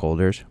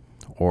stockholders,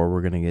 or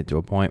we're going to get to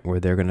a point where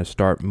they're going to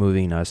start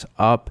moving us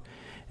up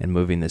and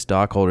moving the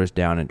stockholders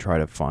down and try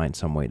to find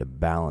some way to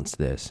balance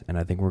this. And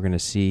I think we're going to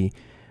see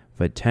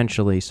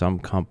potentially some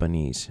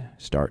companies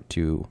start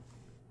to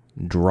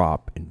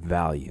drop in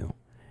value,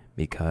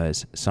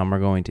 because some are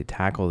going to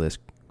tackle this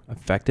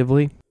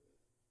effectively,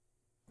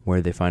 where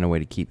they find a way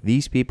to keep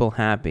these people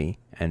happy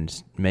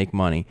and make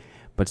money,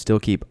 but still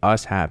keep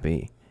us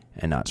happy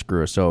and not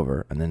screw us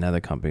over. And then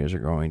other companies are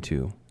going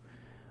to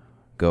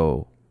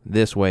go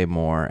this way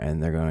more,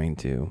 and they're going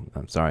to,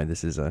 I'm sorry,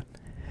 this is a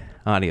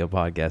audio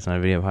podcast, not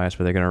a video podcast,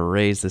 but they're going to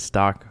raise the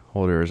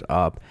stockholders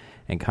up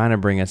and kind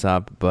of bring us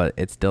up, but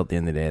it's still at the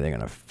end of the day, they're going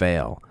to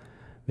fail,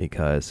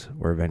 because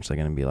we're eventually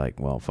going to be like,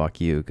 well, fuck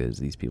you, because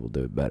these people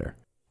do it better.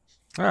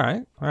 All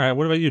right.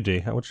 What about you, D?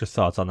 What's your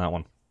thoughts on that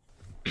one?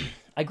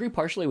 I agree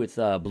partially with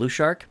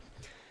Blueshark.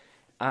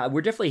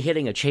 We're definitely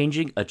hitting a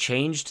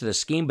change to the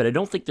scheme, but I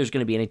don't think there's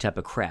going to be any type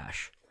of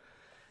crash.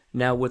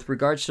 Now, with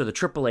regards to the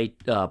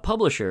AAA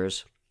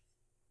publishers,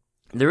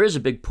 there is a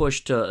big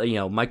push to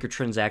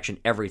microtransaction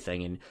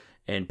everything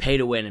and pay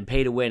to win,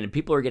 and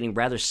people are getting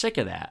rather sick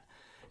of that.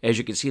 As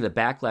you can see, the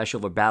backlash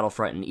over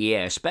Battlefront and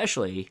EA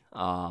especially.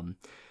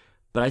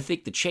 But I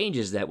think the change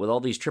is that with all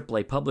these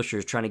AAA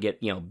publishers trying to get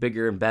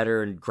bigger and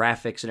better and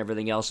graphics and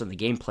everything else, and the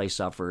gameplay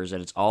suffers,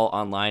 and it's all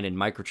online and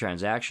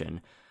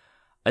microtransaction,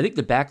 I think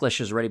the backlash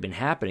has already been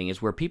happening,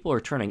 is where people are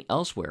turning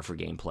elsewhere for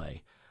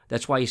gameplay.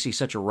 That's why you see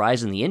such a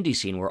rise in the indie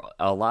scene, where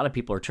a lot of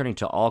people are turning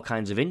to all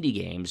kinds of indie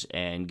games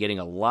and getting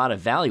a lot of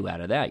value out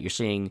of that. You're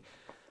seeing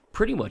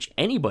pretty much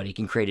anybody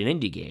can create an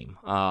indie game.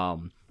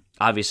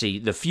 Obviously,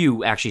 the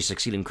few actually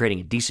succeed in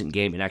creating a decent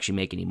game and actually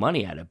make any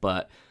money at it,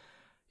 but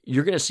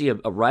you're going to see a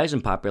rise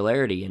in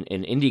popularity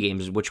in indie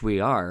games, which we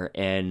are,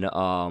 and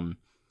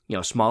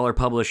smaller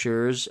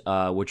publishers,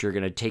 which are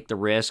going to take the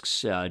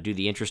risks, do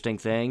the interesting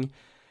thing.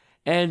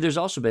 And there's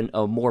also been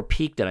a more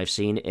peak that I've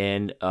seen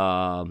in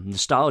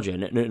nostalgia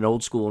and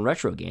old school and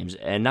retro games,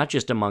 and not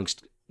just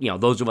amongst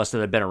those of us that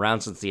have been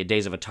around since the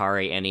days of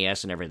Atari,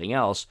 NES, and everything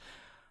else.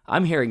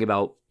 I'm hearing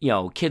about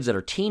kids that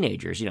are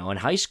teenagers, in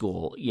high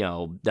school,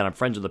 that I'm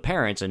friends with the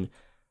parents, and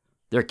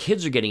their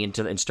kids are getting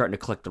into and starting to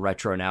collect the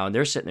retro now, and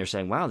they're sitting there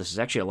saying, "Wow, this is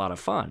actually a lot of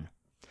fun."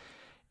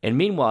 And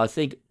meanwhile, I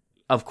think,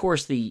 of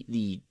course,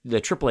 the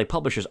AAA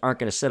publishers aren't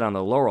going to sit on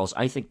the laurels.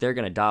 I think they're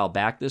going to dial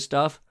back this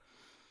stuff.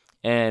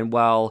 And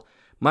while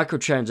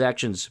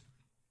microtransactions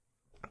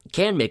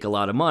can make a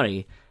lot of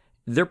money,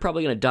 they're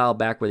probably going to dial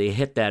back where they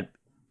hit that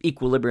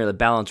equilibrium, the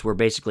balance, where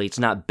basically it's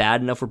not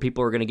bad enough where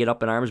people are going to get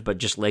up in arms, but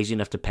just lazy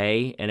enough to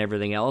pay and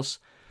everything else.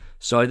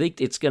 So I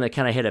think it's going to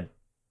kind of hit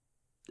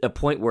a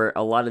point where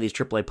a lot of these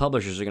AAA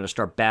publishers are going to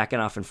start backing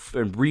off and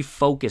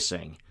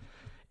refocusing.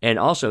 And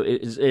also,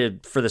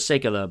 for the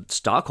sake of the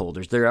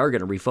stockholders, they are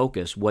going to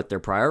refocus what their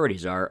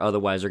priorities are.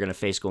 Otherwise, they're going to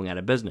face going out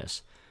of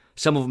business.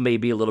 Some of them may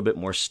be a little bit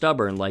more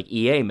stubborn, like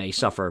EA may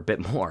suffer a bit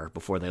more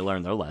before they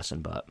learn their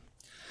lesson. But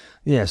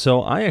yeah,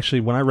 so I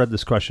actually, when I read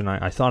this question,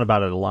 I thought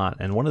about it a lot.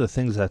 And one of the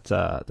things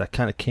that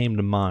kind of came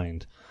to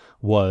mind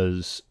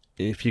was,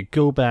 if you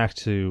go back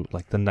to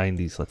like the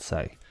 90s, let's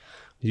say,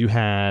 you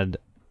had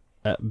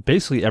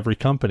basically every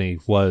company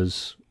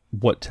was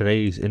what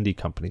today's indie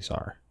companies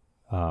are.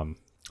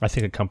 I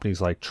think of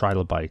companies like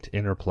Trilobite,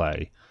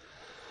 Interplay,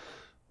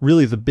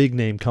 really the big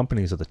name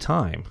companies at the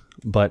time,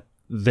 but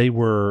they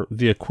were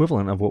the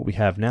equivalent of what we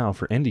have now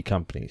for indie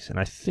companies. And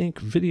I think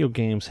video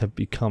games have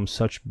become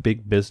such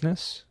big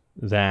business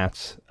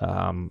that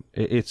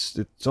it's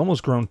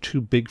almost grown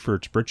too big for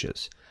its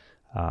britches.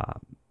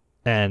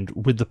 And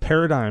with the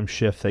paradigm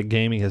shift that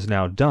gaming has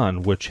now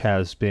done, which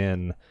has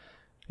been,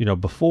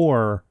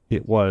 before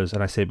it was,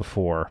 and I say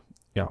before,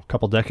 a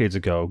couple decades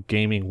ago,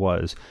 gaming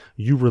was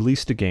you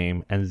released a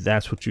game and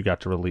that's what you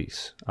got to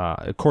release.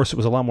 Of course, it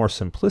was a lot more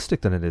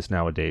simplistic than it is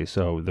nowadays.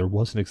 So there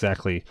wasn't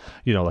exactly,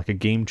 like a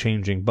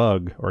game-changing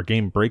bug or a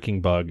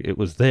game-breaking bug. It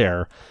was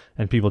there,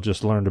 and people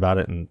just learned about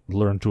it and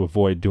learned to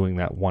avoid doing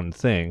that one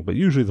thing. But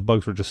usually the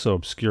bugs were just so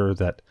obscure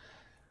that,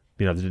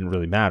 they didn't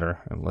really matter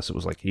unless it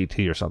was like ET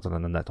or something,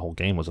 and then that whole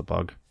game was a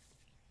bug.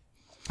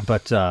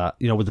 But,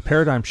 with the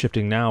paradigm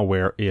shifting now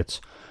where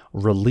it's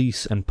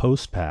release and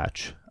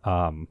post-patch,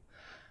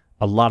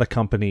 a lot of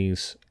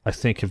companies, I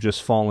think, have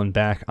just fallen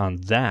back on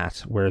that,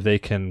 where they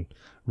can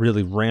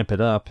really ramp it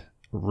up,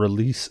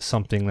 release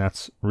something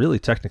that's really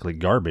technically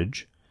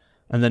garbage,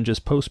 and then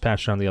just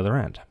post-patch it on the other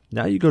end.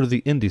 Now you go to the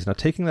indies. Now,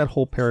 taking that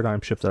whole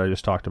paradigm shift that I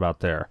just talked about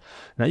there,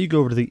 now you go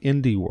over to the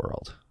indie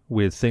world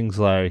with things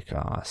like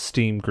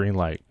Steam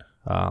Greenlight.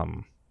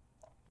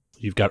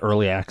 You've got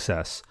early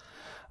access.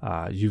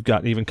 You've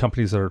got even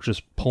companies that are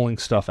just pulling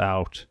stuff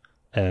out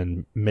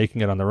and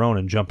making it on their own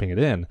and jumping it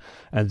in.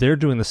 And they're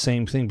doing the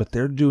same thing, but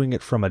they're doing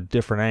it from a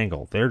different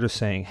angle. They're just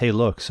saying, hey,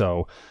 look,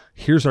 so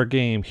here's our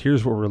game.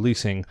 Here's what we're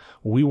releasing.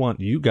 We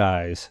want you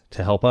guys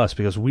to help us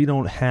because we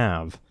don't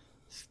have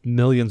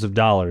millions of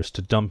dollars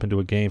to dump into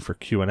a game for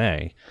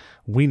Q&A.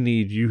 We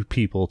need you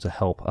people to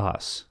help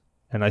us.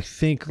 And I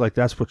think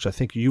that's what I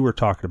think you were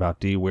talking about,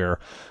 D, where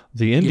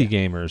the indie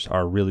gamers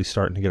are really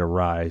starting to get a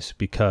rise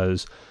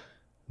because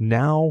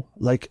now,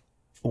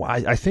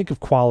 I think of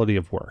quality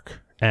of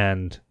work.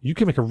 And you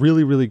can make a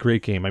really, really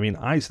great game. I mean,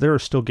 there are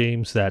still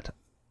games that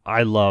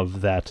I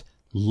love that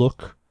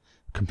look,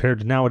 compared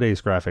to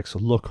nowadays graphics,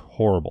 look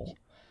horrible.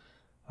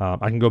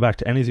 I can go back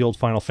to any of the old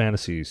Final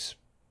Fantasies,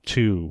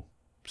 2,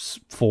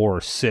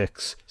 4,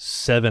 6,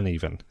 7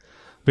 even.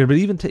 But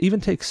even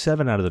take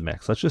 7 out of the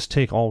mix. Let's just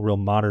take all real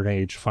modern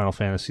age Final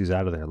Fantasies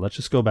out of there. Let's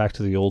just go back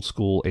to the old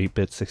school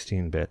 8-bit,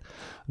 16-bit.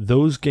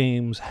 Those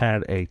games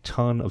had a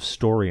ton of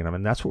story in them,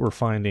 and that's what we're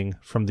finding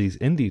from these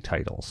indie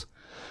titles.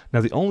 Now,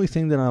 the only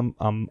thing that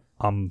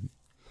I'm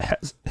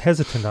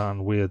hesitant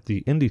on with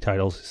the indie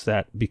titles is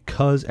that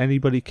because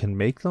anybody can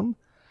make them,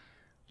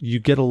 you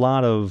get a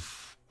lot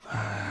of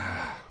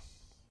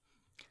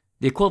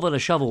the equivalent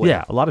of shovelware.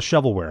 Yeah, a lot of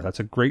shovelware. That's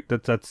a great.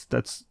 That's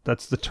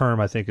the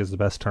term I think is the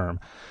best term.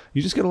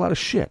 You just get a lot of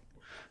shit.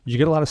 You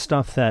get a lot of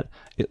stuff that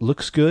it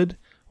looks good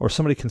or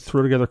somebody can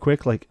throw together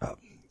quick. Like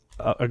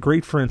a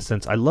great, for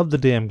instance, I love the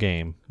damn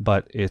game,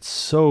 but it's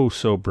so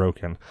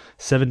broken.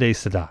 7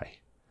 Days to Die.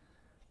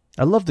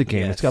 I love the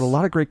game. Yes. It's got a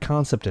lot of great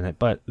concept in it,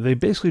 but they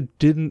basically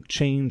didn't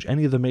change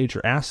any of the major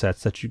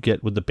assets that you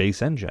get with the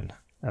base engine.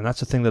 And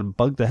that's the thing that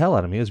bugged the hell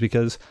out of me, is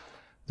because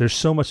there's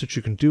so much that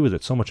you can do with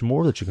it, so much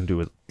more that you can do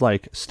with it.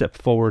 Like step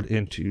forward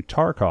into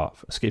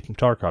Tarkov, Escape from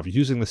Tarkov,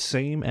 using the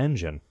same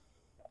engine.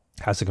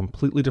 Has a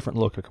completely different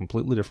look, a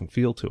completely different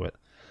feel to it.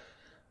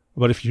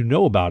 But if you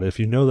know about it, if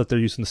you know that they're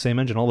using the same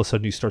engine, all of a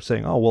sudden you start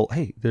saying, oh, well,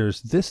 hey,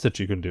 there's this that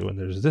you can do, and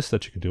there's this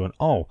that you can do, and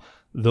oh,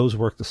 those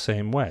work the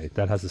same way.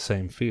 That has the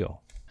same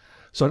feel.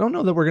 So I don't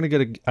know that we're going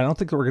to get I don't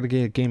think that we're going to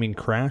get a gaming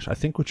crash. I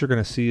think what you're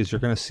going to see is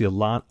you're going to see a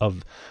lot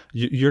of,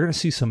 you're going to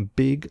see some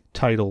big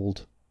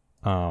titled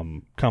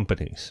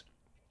companies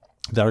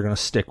that are going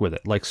to stick with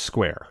it, like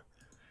Square.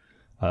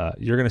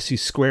 You're going to see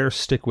Square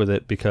stick with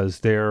it because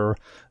their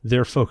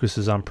focus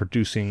is on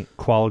producing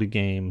quality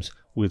games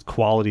with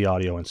quality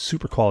audio and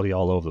super quality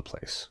all over the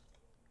place.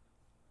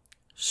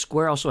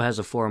 Square also has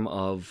a form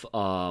of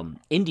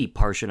indie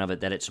portion of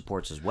it that it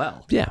supports as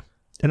well. Yeah,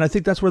 and I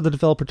think that's where the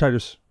developer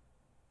titles...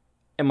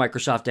 And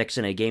Microsoft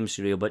G.N.A Game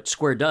Studio, but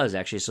Square does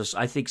actually. So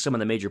I think some of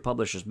the major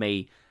publishers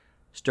may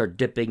start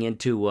dipping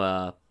into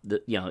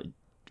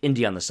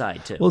indie on the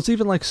side too. Well, it's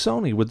even like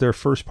Sony with their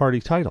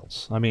first-party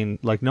titles. I mean,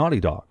 like Naughty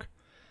Dog.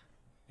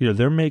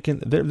 They're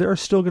making. There are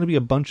still going to be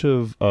a bunch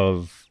of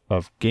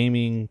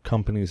gaming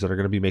companies that are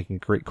going to be making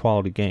great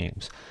quality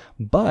games.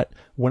 But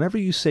whenever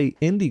you say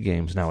indie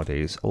games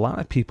nowadays, a lot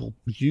of people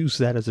use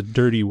that as a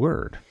dirty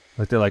word.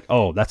 Like they're like,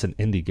 "Oh, that's an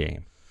indie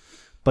game."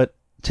 But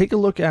take a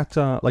look at,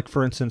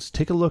 for instance,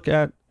 take a look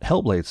at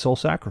Hellblade: Soul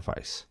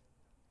Sacrifice.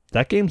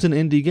 That game's an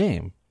indie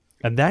game,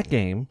 and that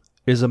game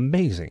is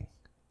amazing.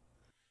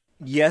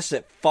 Yes,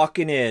 it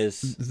fucking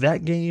is.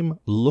 That game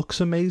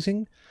looks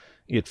amazing.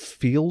 It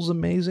feels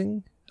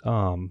amazing.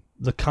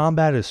 The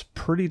combat is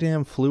pretty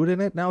damn fluid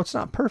in it. Now, it's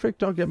not perfect,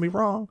 don't get me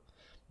wrong,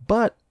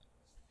 but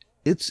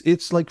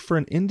it's like for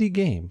an indie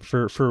game,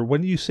 for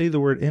when you say the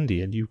word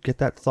indie and you get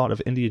that thought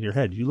of indie in your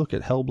head, you look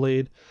at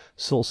Hellblade: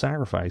 Soul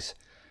Sacrifice,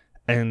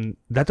 and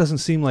that doesn't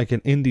seem like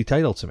an indie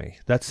title to me.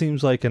 That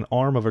seems like an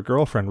arm of a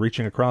girlfriend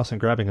reaching across and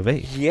grabbing a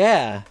vape.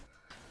 Yeah.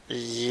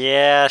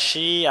 Yeah,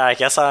 I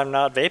guess I'm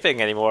not vaping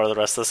anymore the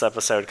rest of this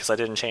episode because I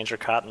didn't change her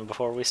cotton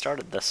before we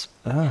started this.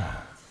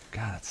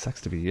 God, it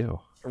sucks to be you.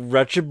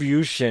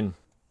 Retribution.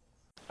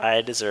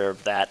 I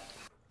deserve that.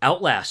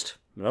 Outlast,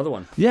 another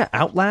one. Yeah,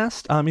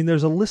 Outlast. I mean,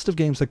 there's a list of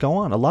games that go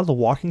on. A lot of the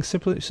walking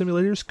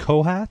simulators,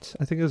 Kohat,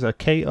 I think it's a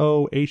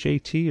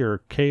Kohat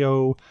or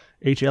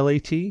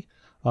Kohlat,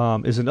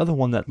 is another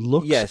one that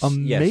looks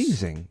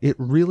amazing. Yes. It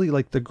really,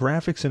 like the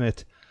graphics in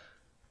it,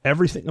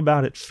 everything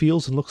about it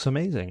feels and looks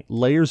amazing.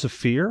 Layers of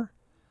Fear,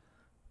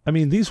 I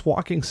mean, these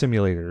walking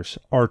simulators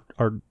are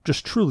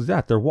just truly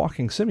that. They're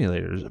walking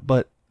simulators,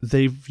 but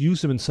they've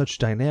used them in such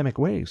dynamic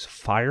ways.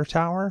 Fire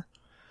Tower.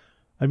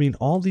 I mean,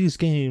 all these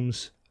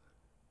games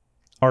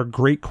are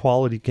great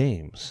quality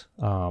games.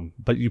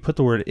 But you put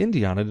the word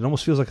indie on it, it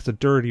almost feels like it's a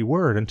dirty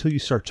word until you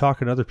start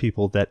talking to other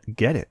people that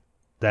get it,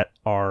 that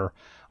are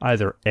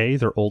either A,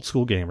 they're old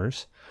school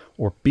gamers,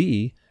 or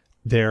B,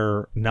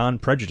 they're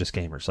non-prejudice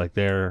gamers. Like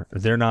they're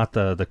not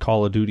the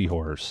Call of Duty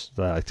whores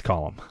that I like to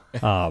call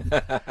them.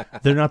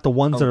 They're not the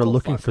ones that are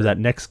looking for that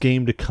next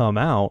game to come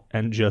out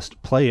and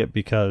just play it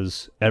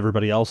because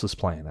everybody else is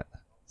playing it.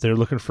 They're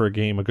looking for a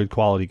good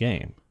quality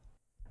game.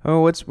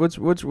 Oh,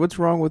 what's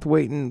wrong with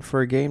waiting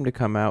for a game to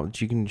come out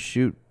that you can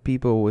shoot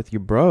people with your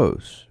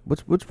bros?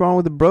 What's wrong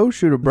with the bro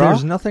shooter, bro?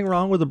 There's nothing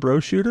wrong with a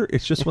bro shooter.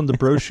 It's just when the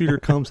bro shooter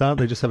comes out,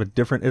 they just have a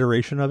different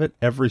iteration of it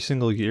every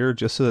single year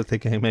just so that they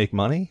can make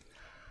money.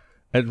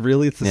 And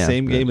really, it's the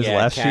same game as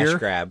last year. Cash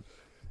grab.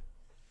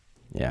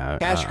 Yeah,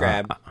 Cash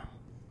grab.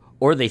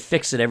 Or they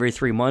fix it every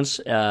 3 months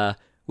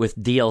with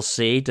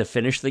DLC to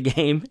finish the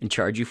game and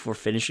charge you for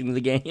finishing the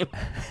game.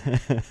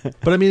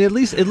 But I mean, at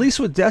least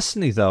with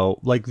Destiny though,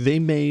 like they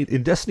made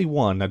in Destiny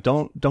 1. Now,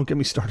 don't get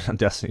me started on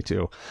Destiny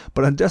 2,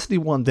 but on Destiny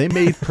 1, they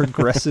made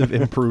progressive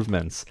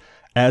improvements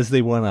as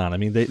they went on. I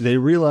mean, they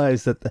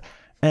realized that.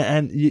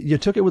 And you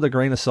took it with a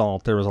grain of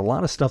salt. There was a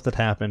lot of stuff that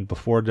happened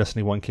before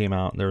Destiny 1 came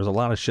out, and there was a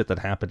lot of shit that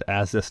happened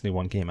as Destiny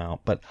 1 came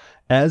out. But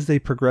as they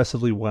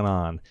progressively went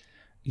on,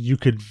 you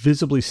could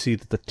visibly see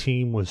that the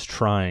team was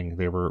trying.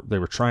 They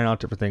were trying out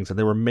different things, and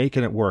they were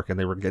making it work, and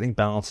they were getting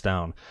balanced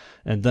down.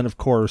 And then, of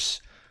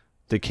course,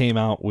 they came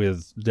out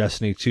with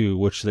Destiny 2,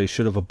 which they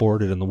should have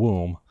aborted in the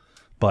womb.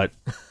 But,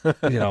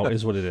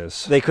 is what it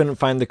is. They couldn't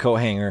find the coat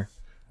hanger.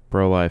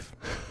 Bro life.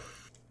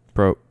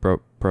 Bro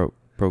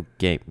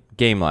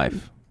game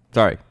life.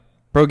 Sorry.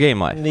 Bro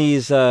game life.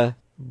 These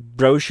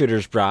bro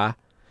shooters, brah.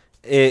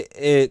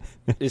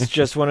 It's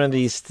just one of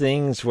these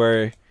things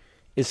where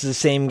it's the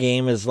same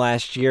game as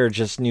last year,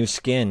 just new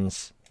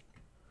skins.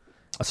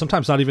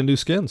 Sometimes not even new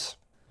skins.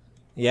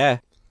 Yeah.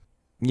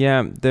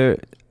 Yeah,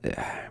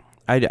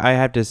 I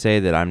have to say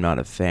that I'm not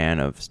a fan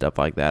of stuff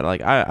like that.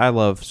 Like I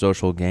love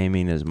social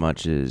gaming as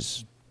much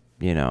as,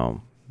 I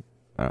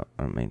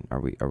mean,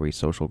 are we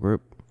social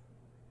group?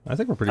 I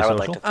think we're pretty I social.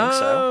 would like to think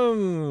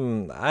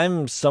so.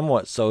 I'm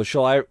somewhat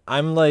social.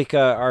 I'm like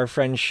our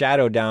friend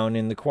Shadow down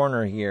in the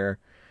corner here.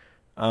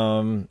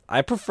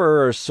 I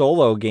prefer a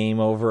solo game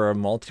over a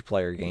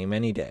multiplayer game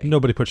any day.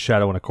 Nobody puts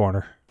Shadow in a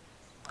corner.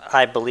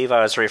 I believe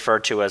I was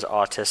referred to as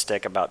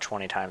autistic about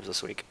 20 times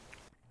this week.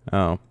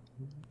 Oh,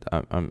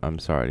 I'm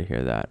sorry to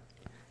hear that.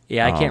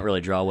 Yeah, I can't really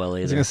draw well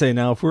either. I was going to say,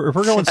 now, if we're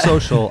going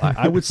social,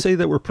 I would say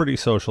that we're pretty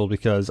social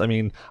because, I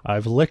mean,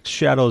 I've licked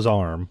Shadow's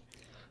arm.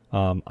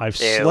 I've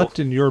slept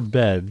in your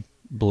bed,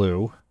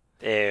 Blue.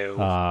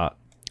 Ew.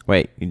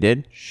 Wait, you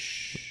did?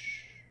 Shh.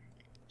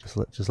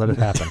 Just let it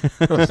happen.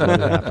 Just let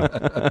it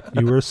happen.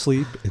 You were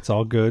asleep. It's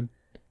all good.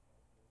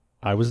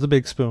 I was the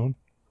big spoon.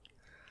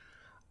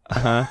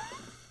 Uh-huh.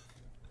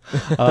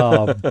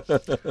 I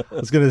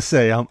was gonna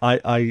say,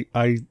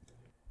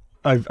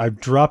 I've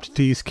dropped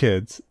D's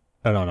kids.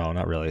 Oh, no,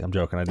 not really. I'm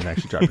joking. I didn't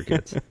actually drop your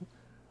kids.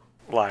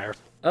 Liar.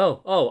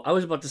 Oh, I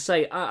was about to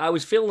say, I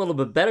was feeling a little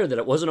bit better that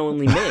it wasn't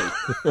only me.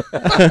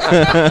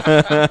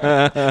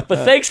 But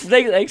thanks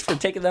for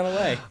taking that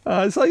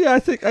away. So yeah, I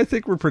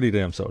think we're pretty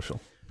damn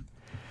social.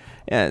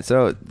 Yeah,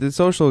 so the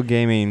social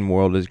gaming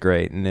world is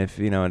great, and if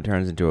it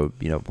turns into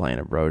playing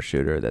a bro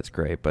shooter, that's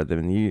great. But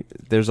then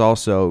there's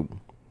also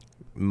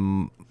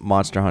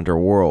Monster Hunter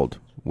World,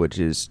 which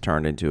is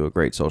turned into a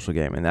great social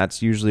game, and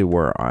that's usually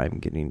where I'm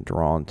getting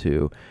drawn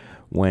to,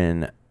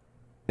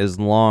 as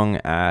long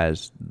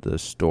as the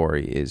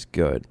story is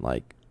good.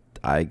 Like,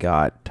 I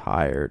got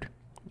tired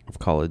of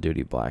Call of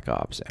Duty Black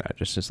Ops, and I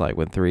just like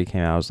when 3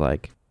 came out, I was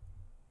like,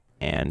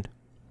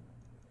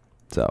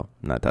 so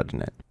I'm not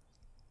touching it.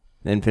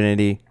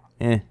 Infinity,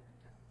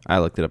 I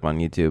looked it up on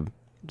YouTube.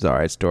 It's an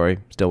alright story.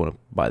 Still want to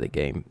buy the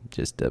game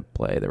just to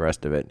play the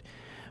rest of it.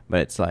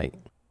 But it's like,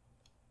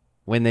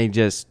 when they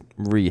just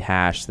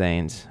rehash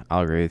things,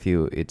 I'll agree with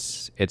you,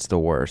 it's the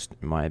worst,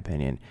 in my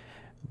opinion.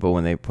 But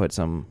when they put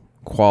some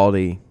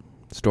quality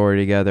story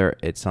together,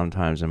 it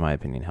sometimes, in my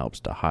opinion,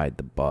 helps to hide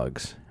the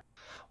bugs.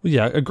 Well,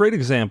 yeah, a great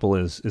example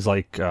is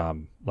like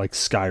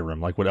Skyrim,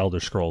 like what Elder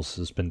Scrolls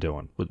has been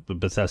doing, what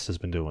Bethesda's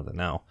been doing with it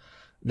now.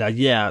 Now,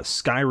 yeah,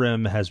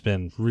 Skyrim has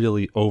been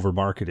really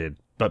over-marketed,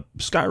 but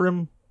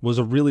Skyrim was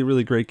a really,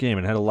 really great game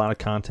and had a lot of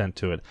content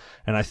to it.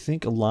 And I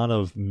think a lot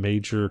of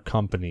major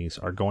companies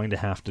are going to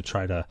have to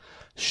try to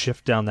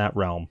shift down that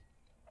realm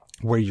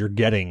where you're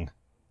getting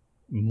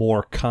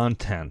more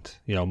content,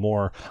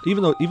 more,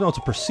 even though it's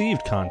a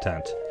perceived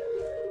content.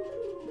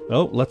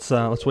 Oh, let's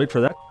wait for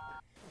that.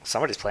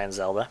 Somebody's playing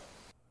Zelda.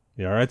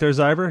 You all right there,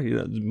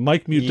 Zyber?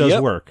 Mic mute does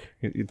work.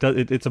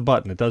 It's a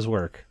button. It does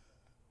work.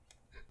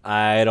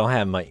 I don't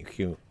have mic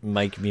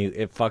mute.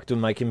 It fucked with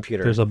my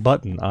computer. There's a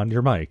button on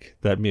your mic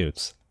that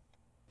mutes.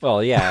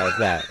 Well, yeah,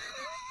 that.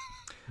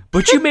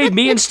 But you made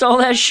me install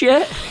that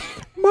shit?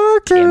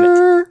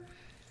 Marker!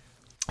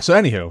 So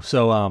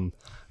anywho,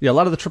 yeah, a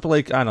lot of the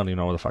AAA. I don't even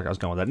know where the fuck I was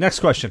going with that. Next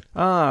question.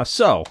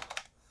 So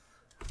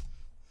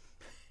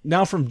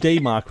now from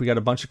Daymok, we got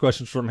a bunch of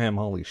questions from him.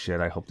 Holy shit!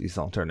 I hope these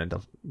don't turn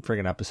into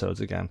friggin'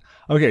 episodes again.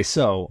 Okay,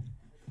 so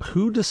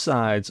who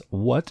decides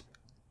what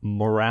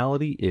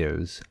morality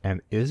is,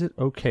 and is it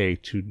okay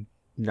to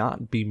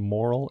not be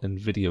moral in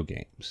video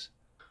games?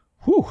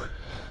 Whew.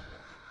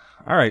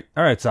 All right,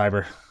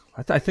 Cyber.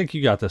 I think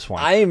you got this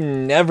one.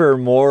 I'm never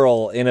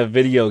moral in a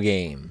video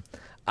game.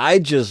 I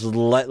just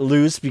let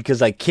loose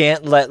because I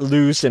can't let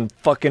loose in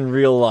fucking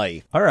real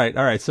life. All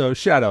right. So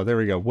Shadow, there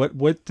we go.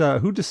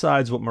 Who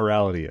decides what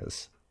morality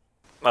is?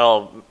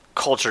 Well,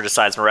 culture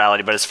decides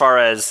morality, but as far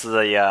as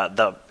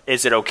the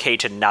is it okay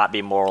to not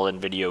be moral in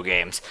video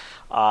games?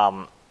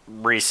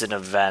 Recent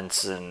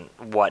events and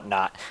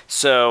whatnot.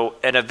 So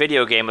in a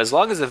video game, as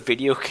long as the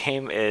video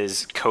game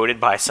is coded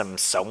by some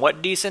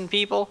somewhat decent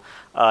people,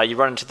 you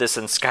run into this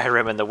in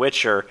Skyrim and The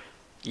Witcher.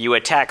 You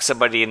attack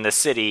somebody in the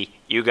city,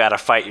 you got to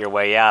fight your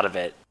way out of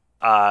it.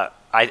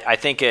 I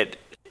think it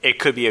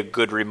could be a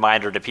good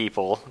reminder to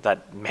people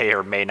that may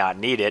or may not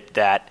need it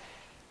that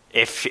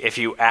if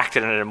you act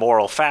in an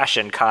immoral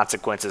fashion,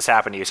 consequences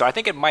happen to you. So I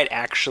think it might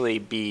actually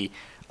be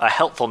a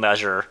helpful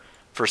measure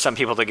for some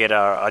people to get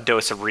a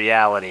dose of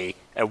reality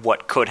and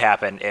what could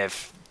happen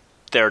if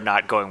they're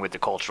not going with the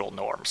cultural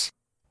norms.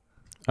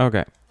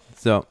 Okay,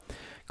 so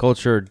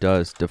culture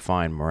does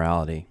define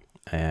morality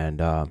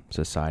and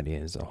society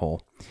as a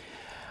whole.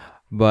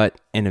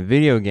 But in a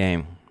video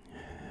game,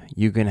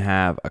 you can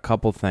have a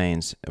couple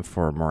things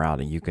for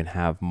morality. You can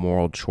have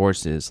moral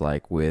choices,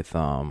 like with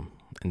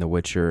in The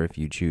Witcher, if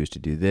you choose to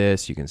do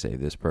this, you can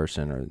save this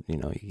person, or you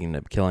can end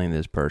up killing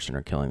this person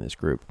or killing this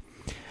group.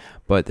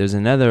 But there's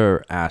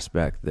another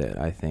aspect that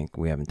I think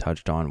we haven't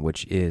touched on,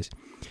 which is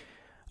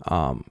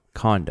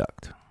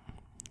conduct.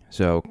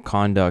 So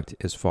conduct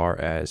as far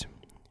as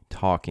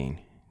talking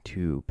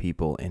to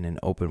people in an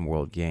open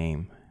world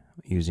game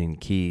using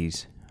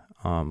keys,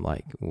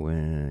 like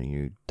when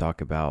you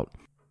talk about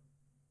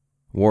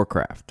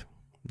Warcraft,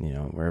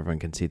 where everyone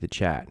can see the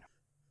chat.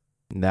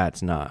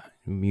 That's not,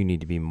 you need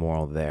to be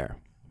moral there.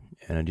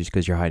 And just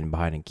because you're hiding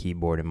behind a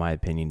keyboard, in my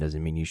opinion,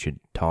 doesn't mean you should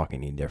talk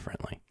any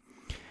differently.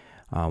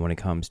 When it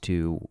comes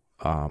to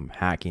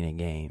hacking a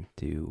game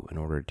in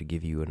order to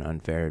give you an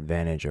unfair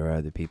advantage over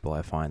other people,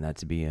 I find that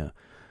to be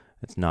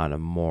it's not a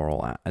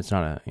moral, it's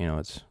not a,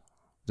 it's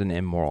an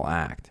immoral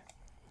act.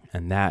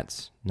 And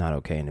that's not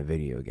okay in a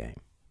video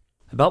game.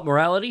 About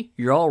morality,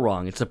 you're all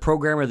wrong. It's the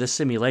programmer of this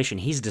simulation.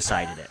 He's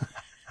decided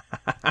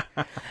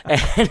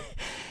it.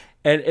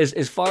 and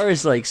as far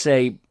as, like,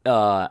 say,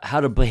 how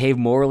to behave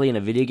morally in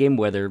a video game,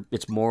 whether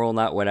it's moral,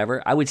 not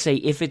whatever, I would say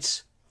if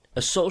it's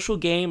a social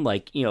game,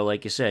 like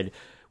you said,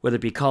 whether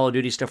it be Call of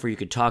Duty stuff where you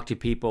could talk to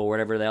people or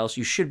whatever else,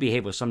 you should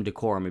behave with some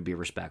decorum and be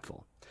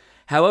respectful.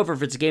 However,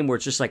 if it's a game where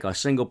it's just like a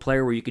single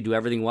player where you could do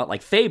everything you want,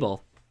 like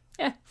Fable,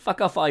 fuck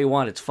off all you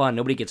want. It's fun.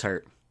 Nobody gets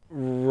hurt.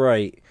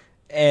 Right.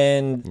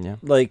 And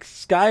like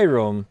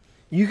Skyrim,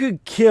 you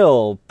could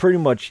kill pretty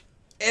much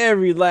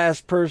every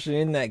last person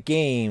in that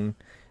game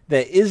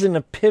that isn't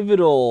a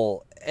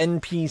pivotal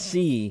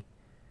NPC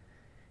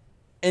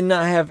and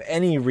not have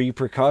any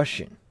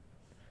repercussion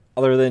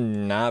other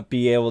than not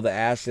be able to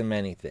ask them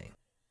anything.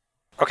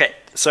 Okay,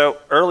 so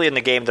early in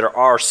the game, there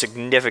are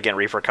significant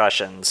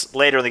repercussions.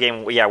 Later in the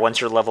game,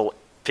 once you're level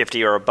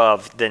 50 or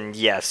above, then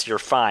yes, you're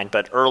fine.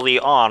 But early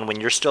on, when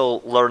you're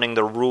still learning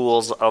the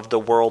rules of the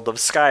world of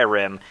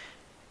Skyrim,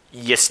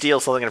 you steal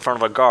something in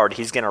front of a guard,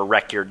 he's going to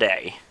wreck your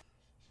day.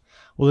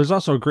 Well, there's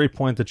also a great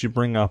point that you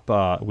bring up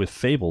with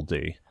Fable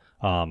D.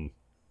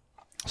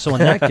 So in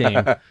that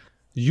game,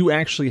 you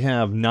actually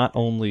have not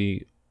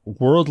only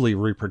worldly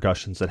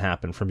repercussions that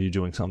happen from you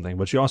doing something,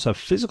 but you also have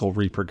physical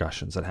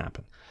repercussions that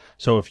happen.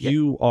 So if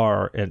you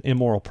are an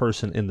immoral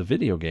person in the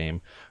video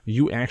game,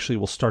 you actually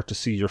will start to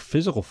see your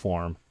physical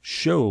form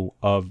show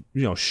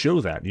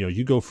that.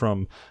 You go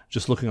from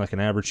just looking like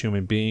an average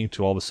human being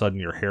to all of a sudden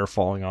your hair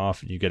falling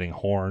off and you getting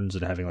horns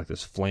and having like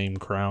this flame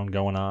crown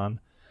going on.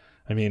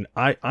 I mean,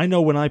 I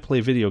know when I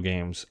play video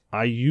games,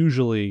 I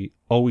usually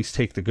always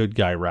take the good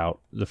guy route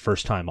the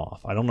first time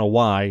off. I don't know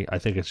why. I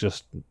think it's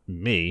just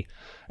me.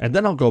 And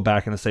then I'll go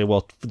back and say,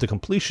 well, the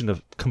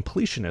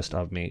completionist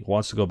of me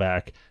wants to go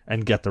back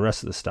and get the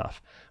rest of the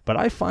stuff. But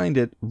I find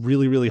it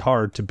really, really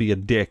hard to be a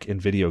dick in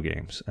video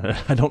games.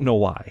 I don't know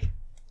why.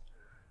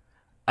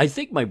 I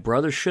think my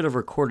brother should have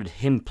recorded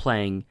him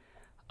playing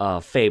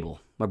Fable.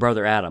 My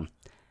brother Adam.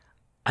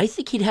 I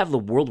think he'd have the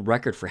world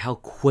record for how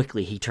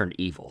quickly he turned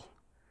evil.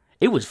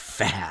 It was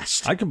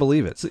fast. I can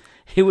believe it.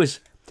 It was.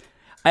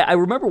 I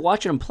remember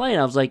watching him play,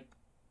 and I was like,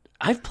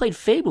 I've played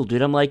Fable,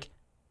 dude. I'm like,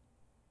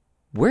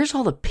 where's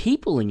all the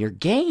people in your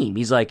game?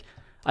 He's like,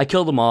 I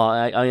killed them all.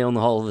 I own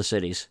the whole of the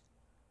cities.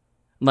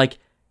 I'm like,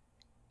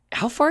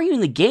 how far are you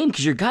in the game?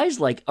 Because your guy's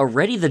like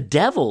already the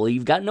devil.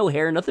 You've got no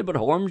hair, nothing but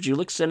horns. You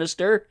look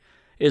sinister.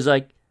 He's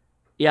like,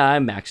 yeah,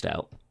 I'm maxed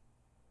out.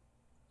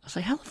 I was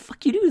like, how the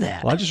fuck you do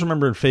that? Well, I just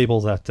remember in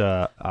Fable that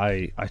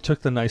I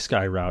took the nice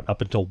guy route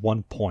up until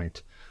one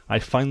point. I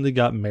finally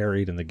got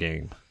married in the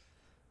game.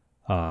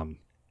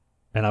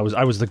 And I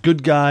was the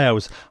good guy.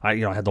 I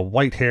had the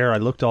white hair. I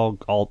looked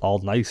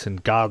all nice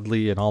and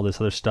godly and all this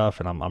other stuff.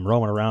 And I'm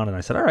roaming around, and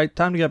I said, all right,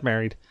 time to get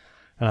married.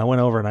 And I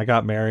went over and I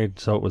got married.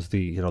 So it was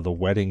the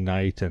wedding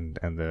night and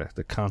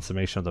the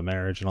consummation of the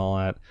marriage and all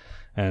that.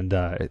 And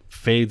it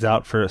fades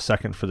out for a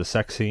second for the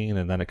sex scene,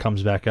 and then it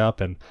comes back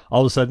up, and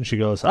all of a sudden she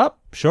goes, up,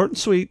 short and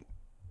sweet.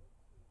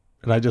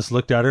 And I just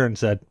looked at her and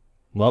said,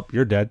 well,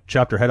 you're dead.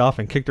 Chopped her head off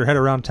and kicked her head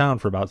around town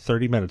for about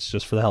 30 minutes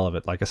just for the hell of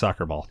it, like a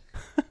soccer ball.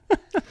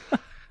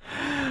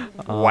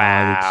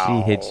 Wow.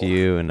 She hit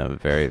you in a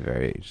very,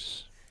 very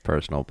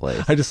personal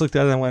place. I just looked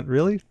at it and went,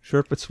 really?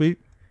 Short but sweet?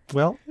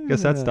 Well, I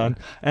guess that's done.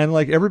 And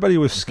like everybody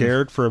was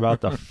scared for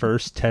about the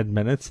first 10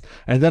 minutes.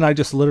 And then I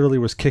just literally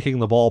was kicking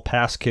the ball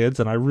past kids.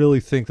 And I really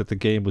think that the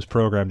game was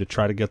programmed to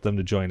try to get them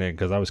to join in,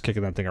 because I was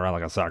kicking that thing around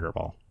like a soccer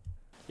ball.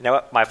 You know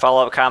what? My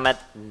follow-up comment,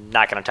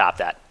 not going to top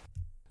that.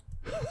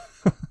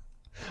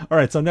 All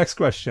right, so next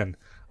question.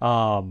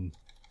 What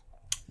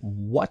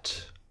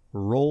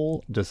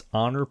role does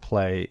honor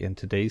play in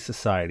today's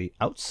society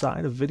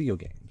outside of video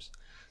games?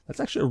 That's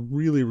actually a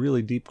really,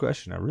 really deep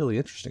question, a really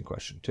interesting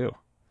question, too.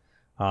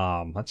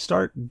 Let's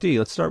start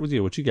with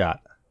you. What you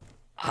got?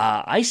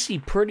 I see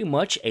pretty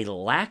much a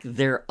lack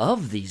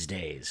thereof these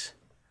days.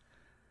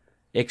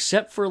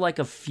 Except for like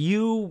a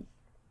few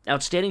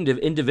outstanding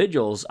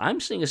individuals,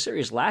 I'm seeing a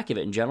serious lack of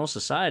it in general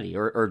society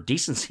or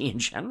decency in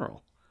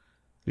general.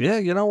 Yeah,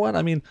 you know what?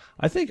 I mean,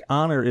 I think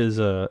honor is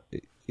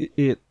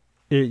it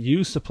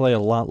used to play a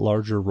lot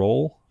larger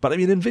role, but I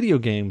mean, in video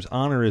games,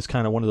 honor is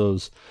kind of one of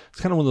those.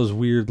 It's kind of one of those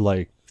weird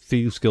like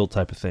thieves guild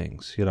type of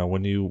things. You know,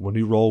 when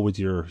you roll with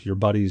your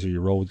buddies or you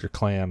roll with your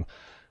clan,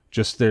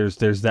 just there's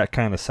that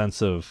kind of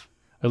sense of,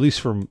 at least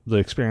from the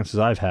experiences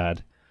I've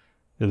had,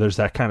 there's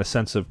that kind of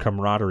sense of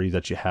camaraderie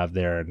that you have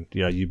there, and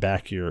you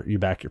back your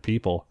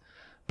people.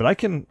 But I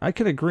can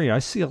agree. I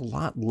see a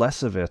lot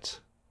less of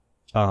it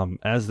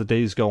as the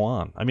days go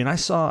on. I mean, I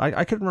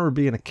can remember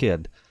being a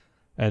kid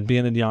and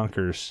being in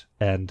Yonkers,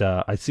 and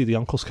I'd see the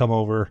uncles come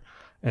over,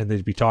 and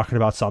they'd be talking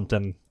about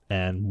something,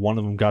 and one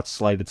of them got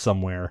slighted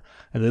somewhere,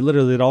 and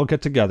they'd all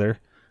get together,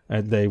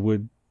 and they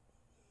would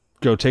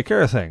go take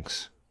care of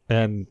things.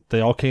 And they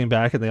all came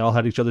back, and they all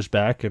had each other's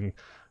back, and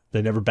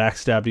they never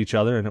backstabbed each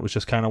other, and it was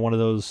just kind of one of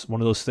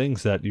those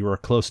things that you were a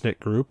close-knit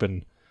group,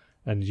 and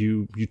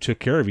you took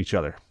care of each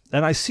other.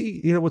 And I see,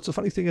 what's the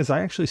funny thing is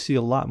I actually see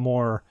a lot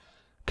more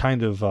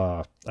kind of,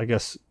 I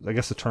guess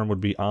the term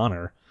would be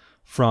honor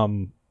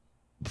from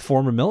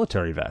former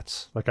military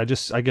vets. Like I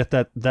get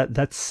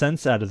that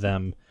sense out of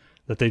them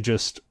that they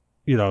just,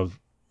 I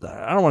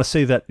don't want to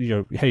say that,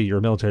 hey, you're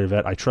a military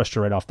vet, I trust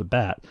you right off the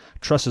bat.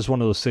 Trust is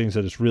one of those things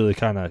that is really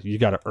kind of, you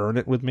got to earn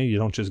it with me. You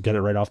don't just get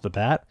it right off the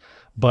bat.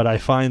 But I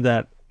find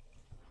that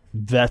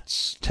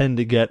vets tend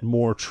to get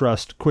more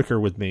trust quicker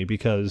with me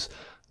because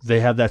they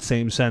have that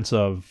same sense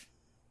of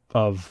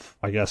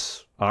I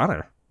guess,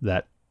 honor.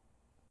 That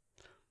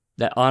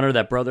honor,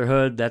 that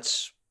brotherhood,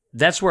 that's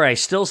where I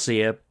still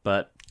see it,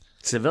 but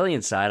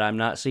civilian side, I'm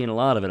not seeing a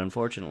lot of it,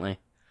 unfortunately.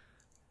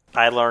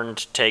 I learned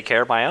to take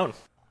care of my own.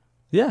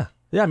 Yeah,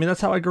 I mean, that's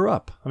how I grew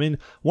up. I mean,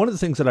 one of the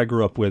things that I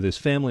grew up with is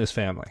family is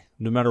family.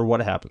 No matter what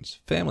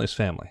happens, family is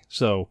family.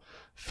 So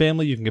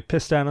family, you can get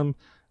pissed at them.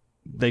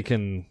 They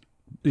can,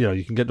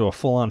 you can get into a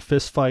full-on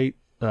fist fight,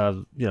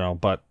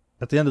 but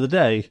at the end of the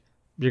day,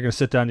 you're going to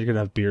sit down, you're going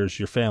to have beers,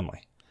 your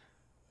family.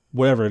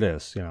 Whatever it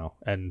is,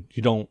 and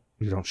you don't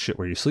shit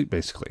where you sleep,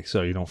 basically,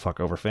 so you don't fuck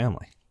over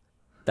family.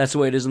 That's the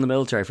way it is in the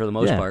military for the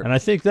most part. And I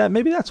think that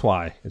maybe that's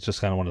why it's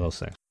just kind of one of those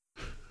things.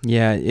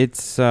 Yeah,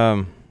 it's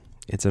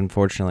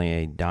unfortunately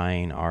a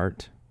dying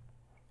art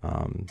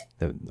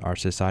that our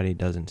society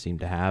doesn't seem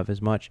to have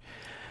as much.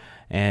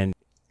 And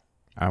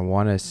I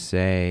want to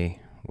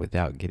say,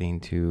 without getting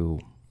too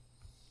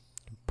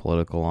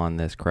political on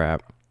this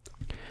crap,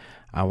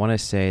 I want to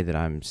say that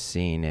I'm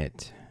seeing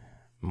it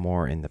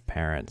more in the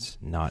parents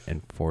not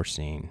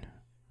enforcing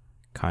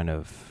kind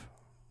of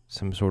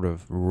some sort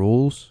of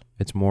rules.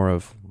 It's more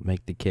of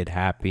make the kid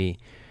happy,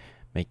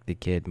 make the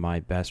kid my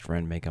best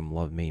friend, make him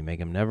love me, make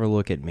him never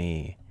look at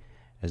me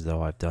as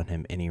though I've done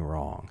him any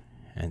wrong.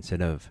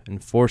 Instead of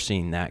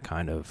enforcing that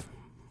kind of,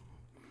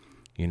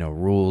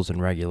 rules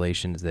and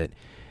regulations that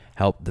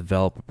help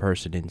develop a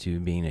person into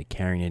being a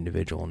caring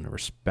individual and a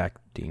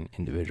respecting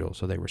individual.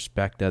 So they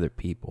respect other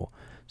people.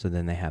 So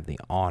then they have the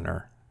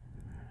honor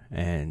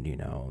and,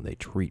 they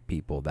treat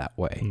people that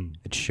way.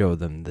 It show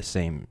them the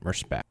same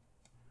respect.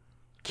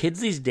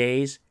 Kids these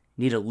days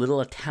need a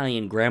little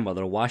Italian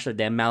grandmother to wash their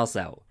damn mouths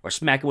out or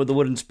smack it with a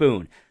wooden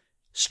spoon.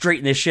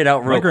 Straighten this shit out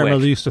real quick. My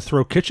grandmother used to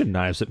throw kitchen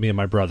knives at me and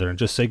my brother and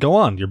just say, go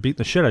on, you're beating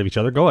the shit out of each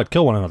other. Go ahead,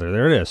 kill one another.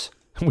 There it is.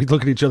 And we'd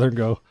look at each other and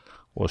go,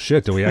 well,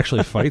 shit, do we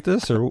actually fight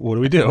this or what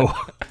do we do?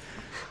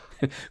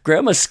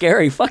 Grandma's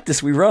scary. Fuck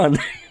this, we run.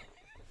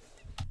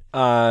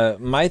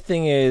 My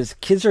thing is,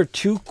 kids are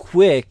too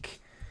quick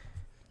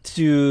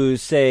to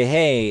say,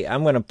 hey,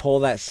 I'm going to pull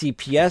that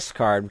CPS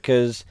card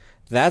because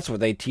that's what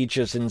they teach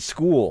us in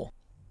school.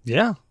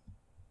 Yeah.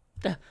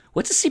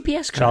 What's a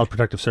CPS card? Child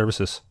Protective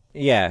Services.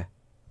 Yeah.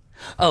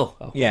 Oh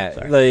yeah.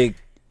 Sorry. Like,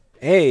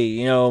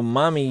 hey,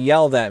 mommy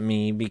yelled at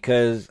me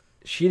because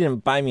she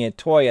didn't buy me a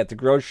toy at the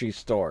grocery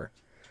store.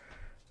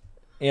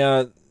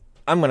 I'm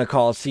going to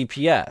call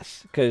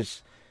CPS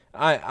because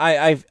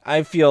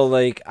I feel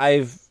like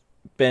I've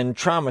been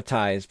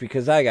traumatized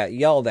because I got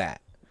yelled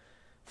at.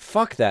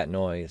 Fuck that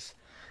noise.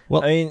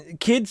 Well, I mean,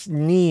 kids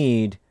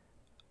need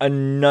a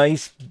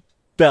nice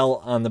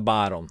belt on the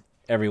bottom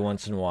every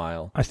once in a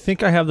while. I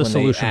think I have the when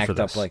solution they act for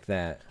this. up like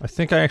that. I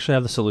think I actually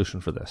have the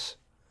solution for this.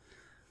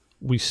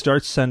 We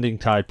start sending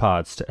Tide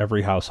Pods to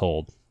every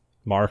household,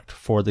 marked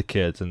for the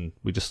kids, and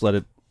we just let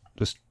it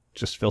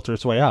just filter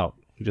its way out.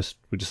 We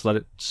just let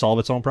it solve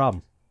its own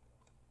problem.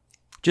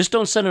 Just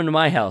don't send them to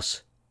my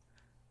house.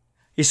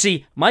 You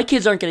see, my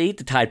kids aren't going to eat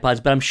the Tide Pods,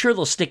 but I'm sure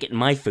they'll stick it in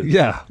my food.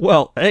 Yeah,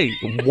 well, hey,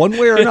 one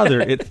way or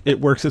another, it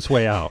works its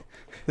way out.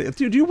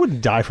 Dude, you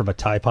wouldn't die from a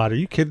Tide Pod. Are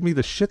you kidding me?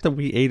 The shit that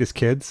we ate as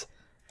kids?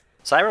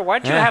 Cyber,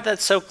 why'd you have that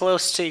so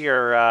close to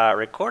your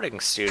recording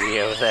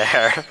studio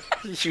there?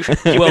 you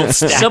Well, been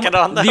stacking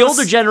on those? the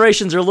older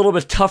generations are a little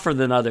bit tougher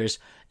than others.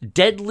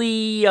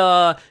 Deadly,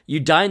 you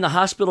die in the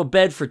hospital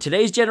bed for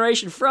today's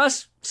generation. For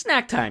us,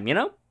 snack time,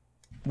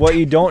 What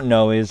you don't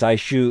know is I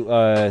shoot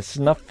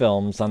snuff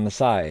films on the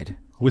side.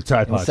 With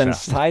Tide And Pods,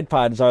 since yeah. Tide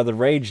Pods are the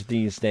rage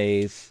these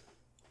days.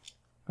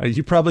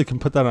 You probably can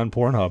put that on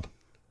Pornhub.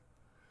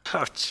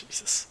 Oh,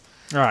 Jesus.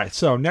 All right,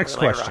 so next Like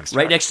a question. rock star.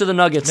 Right next to the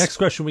Nuggets. Next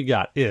question we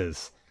got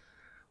is,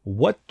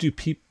 what do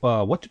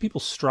people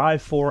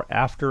strive for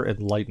after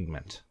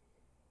enlightenment?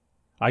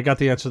 I got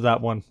the answer to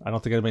that one. I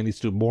don't think anybody needs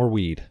to do more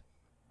weed.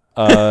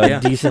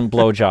 Decent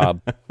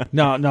blowjob.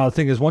 No. The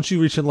thing is, once you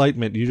reach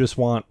enlightenment, you just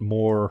want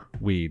more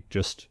weed.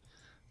 Just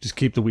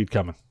keep the weed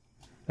coming,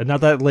 and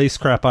not that lace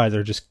crap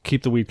either. Just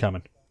keep the weed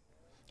coming.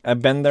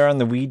 I've been there on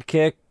the weed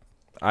kick.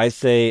 I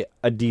say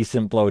a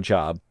decent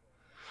blowjob.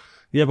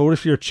 Yeah, but what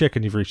if you're a chick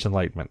and you've reached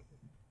enlightenment?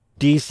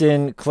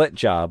 Decent clit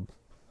job.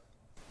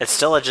 It's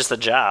still just a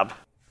job.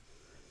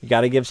 You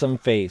got to give some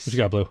face. What you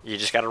got, Blue? You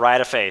just got to ride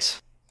a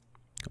face.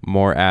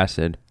 More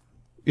acid.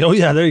 Oh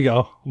yeah, there you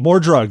go. More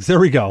drugs. There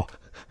we go.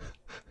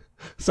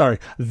 Sorry,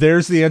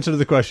 there's the answer to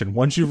the question.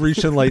 Once you've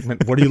reached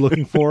enlightenment, what are you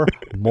looking for?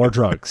 More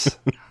drugs.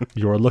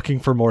 You're looking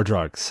for more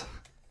drugs.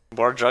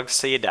 More drugs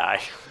till you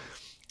die.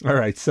 All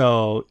right,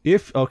 so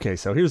here's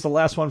the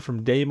last one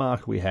from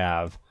Daymok we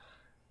have.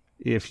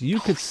 If you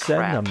could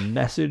send a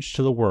message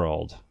to the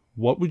world,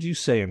 what would you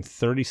say in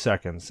 30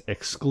 seconds,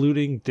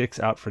 excluding dicks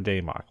out for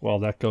Daymok? Well,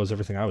 that goes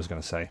everything I was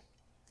going to say.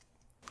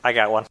 I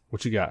got one.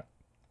 What you got?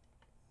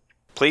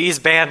 Please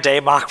ban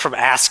Daymok from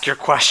Ask Your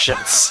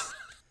Questions.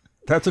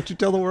 That's what you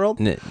tell the world?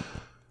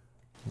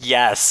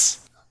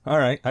 Yes. All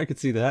right, I could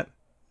see that.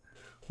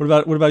 What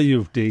about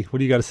you, D? What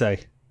do you got to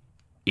say?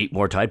 Eat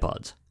more Tide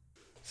Pods.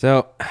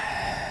 So,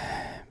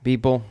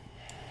 people,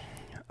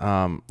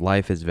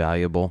 life is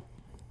valuable.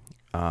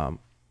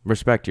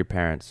 Respect your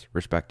parents.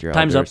 Respect your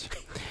Time's elders.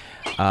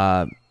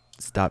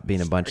 Stop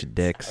being a bunch of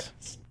dicks.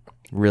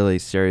 Really,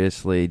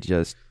 seriously,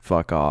 just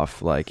fuck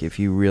off. Like, if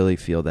you really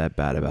feel that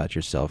bad about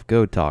yourself,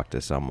 go talk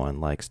to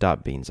someone. Like,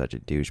 stop being such a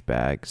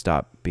douchebag.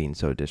 Stop being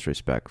so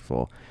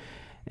disrespectful.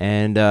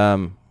 And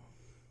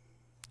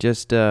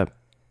just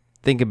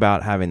think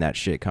about having that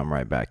shit come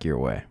right back your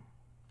way.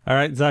 All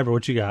right, Zyber,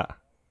 what you got?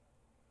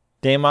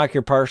 Daymok,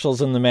 your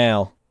parcel's in the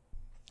mail.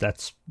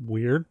 That's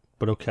weird,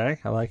 but okay.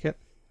 I like it.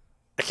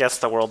 I guess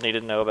the world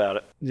needed to know about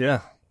it.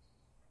 Yeah.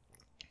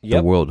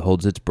 The world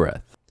holds its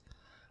breath.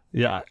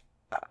 Yeah.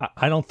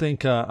 I don't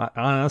think, I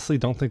honestly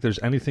don't think there's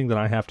anything that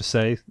I have to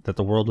say that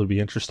the world would be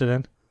interested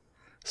in.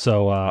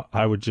 So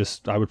I would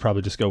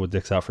probably just go with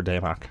dicks out for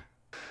Daymok.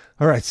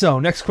 All right, so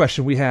next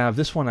question we have.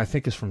 This one I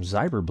think is from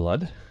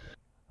Zyberblood.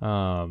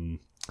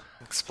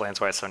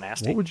 Explains why it's so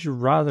nasty. What would you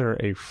rather,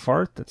 a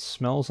fart that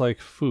smells like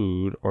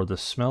food or the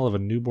smell of a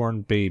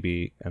newborn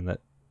baby and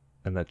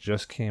that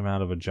just came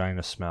out of a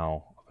vagina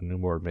smell of a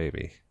newborn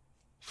baby?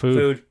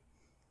 Food.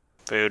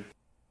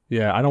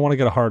 Yeah, I don't want to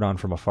get a hard on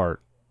from a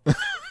fart.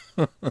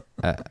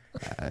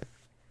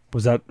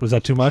 Was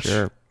that too much?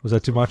 Sure. Was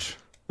that too much?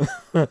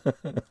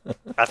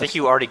 I think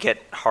you already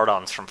get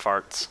hard-ons from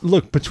farts.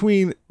 Look,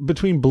 between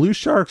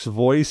Blueshark's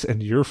voice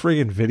and your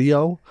friggin'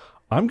 video,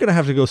 I'm going to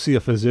have to go see a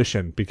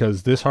physician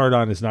because this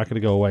hard-on is not going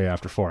to go away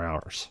after 4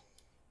 hours.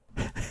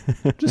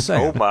 Just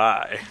saying. Oh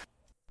my.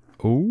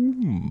 Oh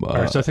my. All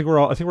right, so I think we're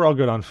all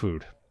good on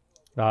food.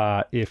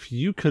 If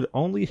you could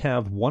only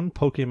have one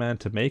Pokemon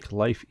to make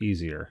life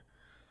easier,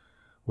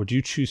 would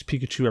you choose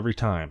Pikachu every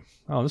time?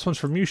 Oh, this one's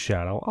from you,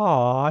 Shadow.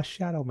 Aw,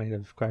 Shadow made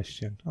a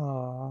question.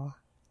 Aw.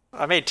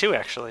 I made 2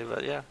 actually,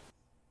 but yeah.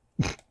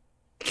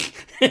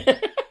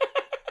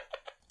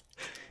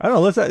 I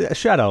don't know.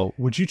 Shadow,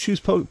 would you choose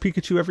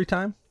Pikachu every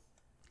time?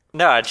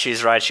 No, I'd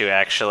choose Raichu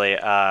actually.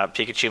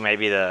 Pikachu may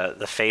be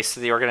the face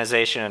of the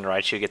organization, and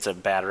Raichu gets a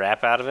bad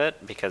rap out of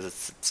it because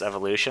it's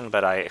evolution.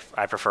 But I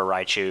prefer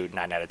Raichu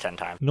 9 out of 10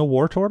 times. No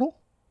Wartortle?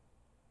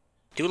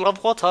 Do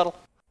love Wartortle.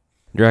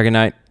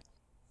 Dragonite.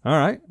 All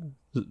right.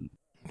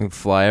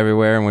 Fly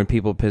everywhere, and when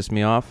people piss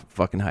me off,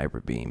 fucking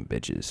Hyper Beam,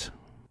 bitches.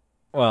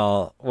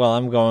 Well,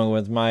 I'm going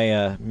with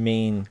my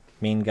main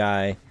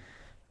guy.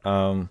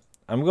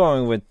 I I'm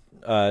going with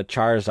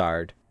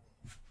Charizard.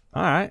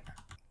 All right.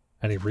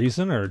 Any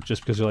reason, or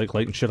just because you like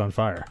lighting shit on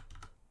fire?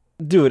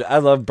 Dude, I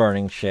love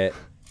burning shit.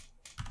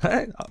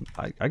 Hey,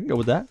 I can go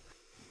with that.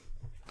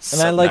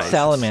 And I like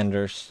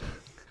salamanders.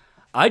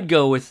 I'd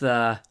go with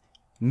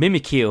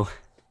Mimikyu.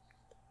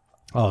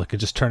 Oh, it could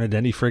just turn into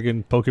any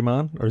friggin'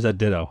 Pokemon, or is that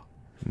Ditto?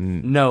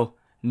 No,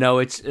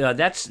 it's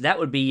that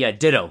would be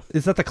Ditto.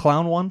 Is that the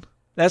clown one?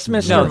 That's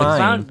Mr. No,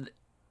 Mime.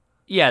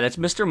 That's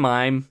Mr.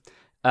 Mime.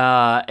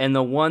 And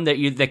the one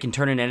that can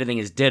turn into anything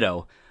is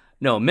Ditto.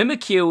 No,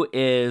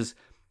 Mimikyu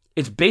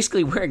it's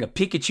basically wearing a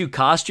Pikachu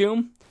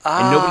costume,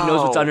 and nobody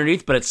knows what's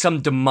underneath, but it's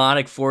some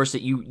demonic force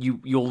that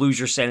you'll lose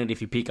your sanity if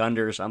you peek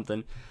under or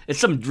something. It's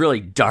some really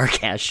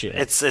dark ass shit.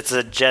 It's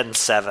a Gen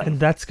 7. And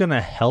that's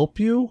gonna help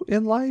you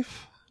in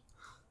life?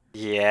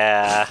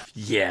 Yeah.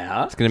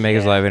 Yeah. It's gonna make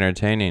his life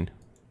entertaining.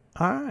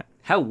 All right.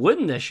 How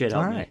wouldn't this shit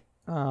help All me? right.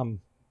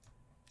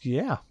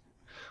 Yeah.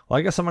 Well,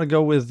 I guess I'm gonna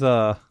go with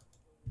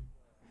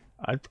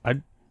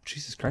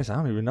Jesus Christ, I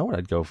don't even know what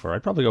I'd go for.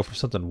 I'd probably go for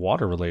something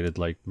water related,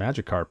 like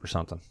Magikarp or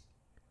something.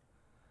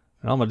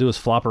 And all I'm gonna do is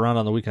flop around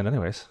on the weekend,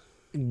 anyways.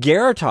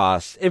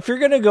 Gyarados. If you're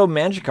gonna go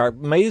Magikarp,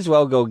 might as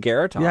well go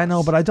Gyarados. Yeah, I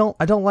know, but I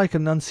don't like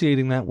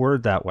enunciating that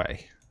word that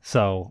way.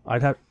 So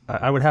I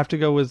would have to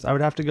go with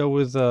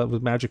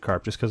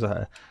Magikarp just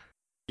because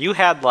You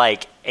had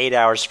like 8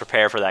 hours to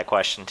prepare for that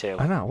question too.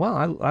 I know.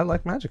 Well, I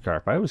like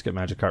Magikarp. I always get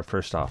Magikarp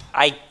first off.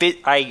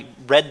 I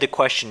read the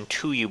question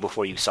to you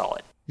before you saw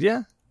it.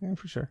 Yeah,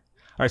 for sure.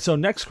 All right, so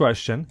next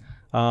question.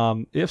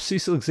 If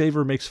Cecil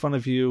Xavier makes fun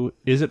of you,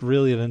 is it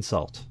really an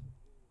insult?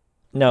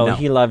 No,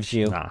 he loves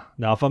you. Nah.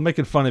 Now, if I'm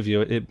making fun of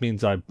you, it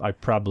means I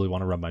probably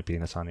want to rub my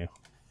penis on you.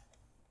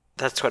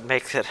 That's what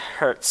makes it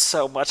hurt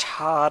so much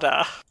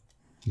harder.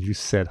 You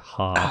said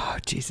hard. Oh,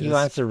 Jesus. He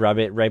wants to rub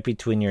it right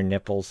between your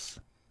nipples.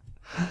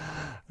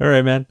 All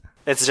right, man.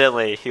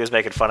 Incidentally, he was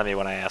making fun of me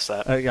when I asked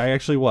that. I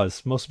actually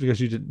was. Mostly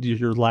because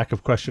your lack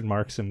of question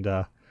marks and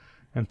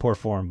poor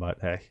form, but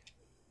hey.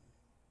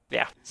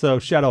 Yeah. So,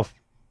 Shadow,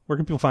 where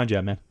can people find you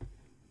at, man?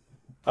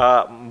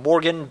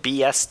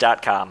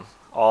 MorganBS.com.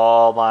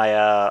 All my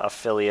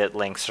affiliate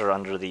links are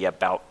under the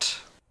About.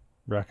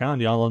 Rock on.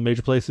 You all on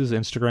major places,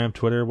 Instagram,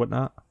 Twitter,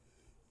 whatnot?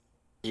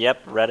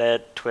 Yep,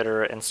 Reddit,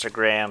 Twitter,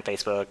 Instagram,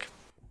 Facebook.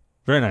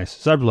 Very nice.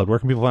 Cyberblood, where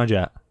can people find you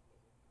at?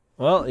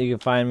 Well, you can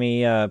find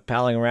me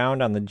palling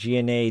around on the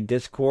G.N.A.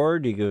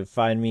 Discord. You can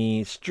find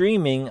me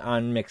streaming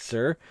on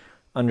Mixer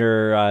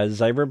under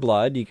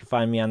Cyberblood. You can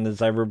find me on the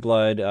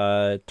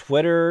Cyberblood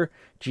Twitter,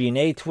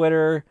 G.N.A.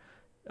 Twitter,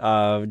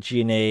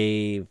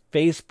 G.N.A.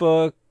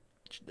 Facebook,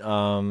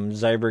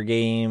 Cyber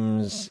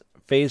Games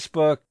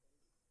Facebook.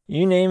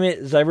 You name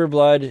it,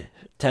 Cyberblood,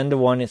 10 to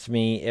 1, it's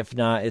me. If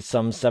not, it's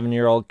some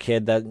 7-year-old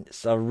kid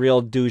that's a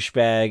real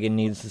douchebag and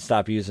needs to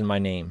stop using my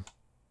name.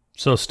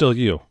 So, still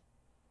you.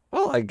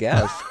 Well, I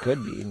guess.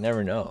 Could be.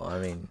 Never know. I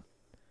mean,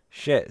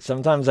 shit.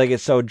 Sometimes I get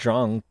so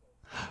drunk.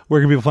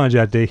 Where can people find you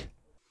at, D?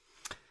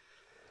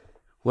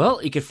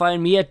 Well, you can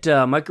find me at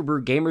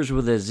Microbrew Gamers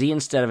with a Z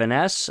instead of an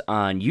S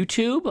on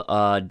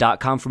YouTube,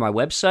 .com for my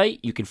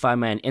website. You can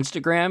find me on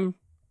Instagram,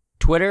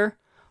 Twitter,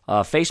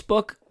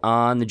 Facebook,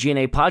 on the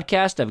G.N.A.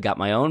 podcast. I've got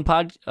my own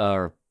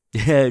G.N.A.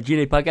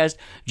 podcast.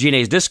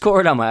 G.N.A.'s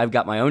Discord. I've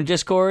got my own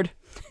Discord.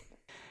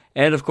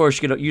 And, of course,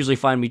 you can usually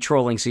find me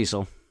trolling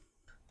Cecil.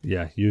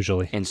 Yeah,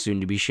 usually. And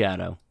soon to be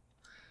Shadow.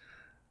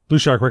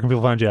 Blueshark, where can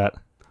people find you at?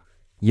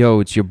 Yo,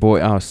 it's your boy.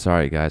 Oh,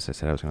 sorry, guys. I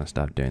said I was going to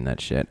stop doing that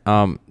shit.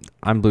 I'm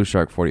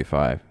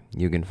Blueshark45.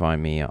 You can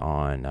find me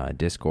on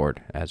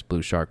Discord as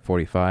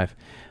Blueshark45.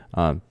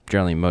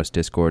 Generally, most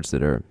Discords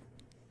that are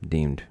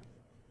deemed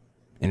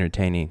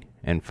entertaining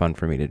and fun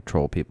for me to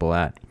troll people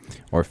at,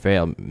 or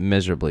fail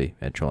miserably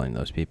at trolling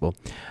those people.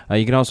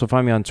 You can also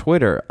find me on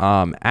Twitter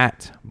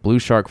at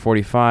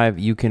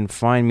Blueshark45. You can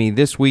find me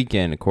this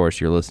weekend. Of course,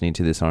 you're listening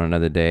to this on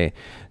another day,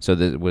 so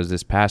that was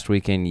this past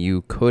weekend.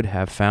 You could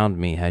have found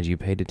me had you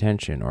paid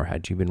attention or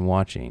had you been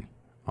watching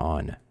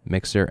on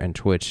Mixer and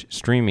Twitch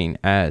streaming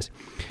as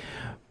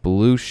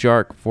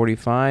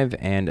Blueshark45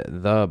 and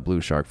the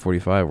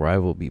Blueshark45, where I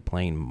will be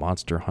playing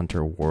Monster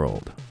Hunter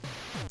World.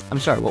 I'm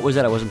sorry, what was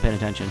that? I wasn't paying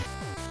attention.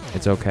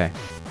 It's okay.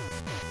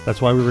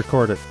 That's why we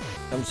record it.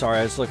 I'm sorry,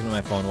 I was looking at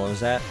my phone. What was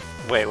that?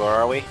 Wait, where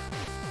are we?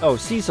 Oh,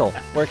 Cecil.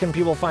 Where can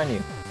people find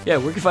you? Yeah,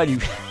 where can I find you?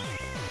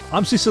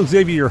 I'm Cecil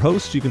Xavier, your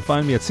host. You can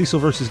find me at Cecil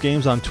vs.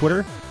 Games on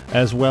Twitter,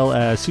 as well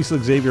as Cecil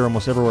Xavier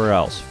almost everywhere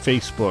else.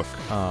 Facebook,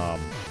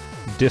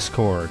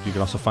 Discord. You can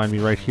also find me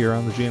right here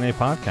on the G.N.A.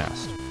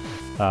 podcast.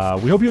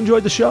 We hope you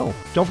enjoyed the show.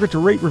 Don't forget to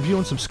rate, review,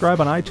 and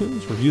subscribe on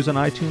iTunes. Reviews on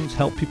iTunes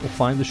help people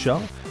find the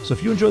show. So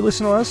if you enjoy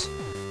listening to us,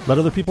 let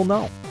other people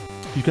know.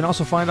 You can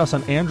also find us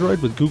on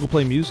Android with Google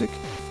Play Music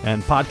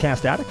and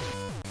Podcast Addict,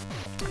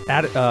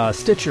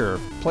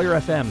 Stitcher, Player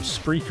FM,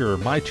 Spreaker,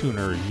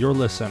 MyTuner, Your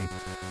Listen,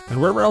 and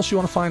wherever else you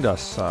want to find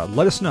us.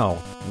 Let us know.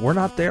 We're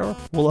not there.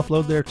 We'll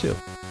upload there too.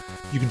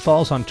 You can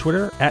follow us on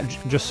Twitter,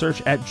 just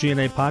search at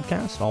G.N.A.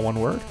 Podcast, all one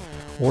word,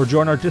 or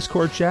join our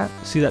Discord chat.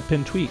 See that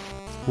pinned tweet.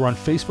 We're on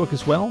Facebook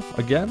as well.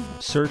 Again,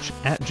 search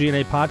at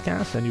G.N.A.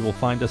 Podcast, and you will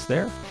find us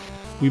there.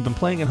 We've been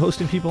playing and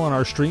hosting people on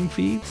our stream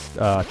feeds,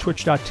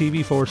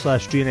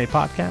 twitch.tv/G.N.A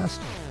podcast,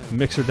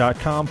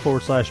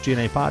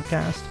 mixer.com/G.N.A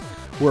podcast.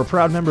 We're a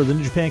proud member of the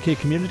Ninja Pancake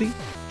community.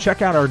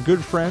 Check out our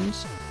good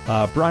friends,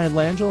 Brian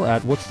Langell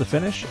at What's the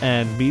Finish,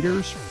 and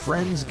Meter's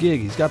Friends Gig.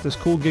 He's got this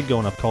cool gig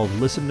going up called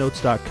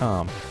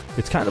listennotes.com.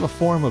 It's kind of a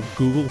form of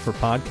Google for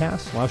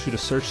podcasts. Allows you to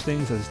search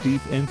things as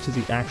deep into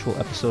the actual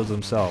episodes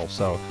themselves.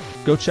 So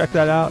go check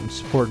that out and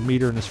support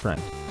Meter and his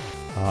friend.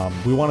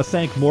 We want to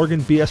thank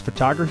Morgan BS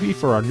Photography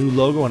for our new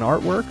logo and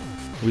artwork.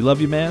 We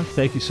love you, man.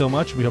 Thank you so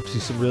much. We hope to see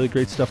some really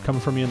great stuff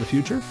coming from you in the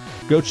future.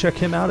 Go check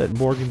him out at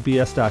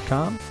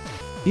morganbs.com.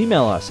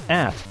 Email us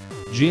at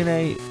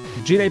G.N.A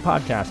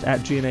podcast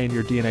at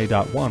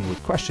GNAandyourdNA.1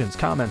 with questions,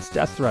 comments,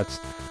 death threats.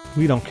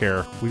 We don't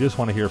care. We just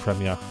want to hear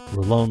from you.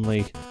 We're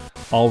lonely.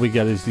 All we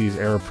get is these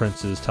error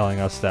princes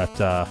telling us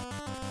that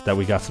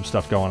we got some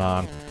stuff going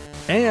on.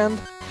 And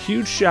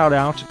huge shout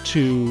out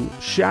to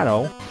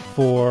Shadow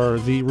for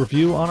the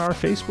review on our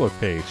Facebook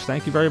page.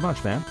 Thank you very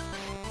much, man.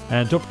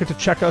 And don't forget to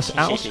check us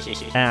out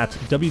at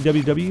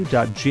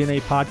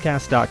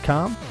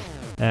www.GNApodcast.com.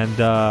 And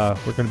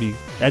we're going to be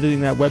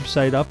editing that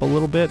website up a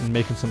little bit and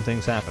making some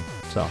things happen.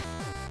 So,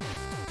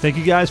 thank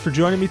you guys for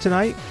joining me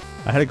tonight.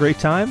 I had a great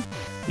time.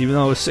 Even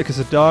though I was sick as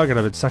a dog and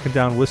I've been sucking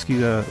down whiskey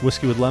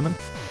with lemon,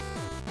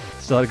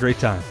 still had a great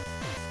time.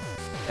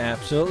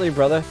 Absolutely,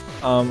 brother.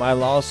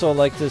 I'd also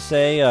like to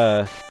say,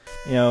 our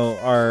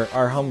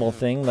humble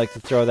thing, like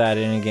to throw that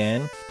in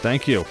again.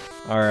 Thank you.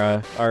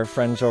 Our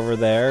friends over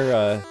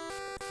there,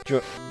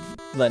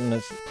 letting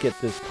us get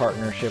this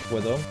partnership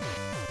with them.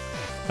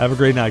 Have a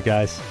great night,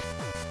 guys.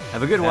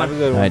 Have a good one.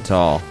 Night to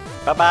all.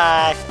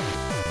 Bye-bye.